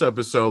out in this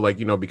episode, like,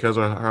 because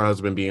of her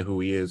husband being who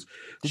he is.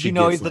 Did you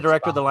know he's the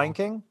director of The Lion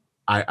King?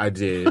 I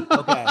did.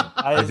 Okay.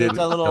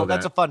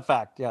 That's a fun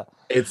fact. Yeah.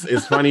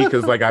 It's funny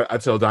because like I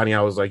tell Donny,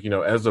 I was like,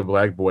 as a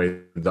black boy,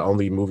 the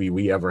only movie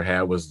we ever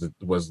had was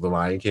the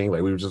Lion King.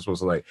 Like we were just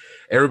supposed to like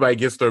everybody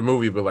gets their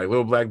movie, but like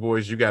little black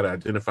boys, you got to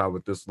identify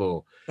with this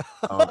little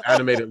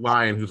animated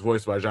lion who's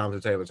voiced by Jonathan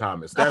Taylor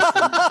Thomas. That's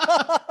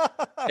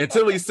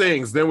until he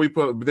sings, then we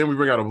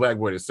bring out a black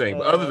boy to sing.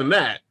 But other than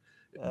that,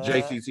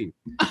 JTT.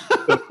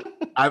 So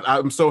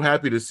I'm so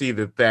happy to see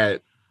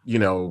that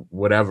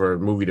whatever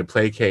movie to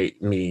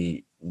placate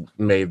me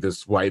made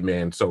this white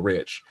man so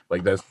rich.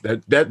 Like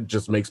that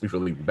just makes me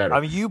feel even better.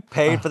 I mean, you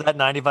paid for that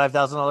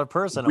 $95,000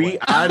 person.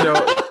 I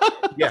know.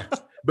 Yeah.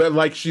 But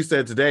like she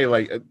said today,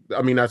 like,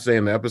 I mean, not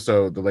saying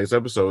the latest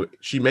episode,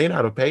 she may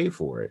not have paid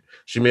for it.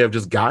 She may have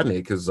just gotten it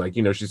because like,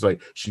 she's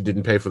like, she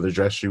didn't pay for the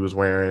dress she was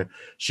wearing.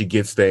 She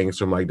gets things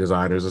from like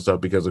designers and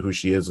stuff because of who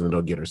she is and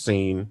it'll get her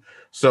seen.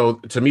 So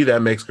to me,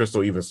 that makes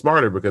Crystal even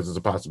smarter because it's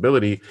a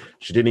possibility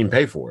she didn't even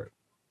pay for it.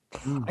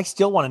 I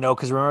still want to know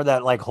because remember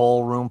that like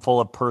whole room full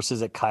of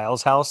purses at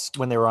Kyle's house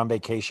when they were on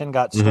vacation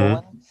got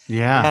stolen?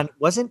 Yeah. And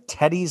wasn't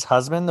Teddy's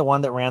husband the one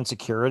that ran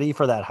security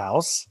for that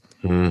house?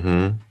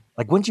 Mm-hmm.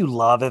 Like, wouldn't you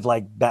love if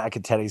like back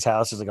at Teddy's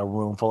house there's like a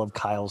room full of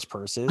Kyle's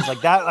purses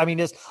like that? I mean,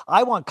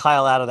 I want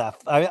Kyle out of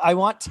that. I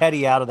want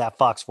Teddy out of that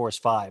Fox Force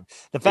 5.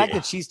 The fact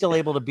that she's still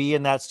able to be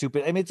in that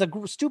stupid. I mean, it's a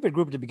stupid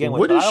group to begin with.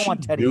 What does I don't she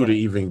want Teddy do to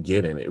even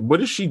get in it? What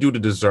does she do to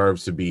deserve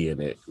to be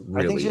in it?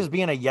 Really? I think she's just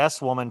being a yes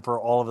woman for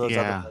all of those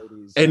other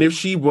ladies. And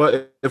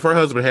if her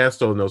husband had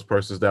stolen those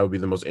purses, that would be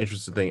the most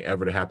interesting thing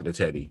ever to happen to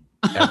Teddy.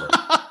 Ever.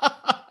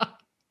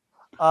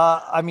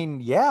 I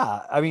mean,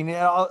 yeah. I mean,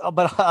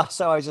 but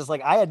also I was just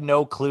like, I had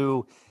no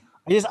clue.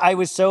 I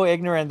was so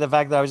ignorant of the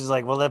fact that I was just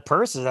like, well, that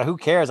purse is, who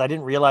cares? I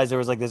didn't realize there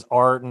was like this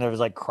art and there was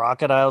like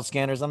crocodile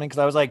skin or something. Cause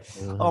I was like,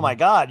 oh my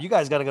God, you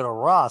guys got to go to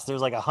Ross. There's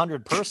like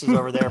 100 purses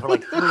over there for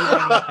like $3.99.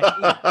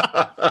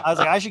 I was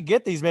like, I should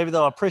get these. Maybe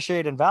they'll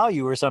appreciate in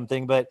value or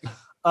something. But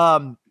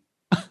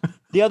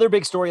the other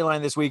big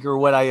storyline this week, or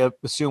what I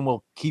assume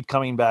will keep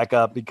coming back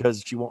up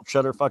because she won't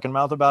shut her fucking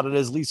mouth about it,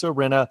 is Lisa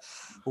Rinna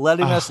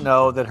letting us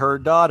know that her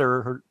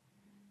daughter, her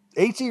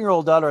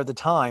 18-year-old daughter at the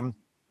time,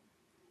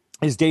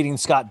 is dating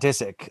Scott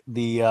Disick,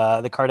 the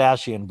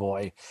Kardashian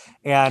boy.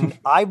 And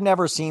I've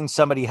never seen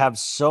somebody have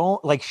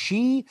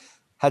she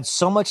had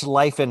so much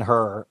life in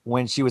her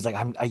when she was like,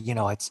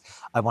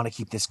 I want to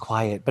keep this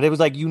quiet. But it was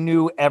like,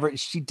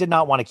 she did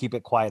not want to keep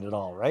it quiet at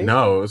all, right?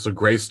 No, it's a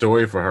great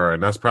story for her.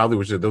 And that's probably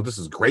what she said, this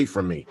is great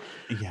for me.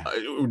 Yeah.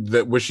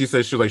 What she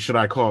said, she was like, should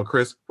I call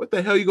Chris? What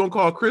the hell are you going to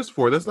call Chris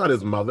for? That's not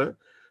his mother.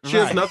 She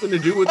has nothing to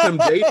do with them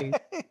dating.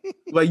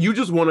 Like, you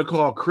just want to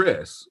call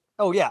Chris.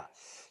 Oh, yeah.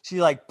 She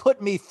like,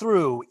 put me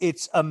through.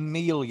 It's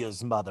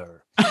Amelia's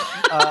mother.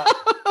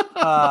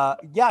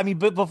 Yeah, I mean,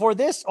 but before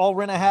this, all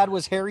Rinna had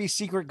was Harry's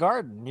secret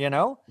garden, you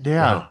know?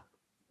 Yeah.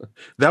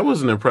 That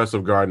was an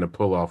impressive garden to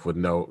pull off with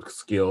no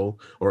skill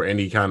or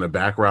any kind of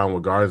background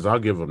with gardens. I'll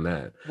give him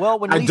that. Well,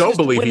 when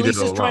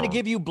Lisa's trying to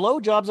give you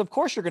blowjobs, of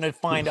course you're going to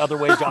find other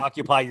ways to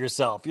occupy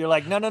yourself. You're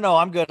like, no,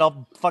 I'm good.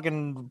 I'll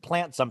fucking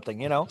plant something,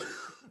 you know?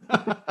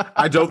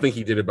 I don't think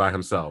he did it by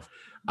himself.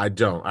 I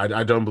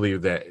don't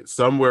believe that.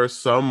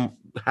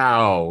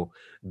 Somehow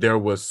there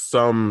was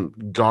some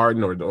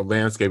garden or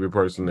landscaping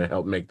person to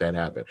help make that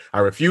happen. I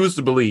refuse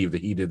to believe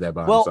that he did that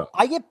by himself.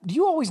 Do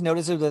you always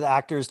notice it with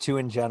actors too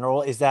in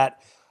general, is that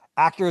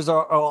actors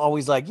are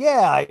always like,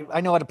 yeah, I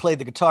know how to play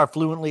the guitar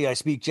fluently. I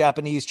speak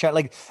Japanese.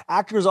 Like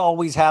actors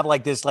always have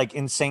like this like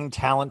insane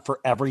talent for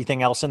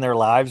everything else in their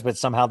lives, but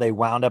somehow they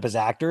wound up as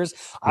actors.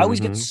 I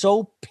always get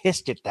so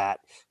pissed at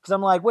that because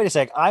I'm like, wait a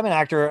sec, I'm an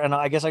actor and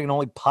I guess I can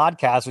only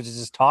podcast, which is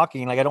just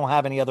talking. Like I don't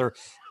have any other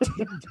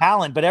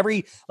talent, but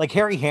like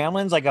Harry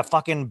Hamlin's like a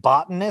fucking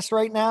botanist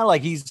right now.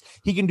 Like he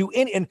can do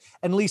any,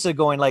 and Lisa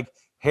going like,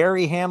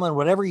 Harry Hamlin,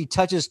 whatever he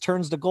touches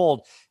turns to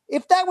gold.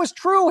 If that was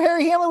true,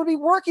 Harry Hamlin would be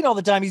working all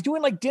the time. He's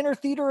doing like dinner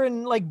theater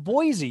in like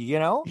Boise, you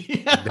know?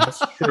 Yeah.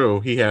 That's true.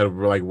 He had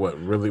like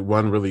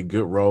one really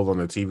good role on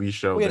a TV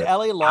show we had that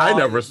L.A. Law, I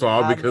never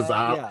saw because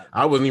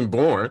I wasn't even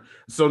born.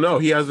 So no,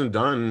 he hasn't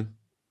done.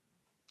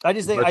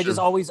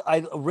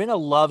 Rinna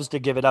loves to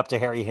give it up to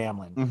Harry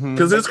Hamlin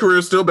because his career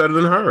is still better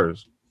than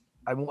hers.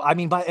 I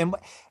mean,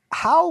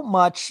 how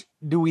much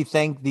do we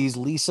think these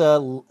Lisa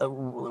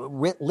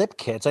lip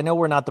kits? I know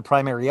we're not the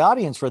primary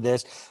audience for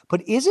this,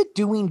 but is it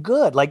doing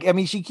good? Like, I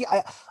mean,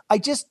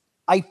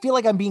 I feel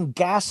like I'm being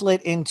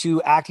gaslit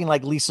into acting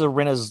like Lisa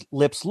Rinna's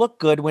lips look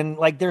good when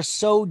like they're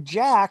so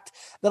jacked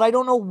that I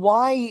don't know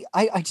why.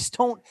 I just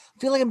don't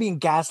feel like I'm being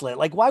gaslit.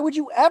 Like, why would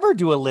you ever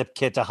do a lip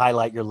kit to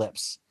highlight your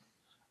lips?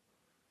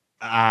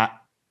 I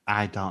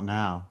don't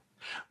know.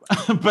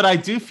 But I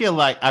do feel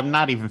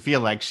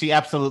like she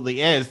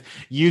absolutely is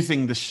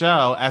using the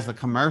show as a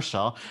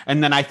commercial.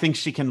 And then I think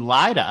she can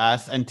lie to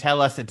us and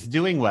tell us it's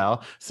doing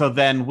well. So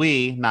then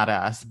we, not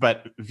us,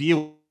 but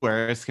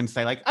viewers can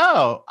say like,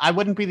 oh, I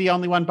wouldn't be the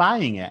only one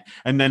buying it.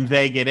 And then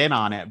they get in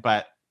on it.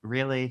 But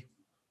really,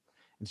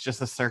 it's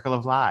just a circle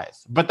of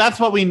lies. But that's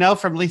what we know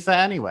from Lisa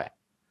anyway.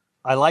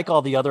 I like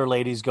all the other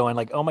ladies going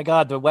like, oh my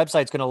God, the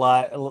website's going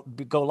to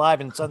go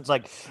live. And someone's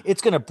like, it's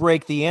going to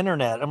break the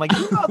internet. I'm like,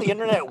 you know how the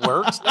internet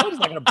works? Nobody's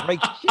not going to break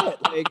shit.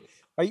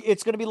 Like,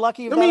 it's going to be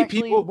lucky if that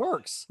actually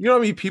works. You know what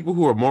I mean? People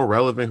who are more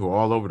relevant, who are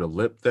all over the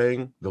lip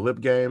game.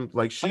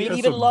 Like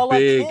even Lola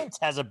Kent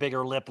has a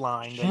bigger lip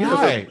line. She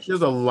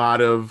has a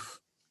lot of,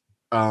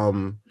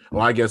 well,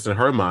 I guess in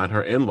her mind,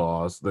 her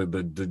in-laws, the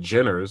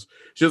Jenners,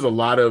 she has a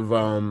lot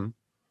of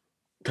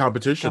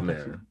competition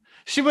there.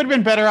 She would have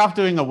been better off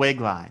doing a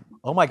wig line.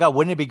 Oh my God,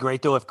 wouldn't it be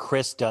great though if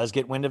Chris does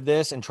get wind of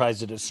this and tries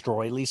to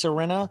destroy Lisa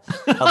Rinna?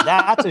 Now,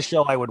 that's a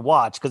show I would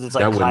watch because it's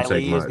like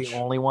Kylie is the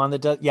only one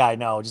that does. Yeah, I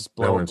know, just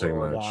blow it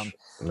down.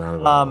 Not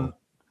at all.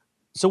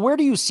 So where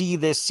do you see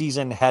this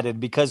season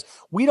headed? Because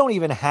we don't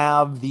even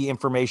have the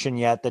information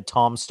yet that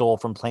Tom stole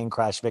from plane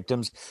crash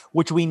victims,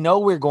 which we know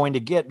we're going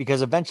to get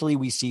because eventually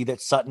we see that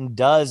Sutton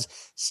does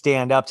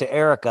stand up to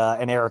Erica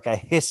and Erica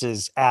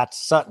hisses at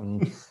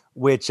Sutton.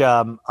 Which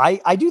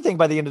I do think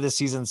by the end of this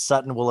season,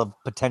 Sutton will have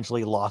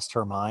potentially lost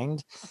her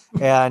mind.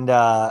 And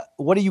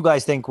what do you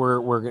guys think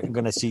we're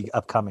going to see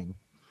upcoming?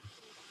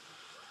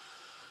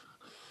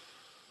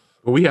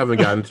 Well, we haven't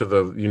gotten to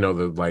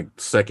the like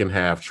second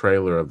half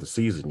trailer of the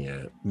season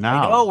yet.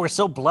 No. Oh, we're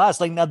so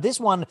blessed. Like now this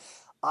one,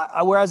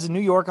 whereas in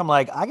New York, I'm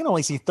like, I can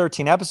only see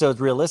 13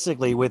 episodes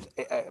realistically. With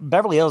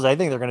Beverly Hills, I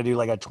think they're going to do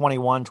like a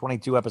 21,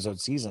 22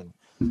 episode season.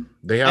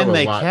 They have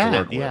a lot to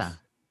work with.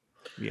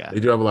 Yeah,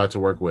 they do have a lot to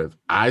work with.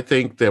 I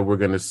think that we're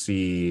going to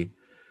see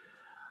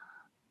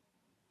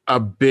a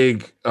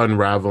big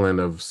unraveling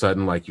of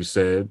Sutton, like you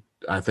said.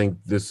 I think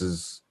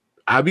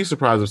I'd be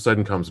surprised if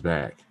Sutton comes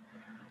back.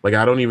 Like,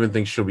 I don't even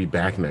think she'll be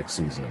back next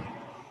season.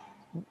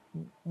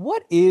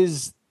 What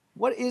is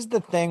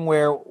the thing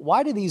where,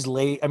 why do these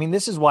I mean,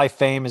 this is why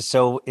Fame is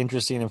so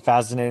interesting and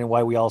fascinating,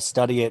 why we all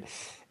study it,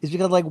 is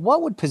because like,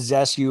 what would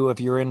possess you if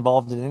you're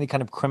involved in any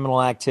kind of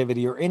criminal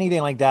activity or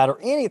anything like that,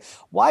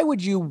 why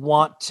would you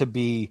want to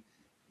be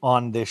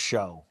on this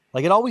show?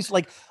 Like it always,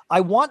 like, I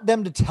want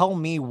them to tell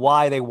me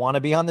why they want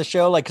to be on the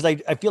show. Like, cause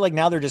I feel like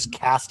now they're just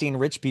casting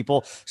rich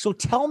people. So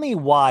tell me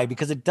why,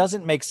 because it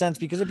doesn't make sense,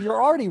 because if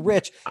you're already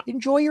rich,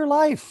 enjoy your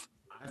life.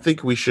 I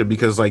think we should,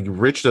 because like being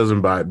rich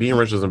doesn't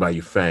buy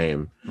you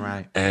fame.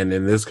 Right. And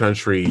in this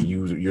country,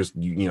 you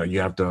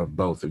have to have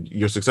both.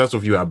 You're successful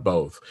if you have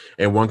both,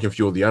 and one can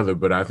fuel the other.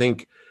 But I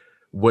think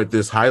what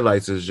this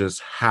highlights is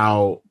just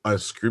how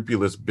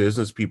unscrupulous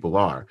business people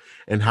are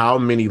and how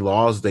many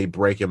laws they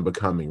break in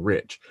becoming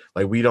rich.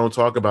 Like, we don't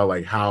talk about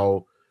like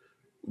how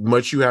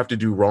much you have to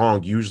do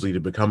wrong usually to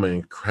become an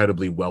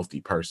incredibly wealthy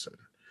person,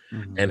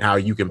 and how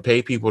you can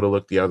pay people to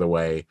look the other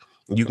way.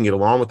 You can get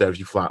along with that if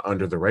you fly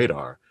under the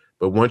radar.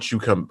 But once you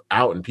come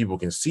out and people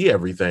can see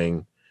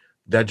everything,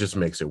 that just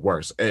makes it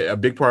worse. A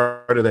big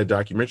part of that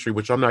documentary,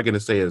 which I'm not going to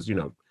say is,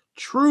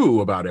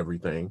 true about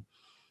everything,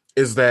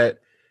 is that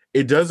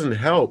it doesn't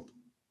help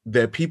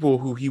that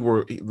people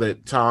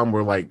that Tom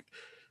were like,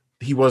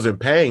 he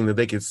wasn't paying, that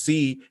they could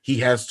see he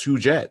has 2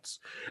 jets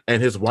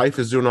and his wife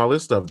is doing all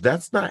this stuff.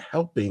 That's not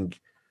helping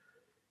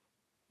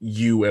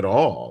you at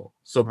all.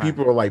 So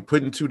people are like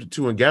putting 2 to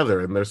 2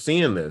 together and they're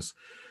seeing this.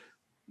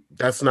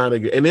 That's not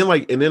and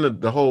then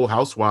the whole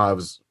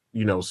Housewives,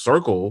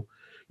 circle,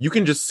 you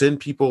can just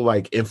send people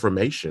like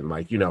information,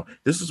 like,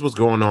 this is what's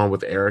going on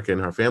with Erica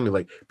and her family.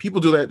 Like,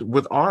 people do that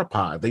with our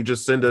pod. They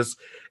just send us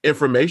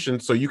information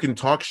so you can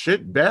talk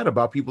shit bad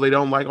about people they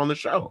don't like on the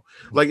show.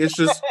 Like, it's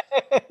just,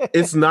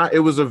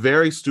 it was a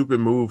very stupid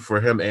move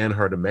for him and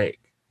her to make,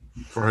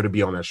 for her to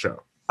be on that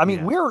show. I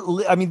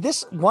mean,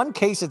 this one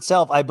case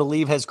itself, I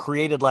believe, has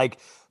created like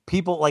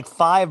people, like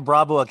 5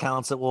 Bravo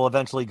accounts that will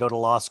eventually go to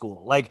law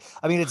school. Like,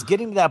 I mean, it's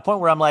getting to that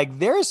point where I'm like,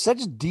 there's such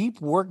deep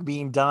work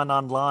being done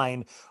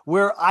online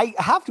where I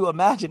have to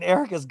imagine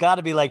Erica's got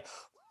to be like,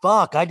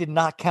 fuck, I did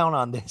not count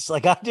on this.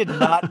 Like, I did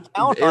not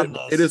count on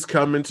this. It is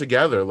coming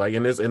together. Like,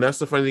 and that's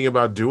the funny thing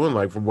about doing,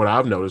 like, from what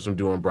I've noticed from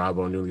doing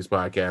Bravo and doing these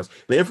podcasts,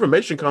 the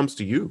information comes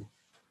to you.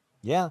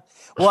 Yeah.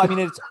 Well, I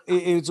mean,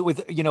 it's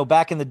with,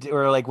 back in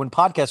or like when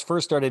podcasts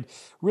first started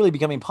really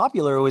becoming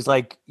popular, it was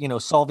like,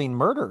 solving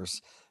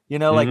murders.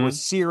 Like with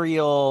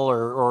Serial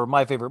or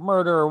My Favorite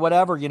Murder or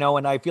whatever,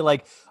 and I feel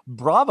like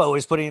Bravo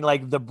is putting,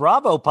 like, the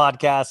Bravo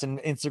podcast and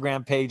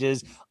Instagram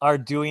pages are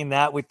doing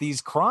that with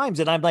these crimes.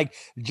 And I'm like,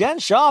 Jen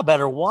Shaw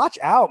better watch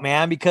out,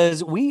 man,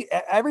 because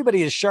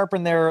everybody is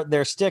sharpening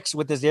their sticks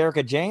with this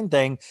Erica Jane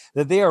thing,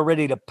 that they are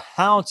ready to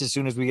pounce as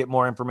soon as we get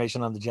more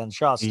information on the Jen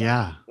Shaw stuff.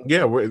 Yeah.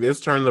 Yeah. It's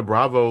turned the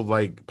Bravo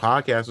like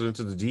podcasters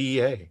into the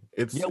DEA.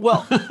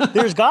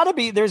 There's got to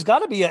be a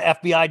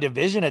FBI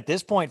division at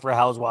this point for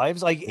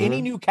Housewives. Like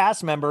any new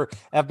cast member,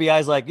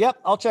 FBI's like, yep,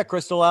 I'll check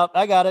Crystal out.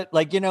 I got it.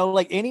 Like,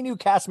 like any new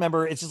cast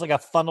member, it's just like a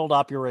funneled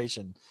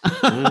operation.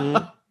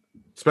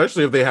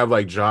 Especially if they have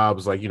like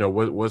jobs, like,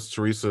 what's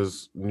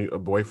Teresa's new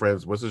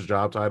boyfriend's, what's his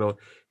job title?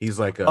 He's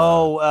like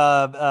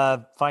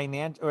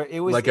finance, or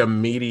it was like a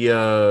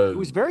media. It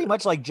was very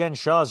much like Jen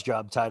Shaw's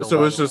job title.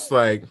 So it's just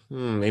like,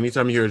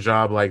 anytime you hear a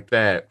job like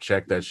that,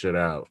 check that shit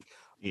out.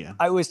 Yeah.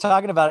 I was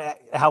talking about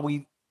how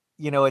we,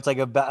 it's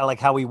like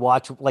how we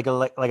watch, like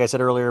I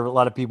said earlier, a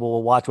lot of people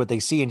will watch what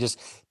they see and just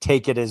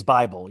take it as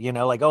Bible,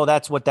 like, oh,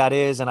 that's what that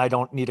is. And I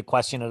don't need to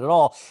question it at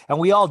all. And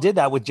we all did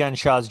that with Jen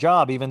Shaw's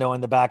job, even though in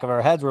the back of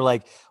our heads, we're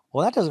like,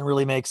 well, that doesn't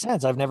really make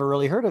sense. I've never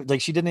really heard of it.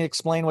 Like, she didn't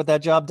explain what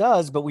that job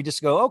does, but we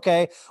just go,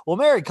 okay, well,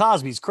 Mary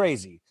Cosby's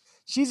crazy.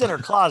 She's in her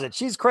closet.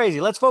 She's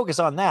crazy. Let's focus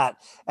on that.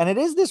 And it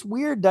is this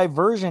weird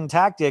diversion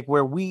tactic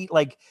where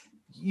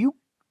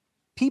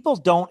people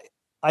don't,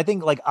 I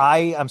think, like,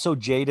 I'm so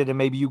jaded, and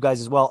maybe you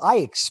guys as well. I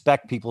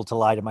expect people to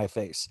lie to my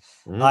face.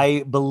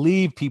 I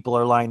believe people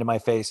are lying to my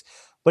face,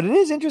 but it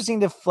is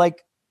interesting to,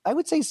 like, I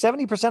would say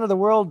 70% of the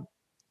world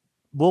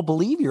will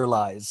believe your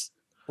lies.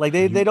 Like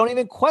they don't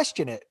even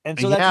question it. And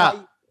so that's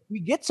why we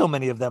get so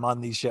many of them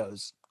on these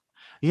shows.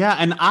 Yeah.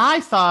 And I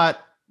thought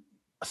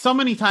so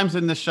many times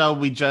in the show,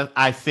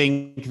 I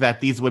think that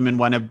these women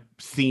want to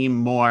seem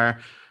more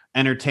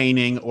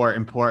entertaining or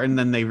important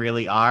than they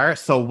really are.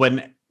 So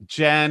when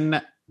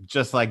Jen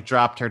just like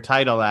dropped her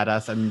title at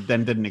us and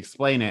then didn't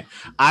explain it,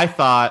 I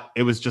thought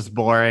it was just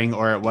boring,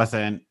 or it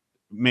wasn't,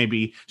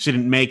 maybe she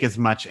didn't make as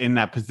much in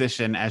that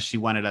position as she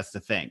wanted us to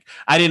think.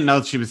 I didn't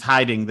know she was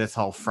hiding this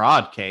whole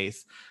fraud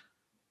case.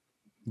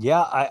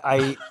 Yeah.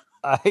 I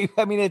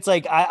mean, it's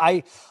like,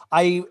 I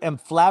am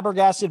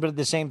flabbergasted, but at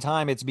the same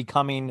time, it's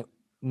becoming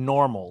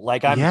normal.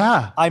 Like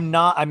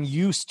I'm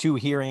used to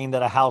hearing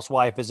that a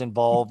housewife is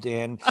involved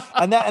in,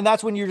 and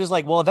that's when you're just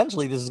like, well,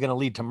 eventually this is going to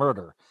lead to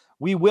murder.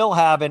 We will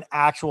have an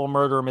actual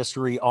murder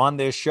mystery on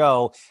this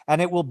show,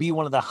 and it will be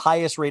one of the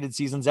highest rated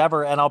seasons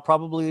ever. And I'll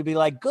probably be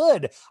like,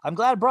 good, I'm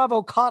glad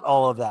Bravo caught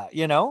all of that,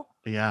 Yeah.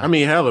 I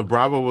mean, hell, if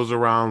Bravo was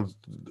around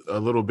a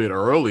little bit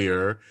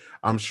earlier,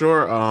 I'm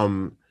sure,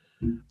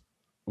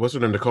 what's her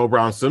name? Nicole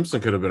Brown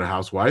Simpson could have been a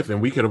housewife,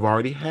 and we could have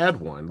already had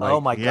one. Like, oh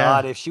my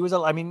God! If she was,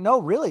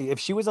 if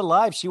she was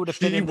alive, she would have.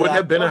 She would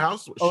have been a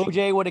housewife.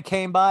 OJ would have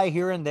came by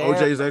here and there.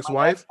 OJ's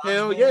ex-wife.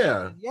 Hell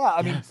yeah. Yeah,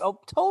 I mean,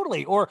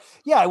 totally. Or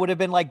it would have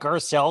been like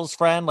Garcelle's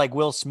friend, like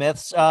Will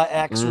Smith's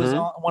ex was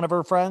one of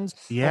her friends.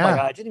 Yeah. Oh my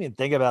God, I didn't even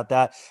think about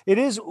that. It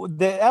is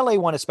the LA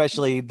one,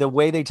 especially the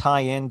way they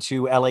tie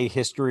into LA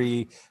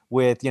history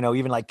with,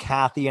 even like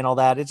Kathy and all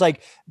that. It's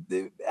like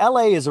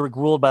LA is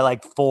ruled by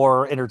like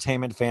 4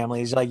 entertainment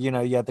families. Like, you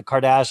got the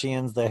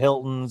Kardashians, the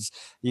Hiltons,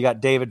 you got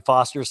David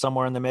Foster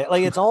somewhere in the middle.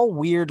 Like, it's all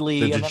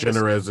weirdly the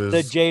DeGenereses,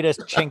 the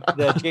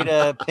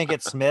Jada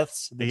Pinkett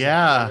Smiths.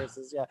 Yeah.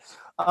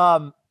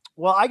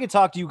 Well, I could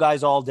talk to you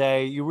guys all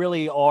day. You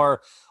really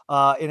are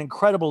an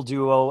incredible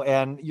duo,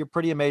 and you're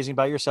pretty amazing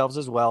by yourselves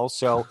as well.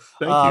 So,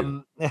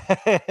 Thank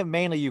you.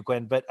 Mainly you,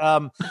 Quinn, but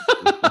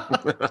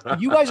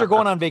you guys are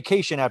going on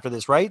vacation after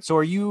this, right?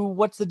 So,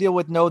 what's the deal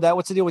with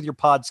what's the deal with your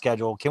pod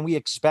schedule? Can we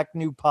expect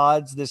new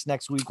pods this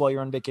next week while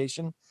you're on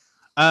vacation?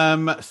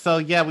 So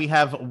yeah, we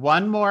have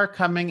one more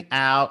coming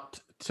out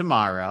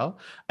tomorrow,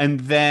 and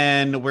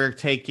then we're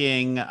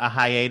taking a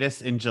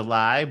hiatus in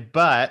July.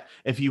 But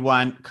if you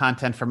want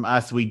content from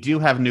us, we do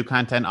have new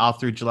content all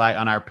through July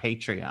on our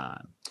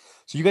Patreon.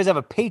 So you guys have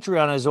a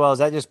Patreon as well. Is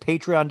that just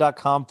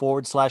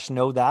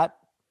patreon.com/know that?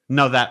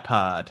 Know that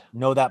pod.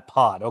 Know that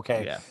pod.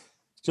 Okay. Yeah.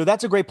 So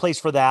that's a great place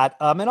for that.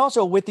 And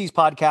also with these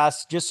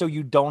podcasts, just so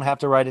you don't have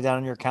to write it down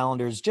on your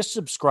calendars, just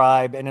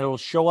subscribe and it'll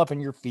show up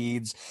in your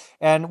feeds.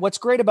 And what's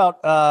great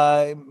about,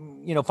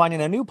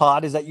 finding a new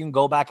pod is that you can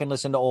go back and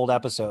listen to old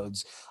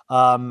episodes.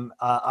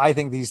 I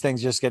think these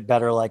things just get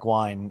better like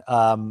wine.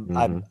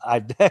 Who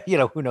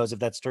knows if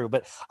that's true,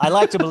 but I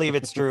like to believe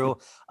it's true.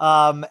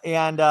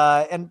 And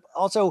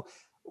also,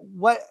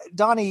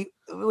 Donny,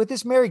 with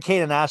this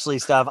Mary-Kate and Ashley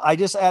stuff,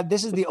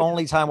 this is the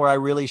only time where I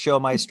really show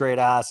my straight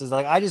ass. Is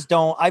like,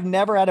 I've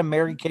never had a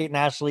Mary-Kate and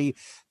Ashley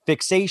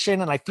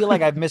fixation, and I feel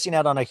like I'm missing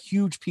out on a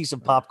huge piece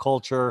of pop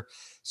culture.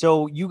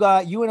 So you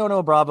and RHONY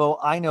and RHOBH,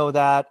 I know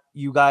that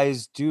you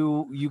guys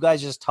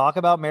just talk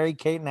about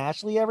Mary-Kate and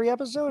Ashley every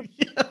episode?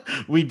 Yeah,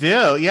 we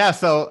do. Yeah.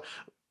 So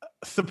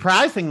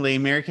surprisingly,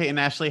 Mary-Kate and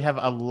Ashley have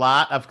a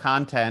lot of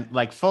content,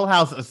 like Full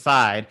House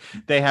aside.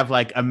 They have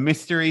like a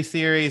mystery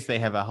series. They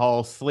have a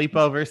whole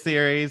sleepover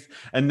series.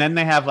 And then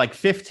they have like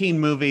 15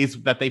 movies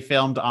that they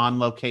filmed on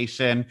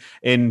location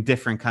in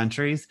different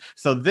countries.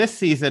 So this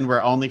season,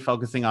 we're only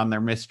focusing on their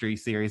mystery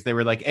series. They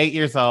were like 8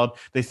 years old.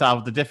 They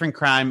solved a different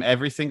crime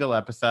every single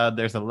episode.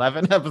 There's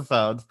 11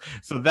 episodes.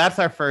 So that's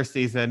our first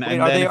season. Wait,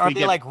 and are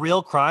they like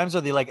real crimes?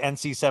 Are they like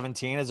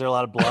NC-17? Is there a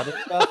lot of blood and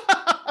stuff?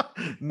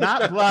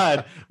 Not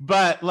blood,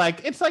 but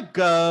like it's like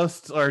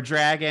ghosts or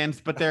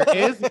dragons. But there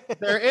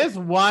is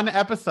one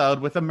episode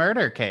with a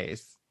murder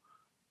case.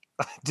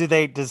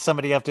 Does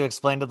somebody have to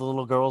explain to the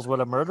little girls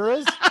what a murder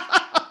is?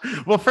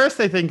 Well, first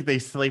they think they're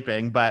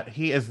sleeping, but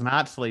he is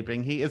not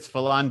sleeping. He is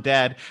full on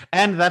dead.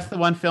 And that's the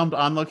one filmed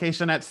on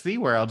location at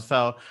SeaWorld.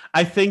 So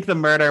I think the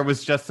murder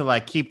was just to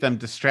like keep them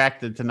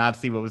distracted to not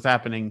see what was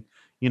happening,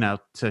 to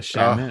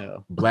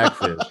Shamu.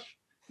 Blackfish.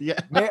 Yeah,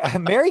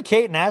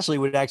 Mary-Kate and Ashley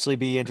would actually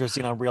be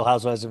interesting on Real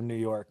Housewives of New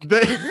York.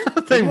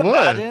 They would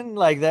imagine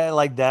like that,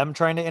 like them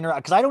trying to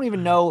interact. Because I don't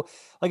even know.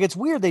 Like, it's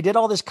weird. They did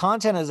all this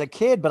content as a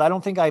kid, but I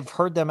don't think I've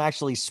heard them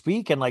actually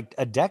speak in like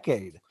a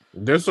decade.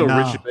 They're so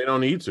rich they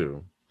don't need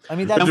to. I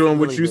mean, they're that's doing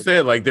really what you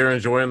said. Like, they're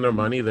enjoying their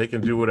money. They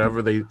can do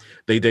whatever. They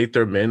date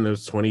their men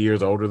that's 20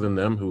 years older than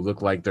them who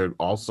look like they're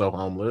also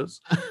homeless.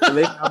 And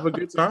they have a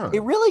good time.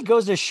 It really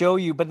goes to show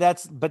you, but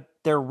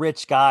they're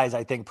rich guys,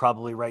 I think,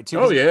 probably, right, too.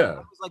 Oh, yeah. I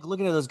was like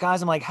looking at those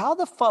guys. I'm like, how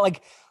the fuck?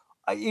 Like,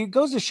 it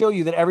goes to show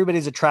you that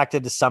everybody's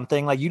attracted to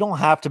something. Like, you don't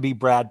have to be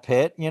Brad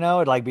Pitt,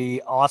 it'd like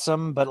be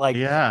awesome. But like,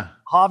 yeah,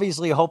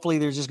 obviously, hopefully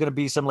there's just going to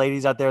be some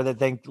ladies out there that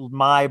think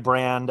my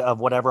brand of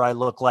whatever I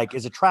look like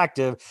is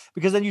attractive,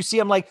 because then you see,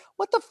 I'm like,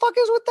 what the fuck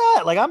is with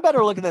that? Like, I'm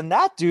better looking than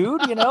that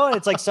dude, and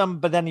it's like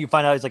but then you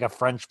find out he's like a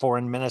French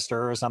foreign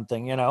minister or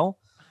something,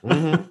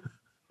 Mm-hmm.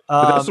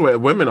 But that's the way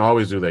women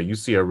always do that. You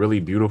see a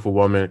really beautiful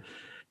woman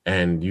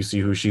and you see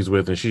who she's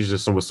with, and she's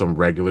just with some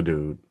regular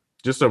dude,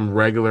 just some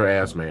regular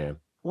ass man.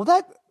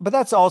 Well, but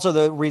that's also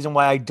the reason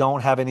why I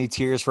don't have any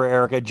tears for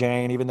Erica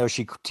Jane, even though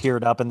she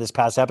teared up in this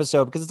past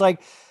episode, because it's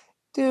like,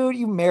 dude,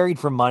 you married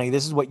for money.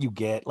 This is what you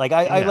get. Like,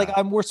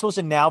 we're supposed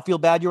to now feel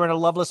bad you're in a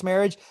loveless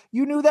marriage.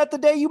 You knew that the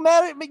day you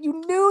met him, but you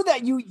knew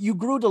that you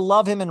grew to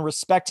love him and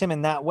respect him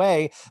in that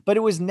way. But it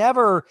was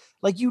never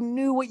like you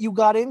knew what you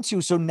got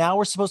into. So now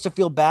we're supposed to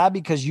feel bad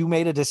because you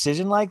made a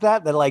decision like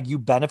that like you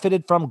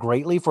benefited from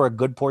greatly for a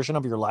good portion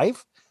of your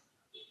life.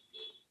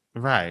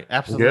 Right.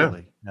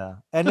 Absolutely. Yeah.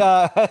 And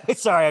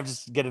sorry, I'm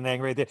just getting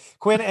angry there.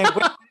 Quinn, and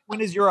when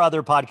does your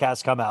other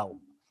podcast come out?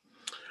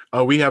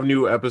 We have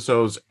new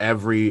episodes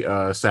every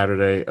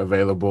Saturday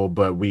available,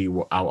 but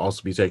I'll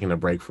also be taking a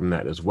break from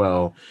that as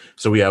well.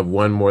 So we have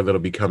one more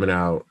that'll be coming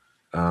out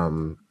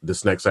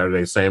this next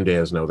Saturday, same day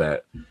as Know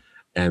That.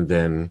 And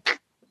then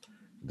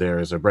there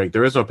is a break.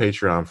 There is no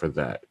Patreon for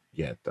that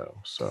yet, though.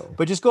 So,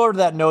 but just go over to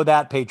that Know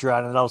That Patreon,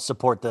 and it'll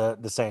support the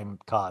same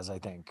cause, I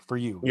think, for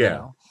you.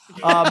 Yeah.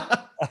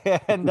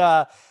 And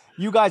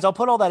You guys, I'll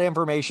put all that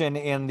information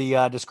in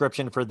the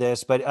description for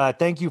this, but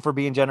thank you for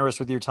being generous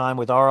with your time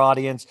with our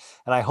audience,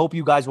 and I hope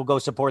you guys will go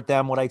support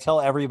them. What I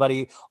tell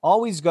everybody,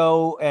 always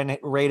go and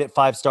rate it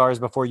 5 stars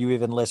before you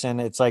even listen.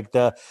 It's like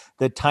the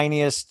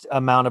tiniest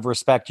amount of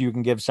respect you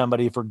can give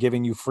somebody for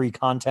giving you free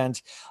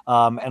content,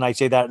 and I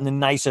say that in the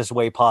nicest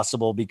way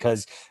possible,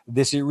 because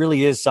this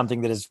really is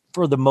something that is,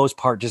 for the most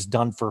part, just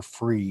done for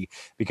free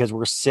because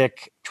we're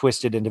sick,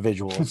 twisted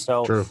individuals.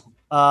 So True.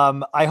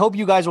 I hope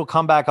you guys will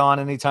come back on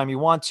anytime you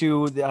want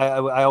to.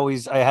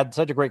 I had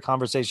such a great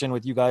conversation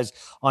with you guys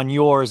on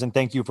yours, and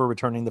thank you for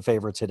returning the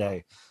favor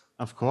today.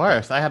 Of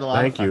course. I had a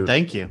lot of fun.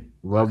 Thank you.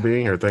 Love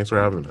being here. Thanks for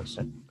having us.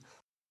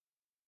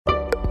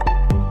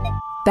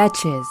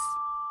 Betches.